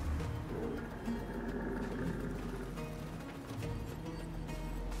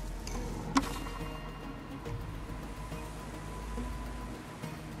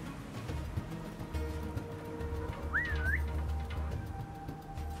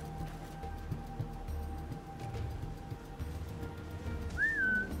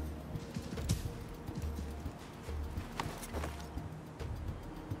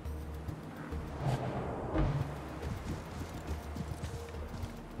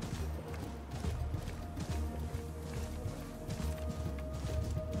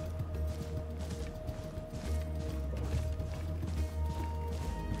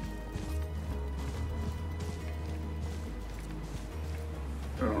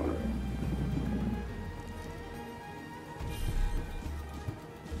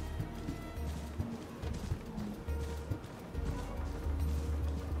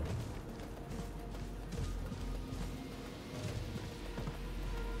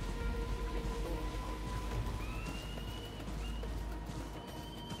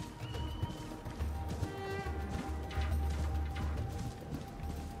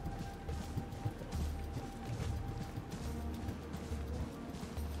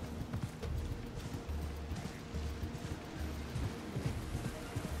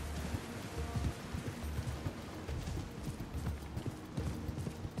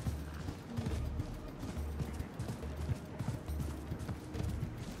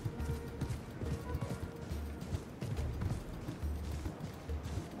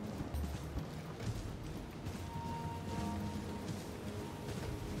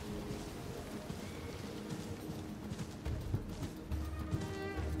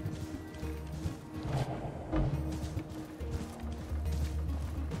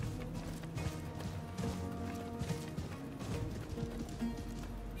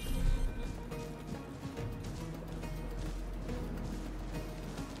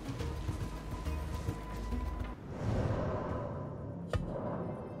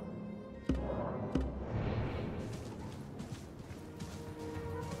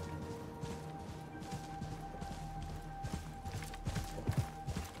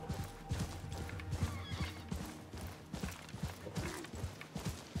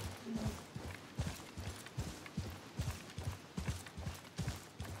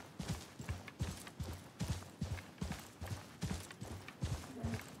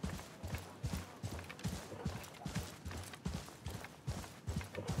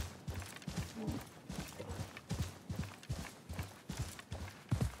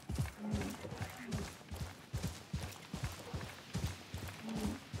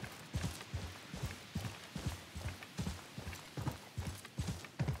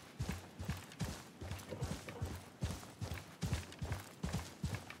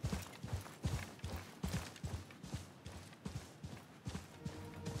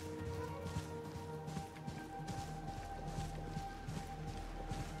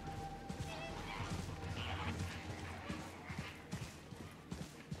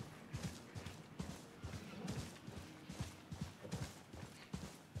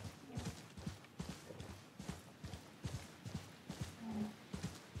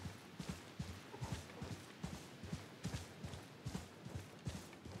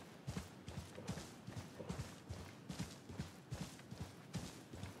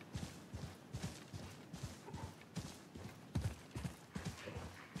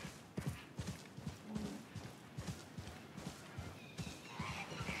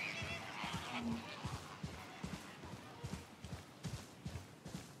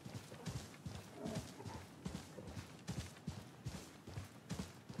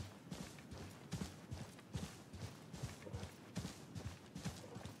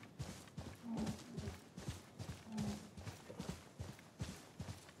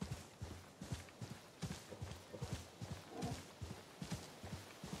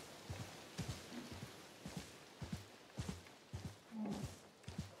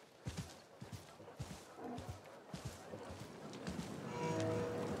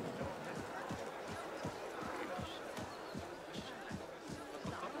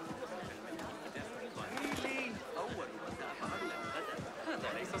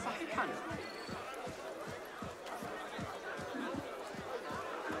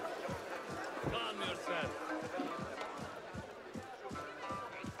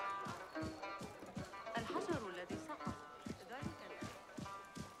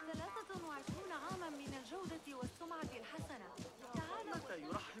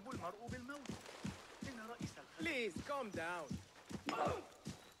 Please, calm down.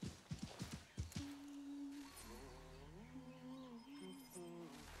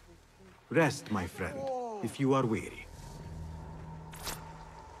 Rest, my friend, if you are weary.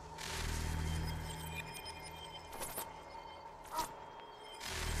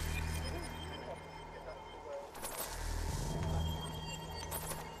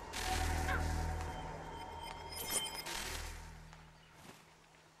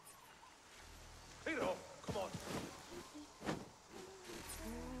 Come on.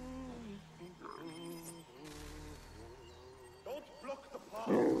 Don't block the path.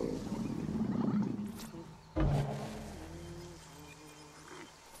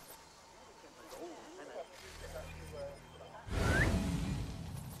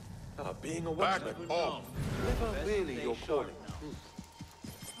 Being a watchman, never really your calling.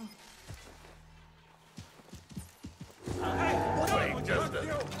 Wait, just a...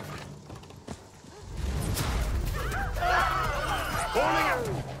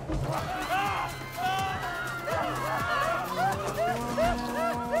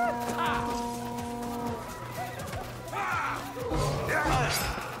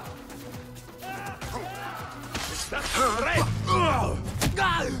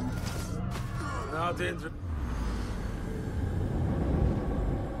 Not interested.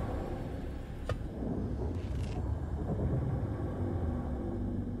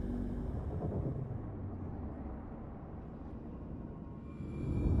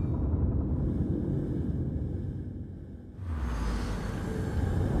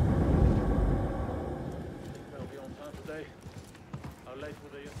 They'll be on time today. How late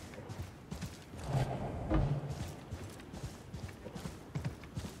were they?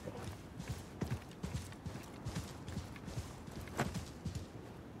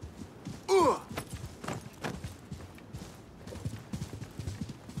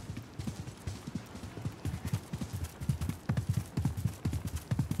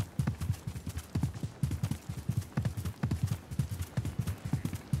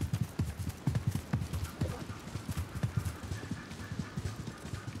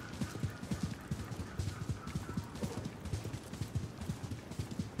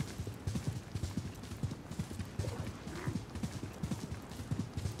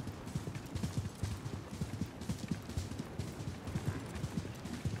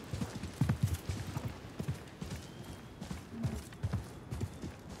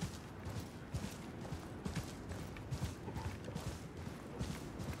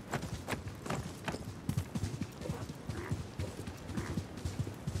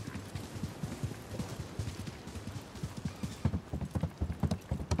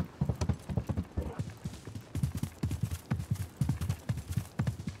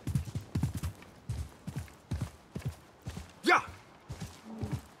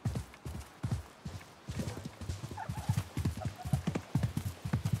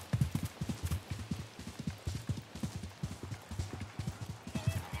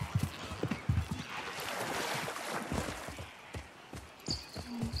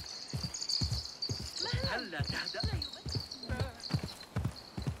 هلا تهدأ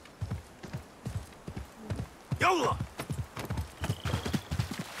يلا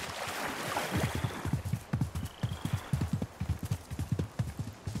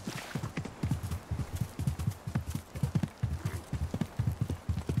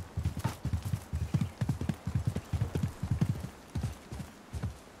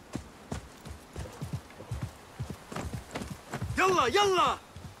يلا يلا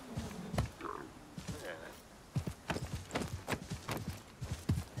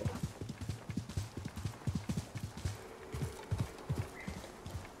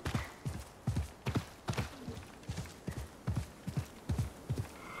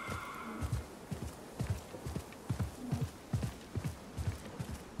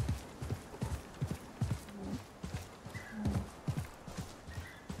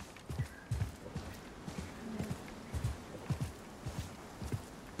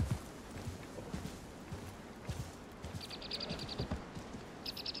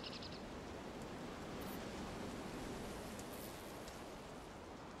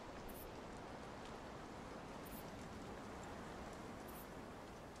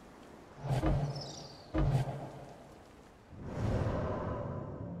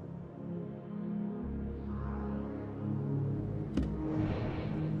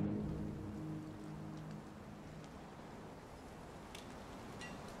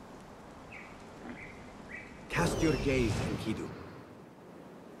Cast your gaze, Enkidu.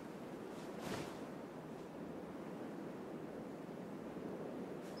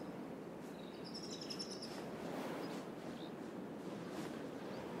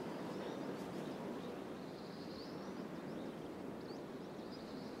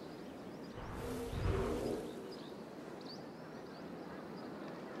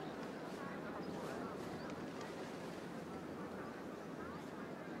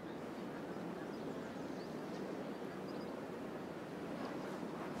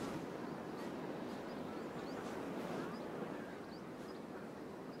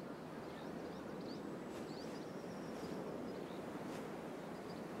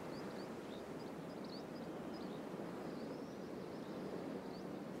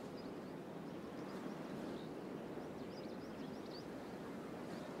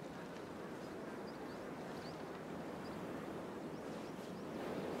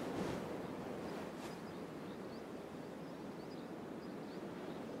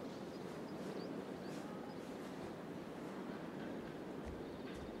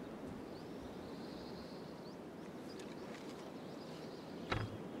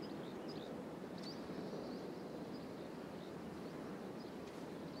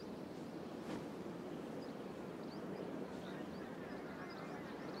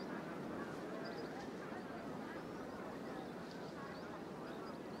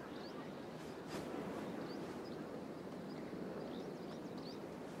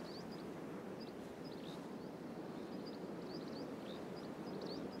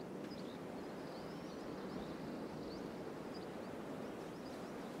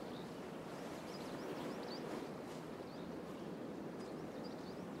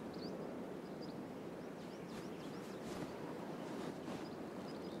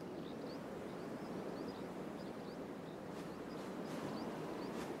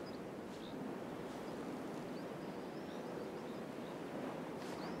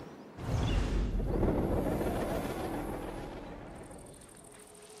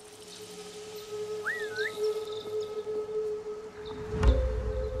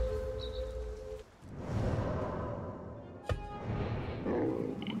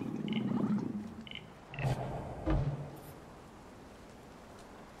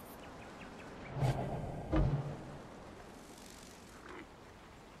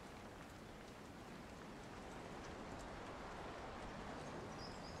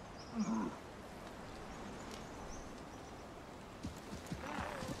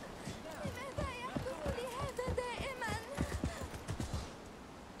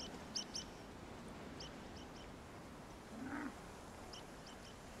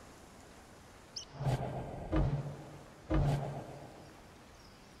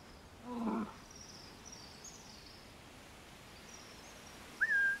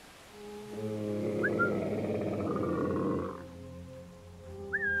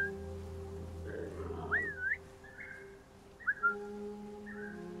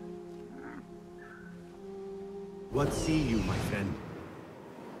 What see you, my friend?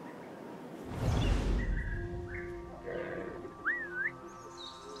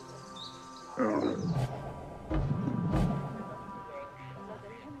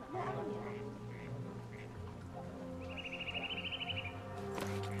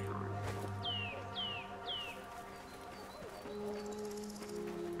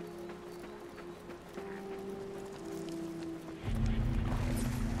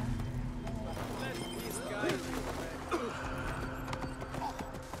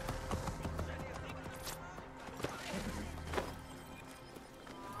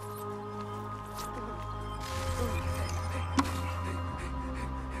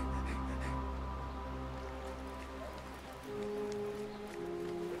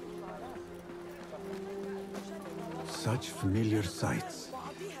 Such familiar sights.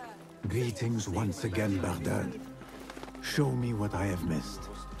 Greetings once again, Baghdad. Show me what I have missed.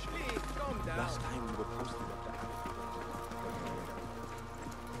 Last time we were posted at that.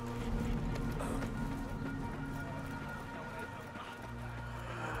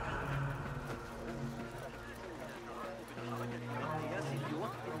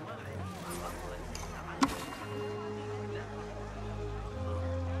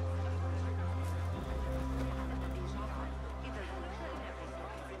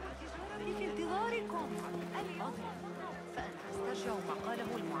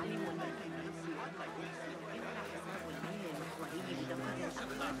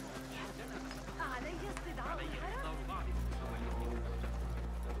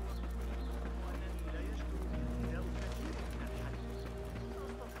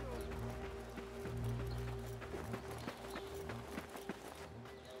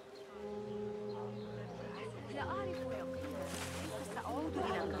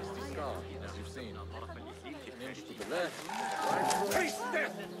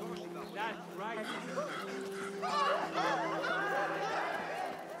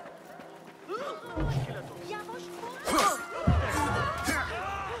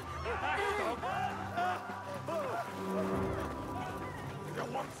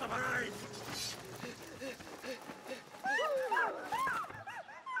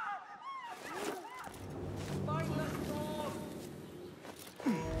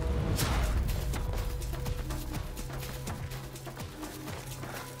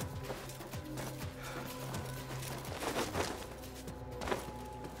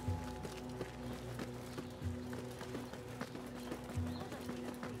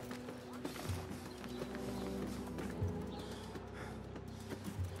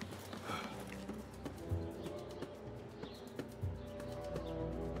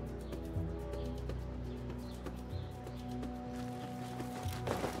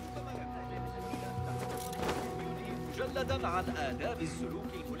 مجلدا عن آداب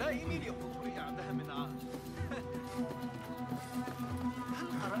السلوك الملائم لحضور أعداء من عام. هل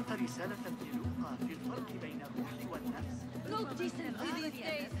قرأت رسالة ابن لوقا في الفرق بين الروح والنفس؟ لا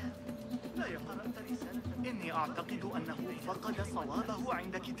قرأت رسالة. إني أعتقد أنه فقد صوابه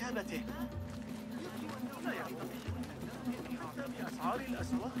عند كتابته. لا يعتقد إني أعتقد بأسعار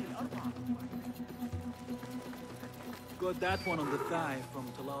الأسواق الأربعة. Got that one on the thigh from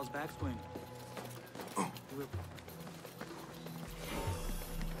Talal's backswing.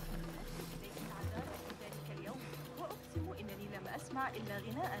 أسمع إلا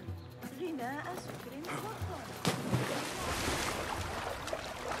غناء سكر وطن.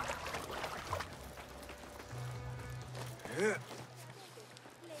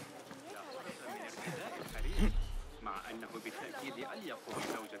 مع أنه بالتأكيد أليق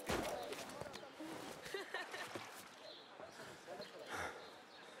بزوجته.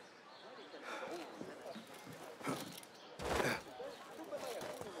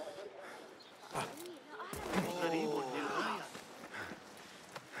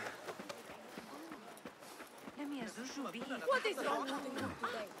 What is wrong with you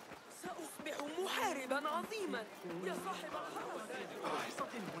today? سأصبح محاربا عظيما يا صاحب الحرس.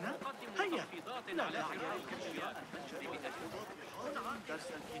 حصة هنا؟ هيا. لا داعي للأشياء المتجر بأجهزة درس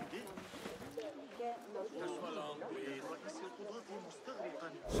الكندي. رئيس القضاة مستغرقا.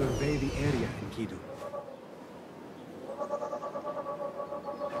 Survey the area, Enkidu.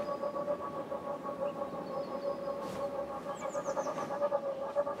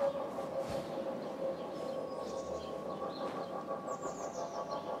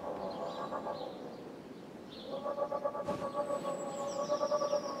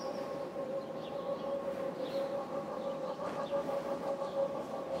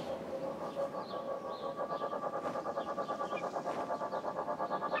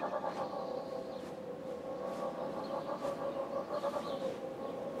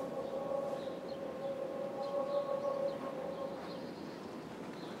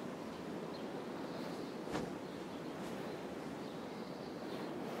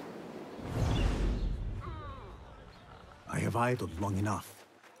 have idled long enough.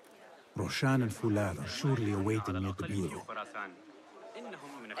 Roshan and Foulad are surely awaiting me at the bureau.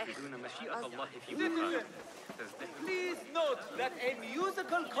 Please note that a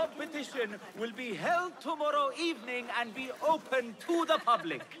musical competition will be held tomorrow evening and be open to the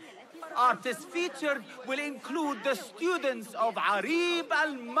public. Artists featured will include the students of Arib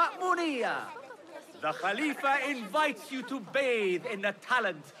al-Ma'muniyah. The Khalifa invites you to bathe in the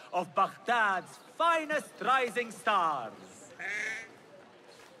talent of Baghdad's finest rising stars.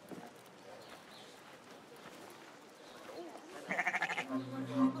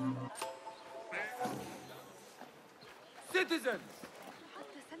 Citizens,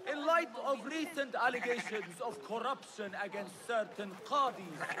 in light of recent allegations of corruption against certain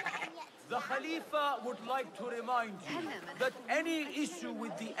qadis, the Khalifa would like to remind you that any issue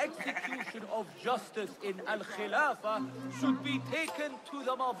with the execution of justice in Al-Khilafah should be taken to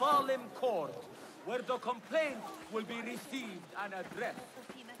the Mazalim court, where the complaint will be received and addressed.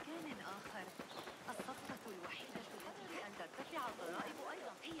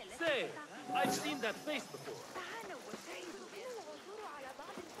 Say, I've seen that face before.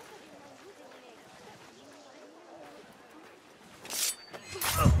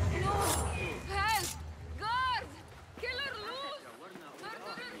 Help! Guard! Killer loose!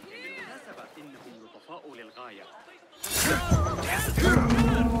 Murderer here! إنهم لطفاء للغاية.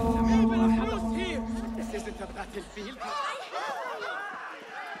 This isn't a battlefield.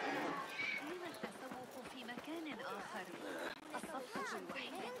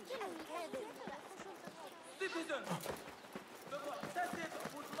 Citizens, the Mu'tasim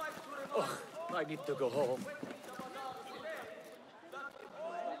would like to remind I need to go home.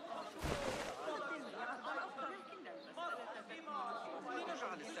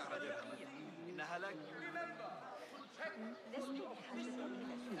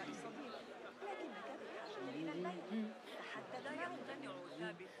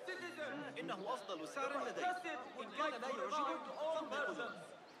 إنه أفضل سعر لدي. إن كان لا يعجبك فانتظر.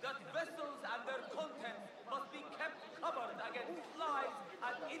 that vessels and their contents must be kept covered against flies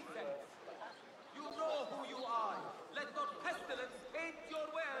and insects. You know who you are. Let not pestilence taint your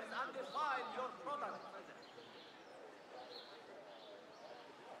wares and defile your products.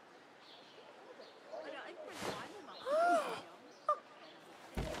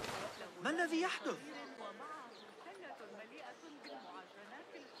 ما الذي يحدث؟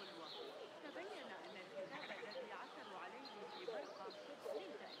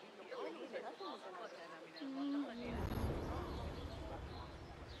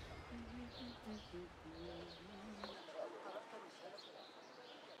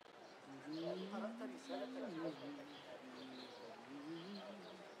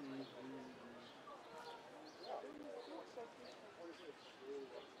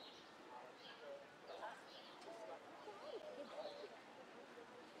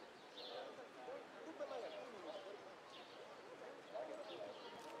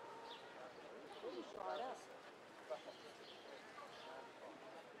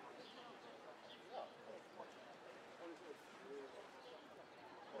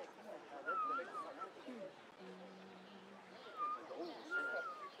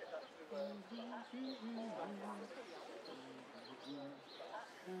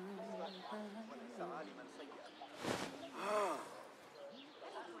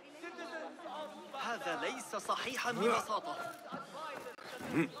 هذا ليس صحيحا ببساطة.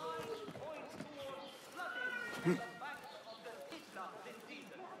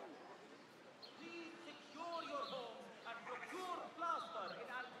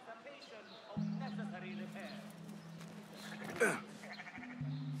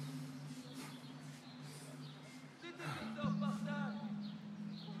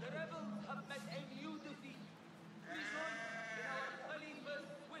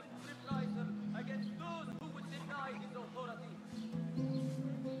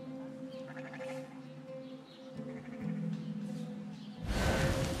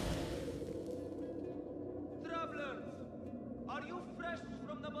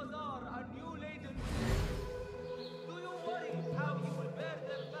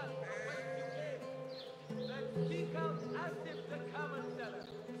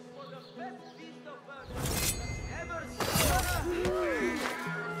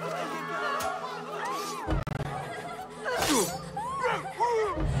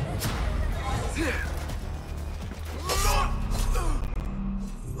 Yeah.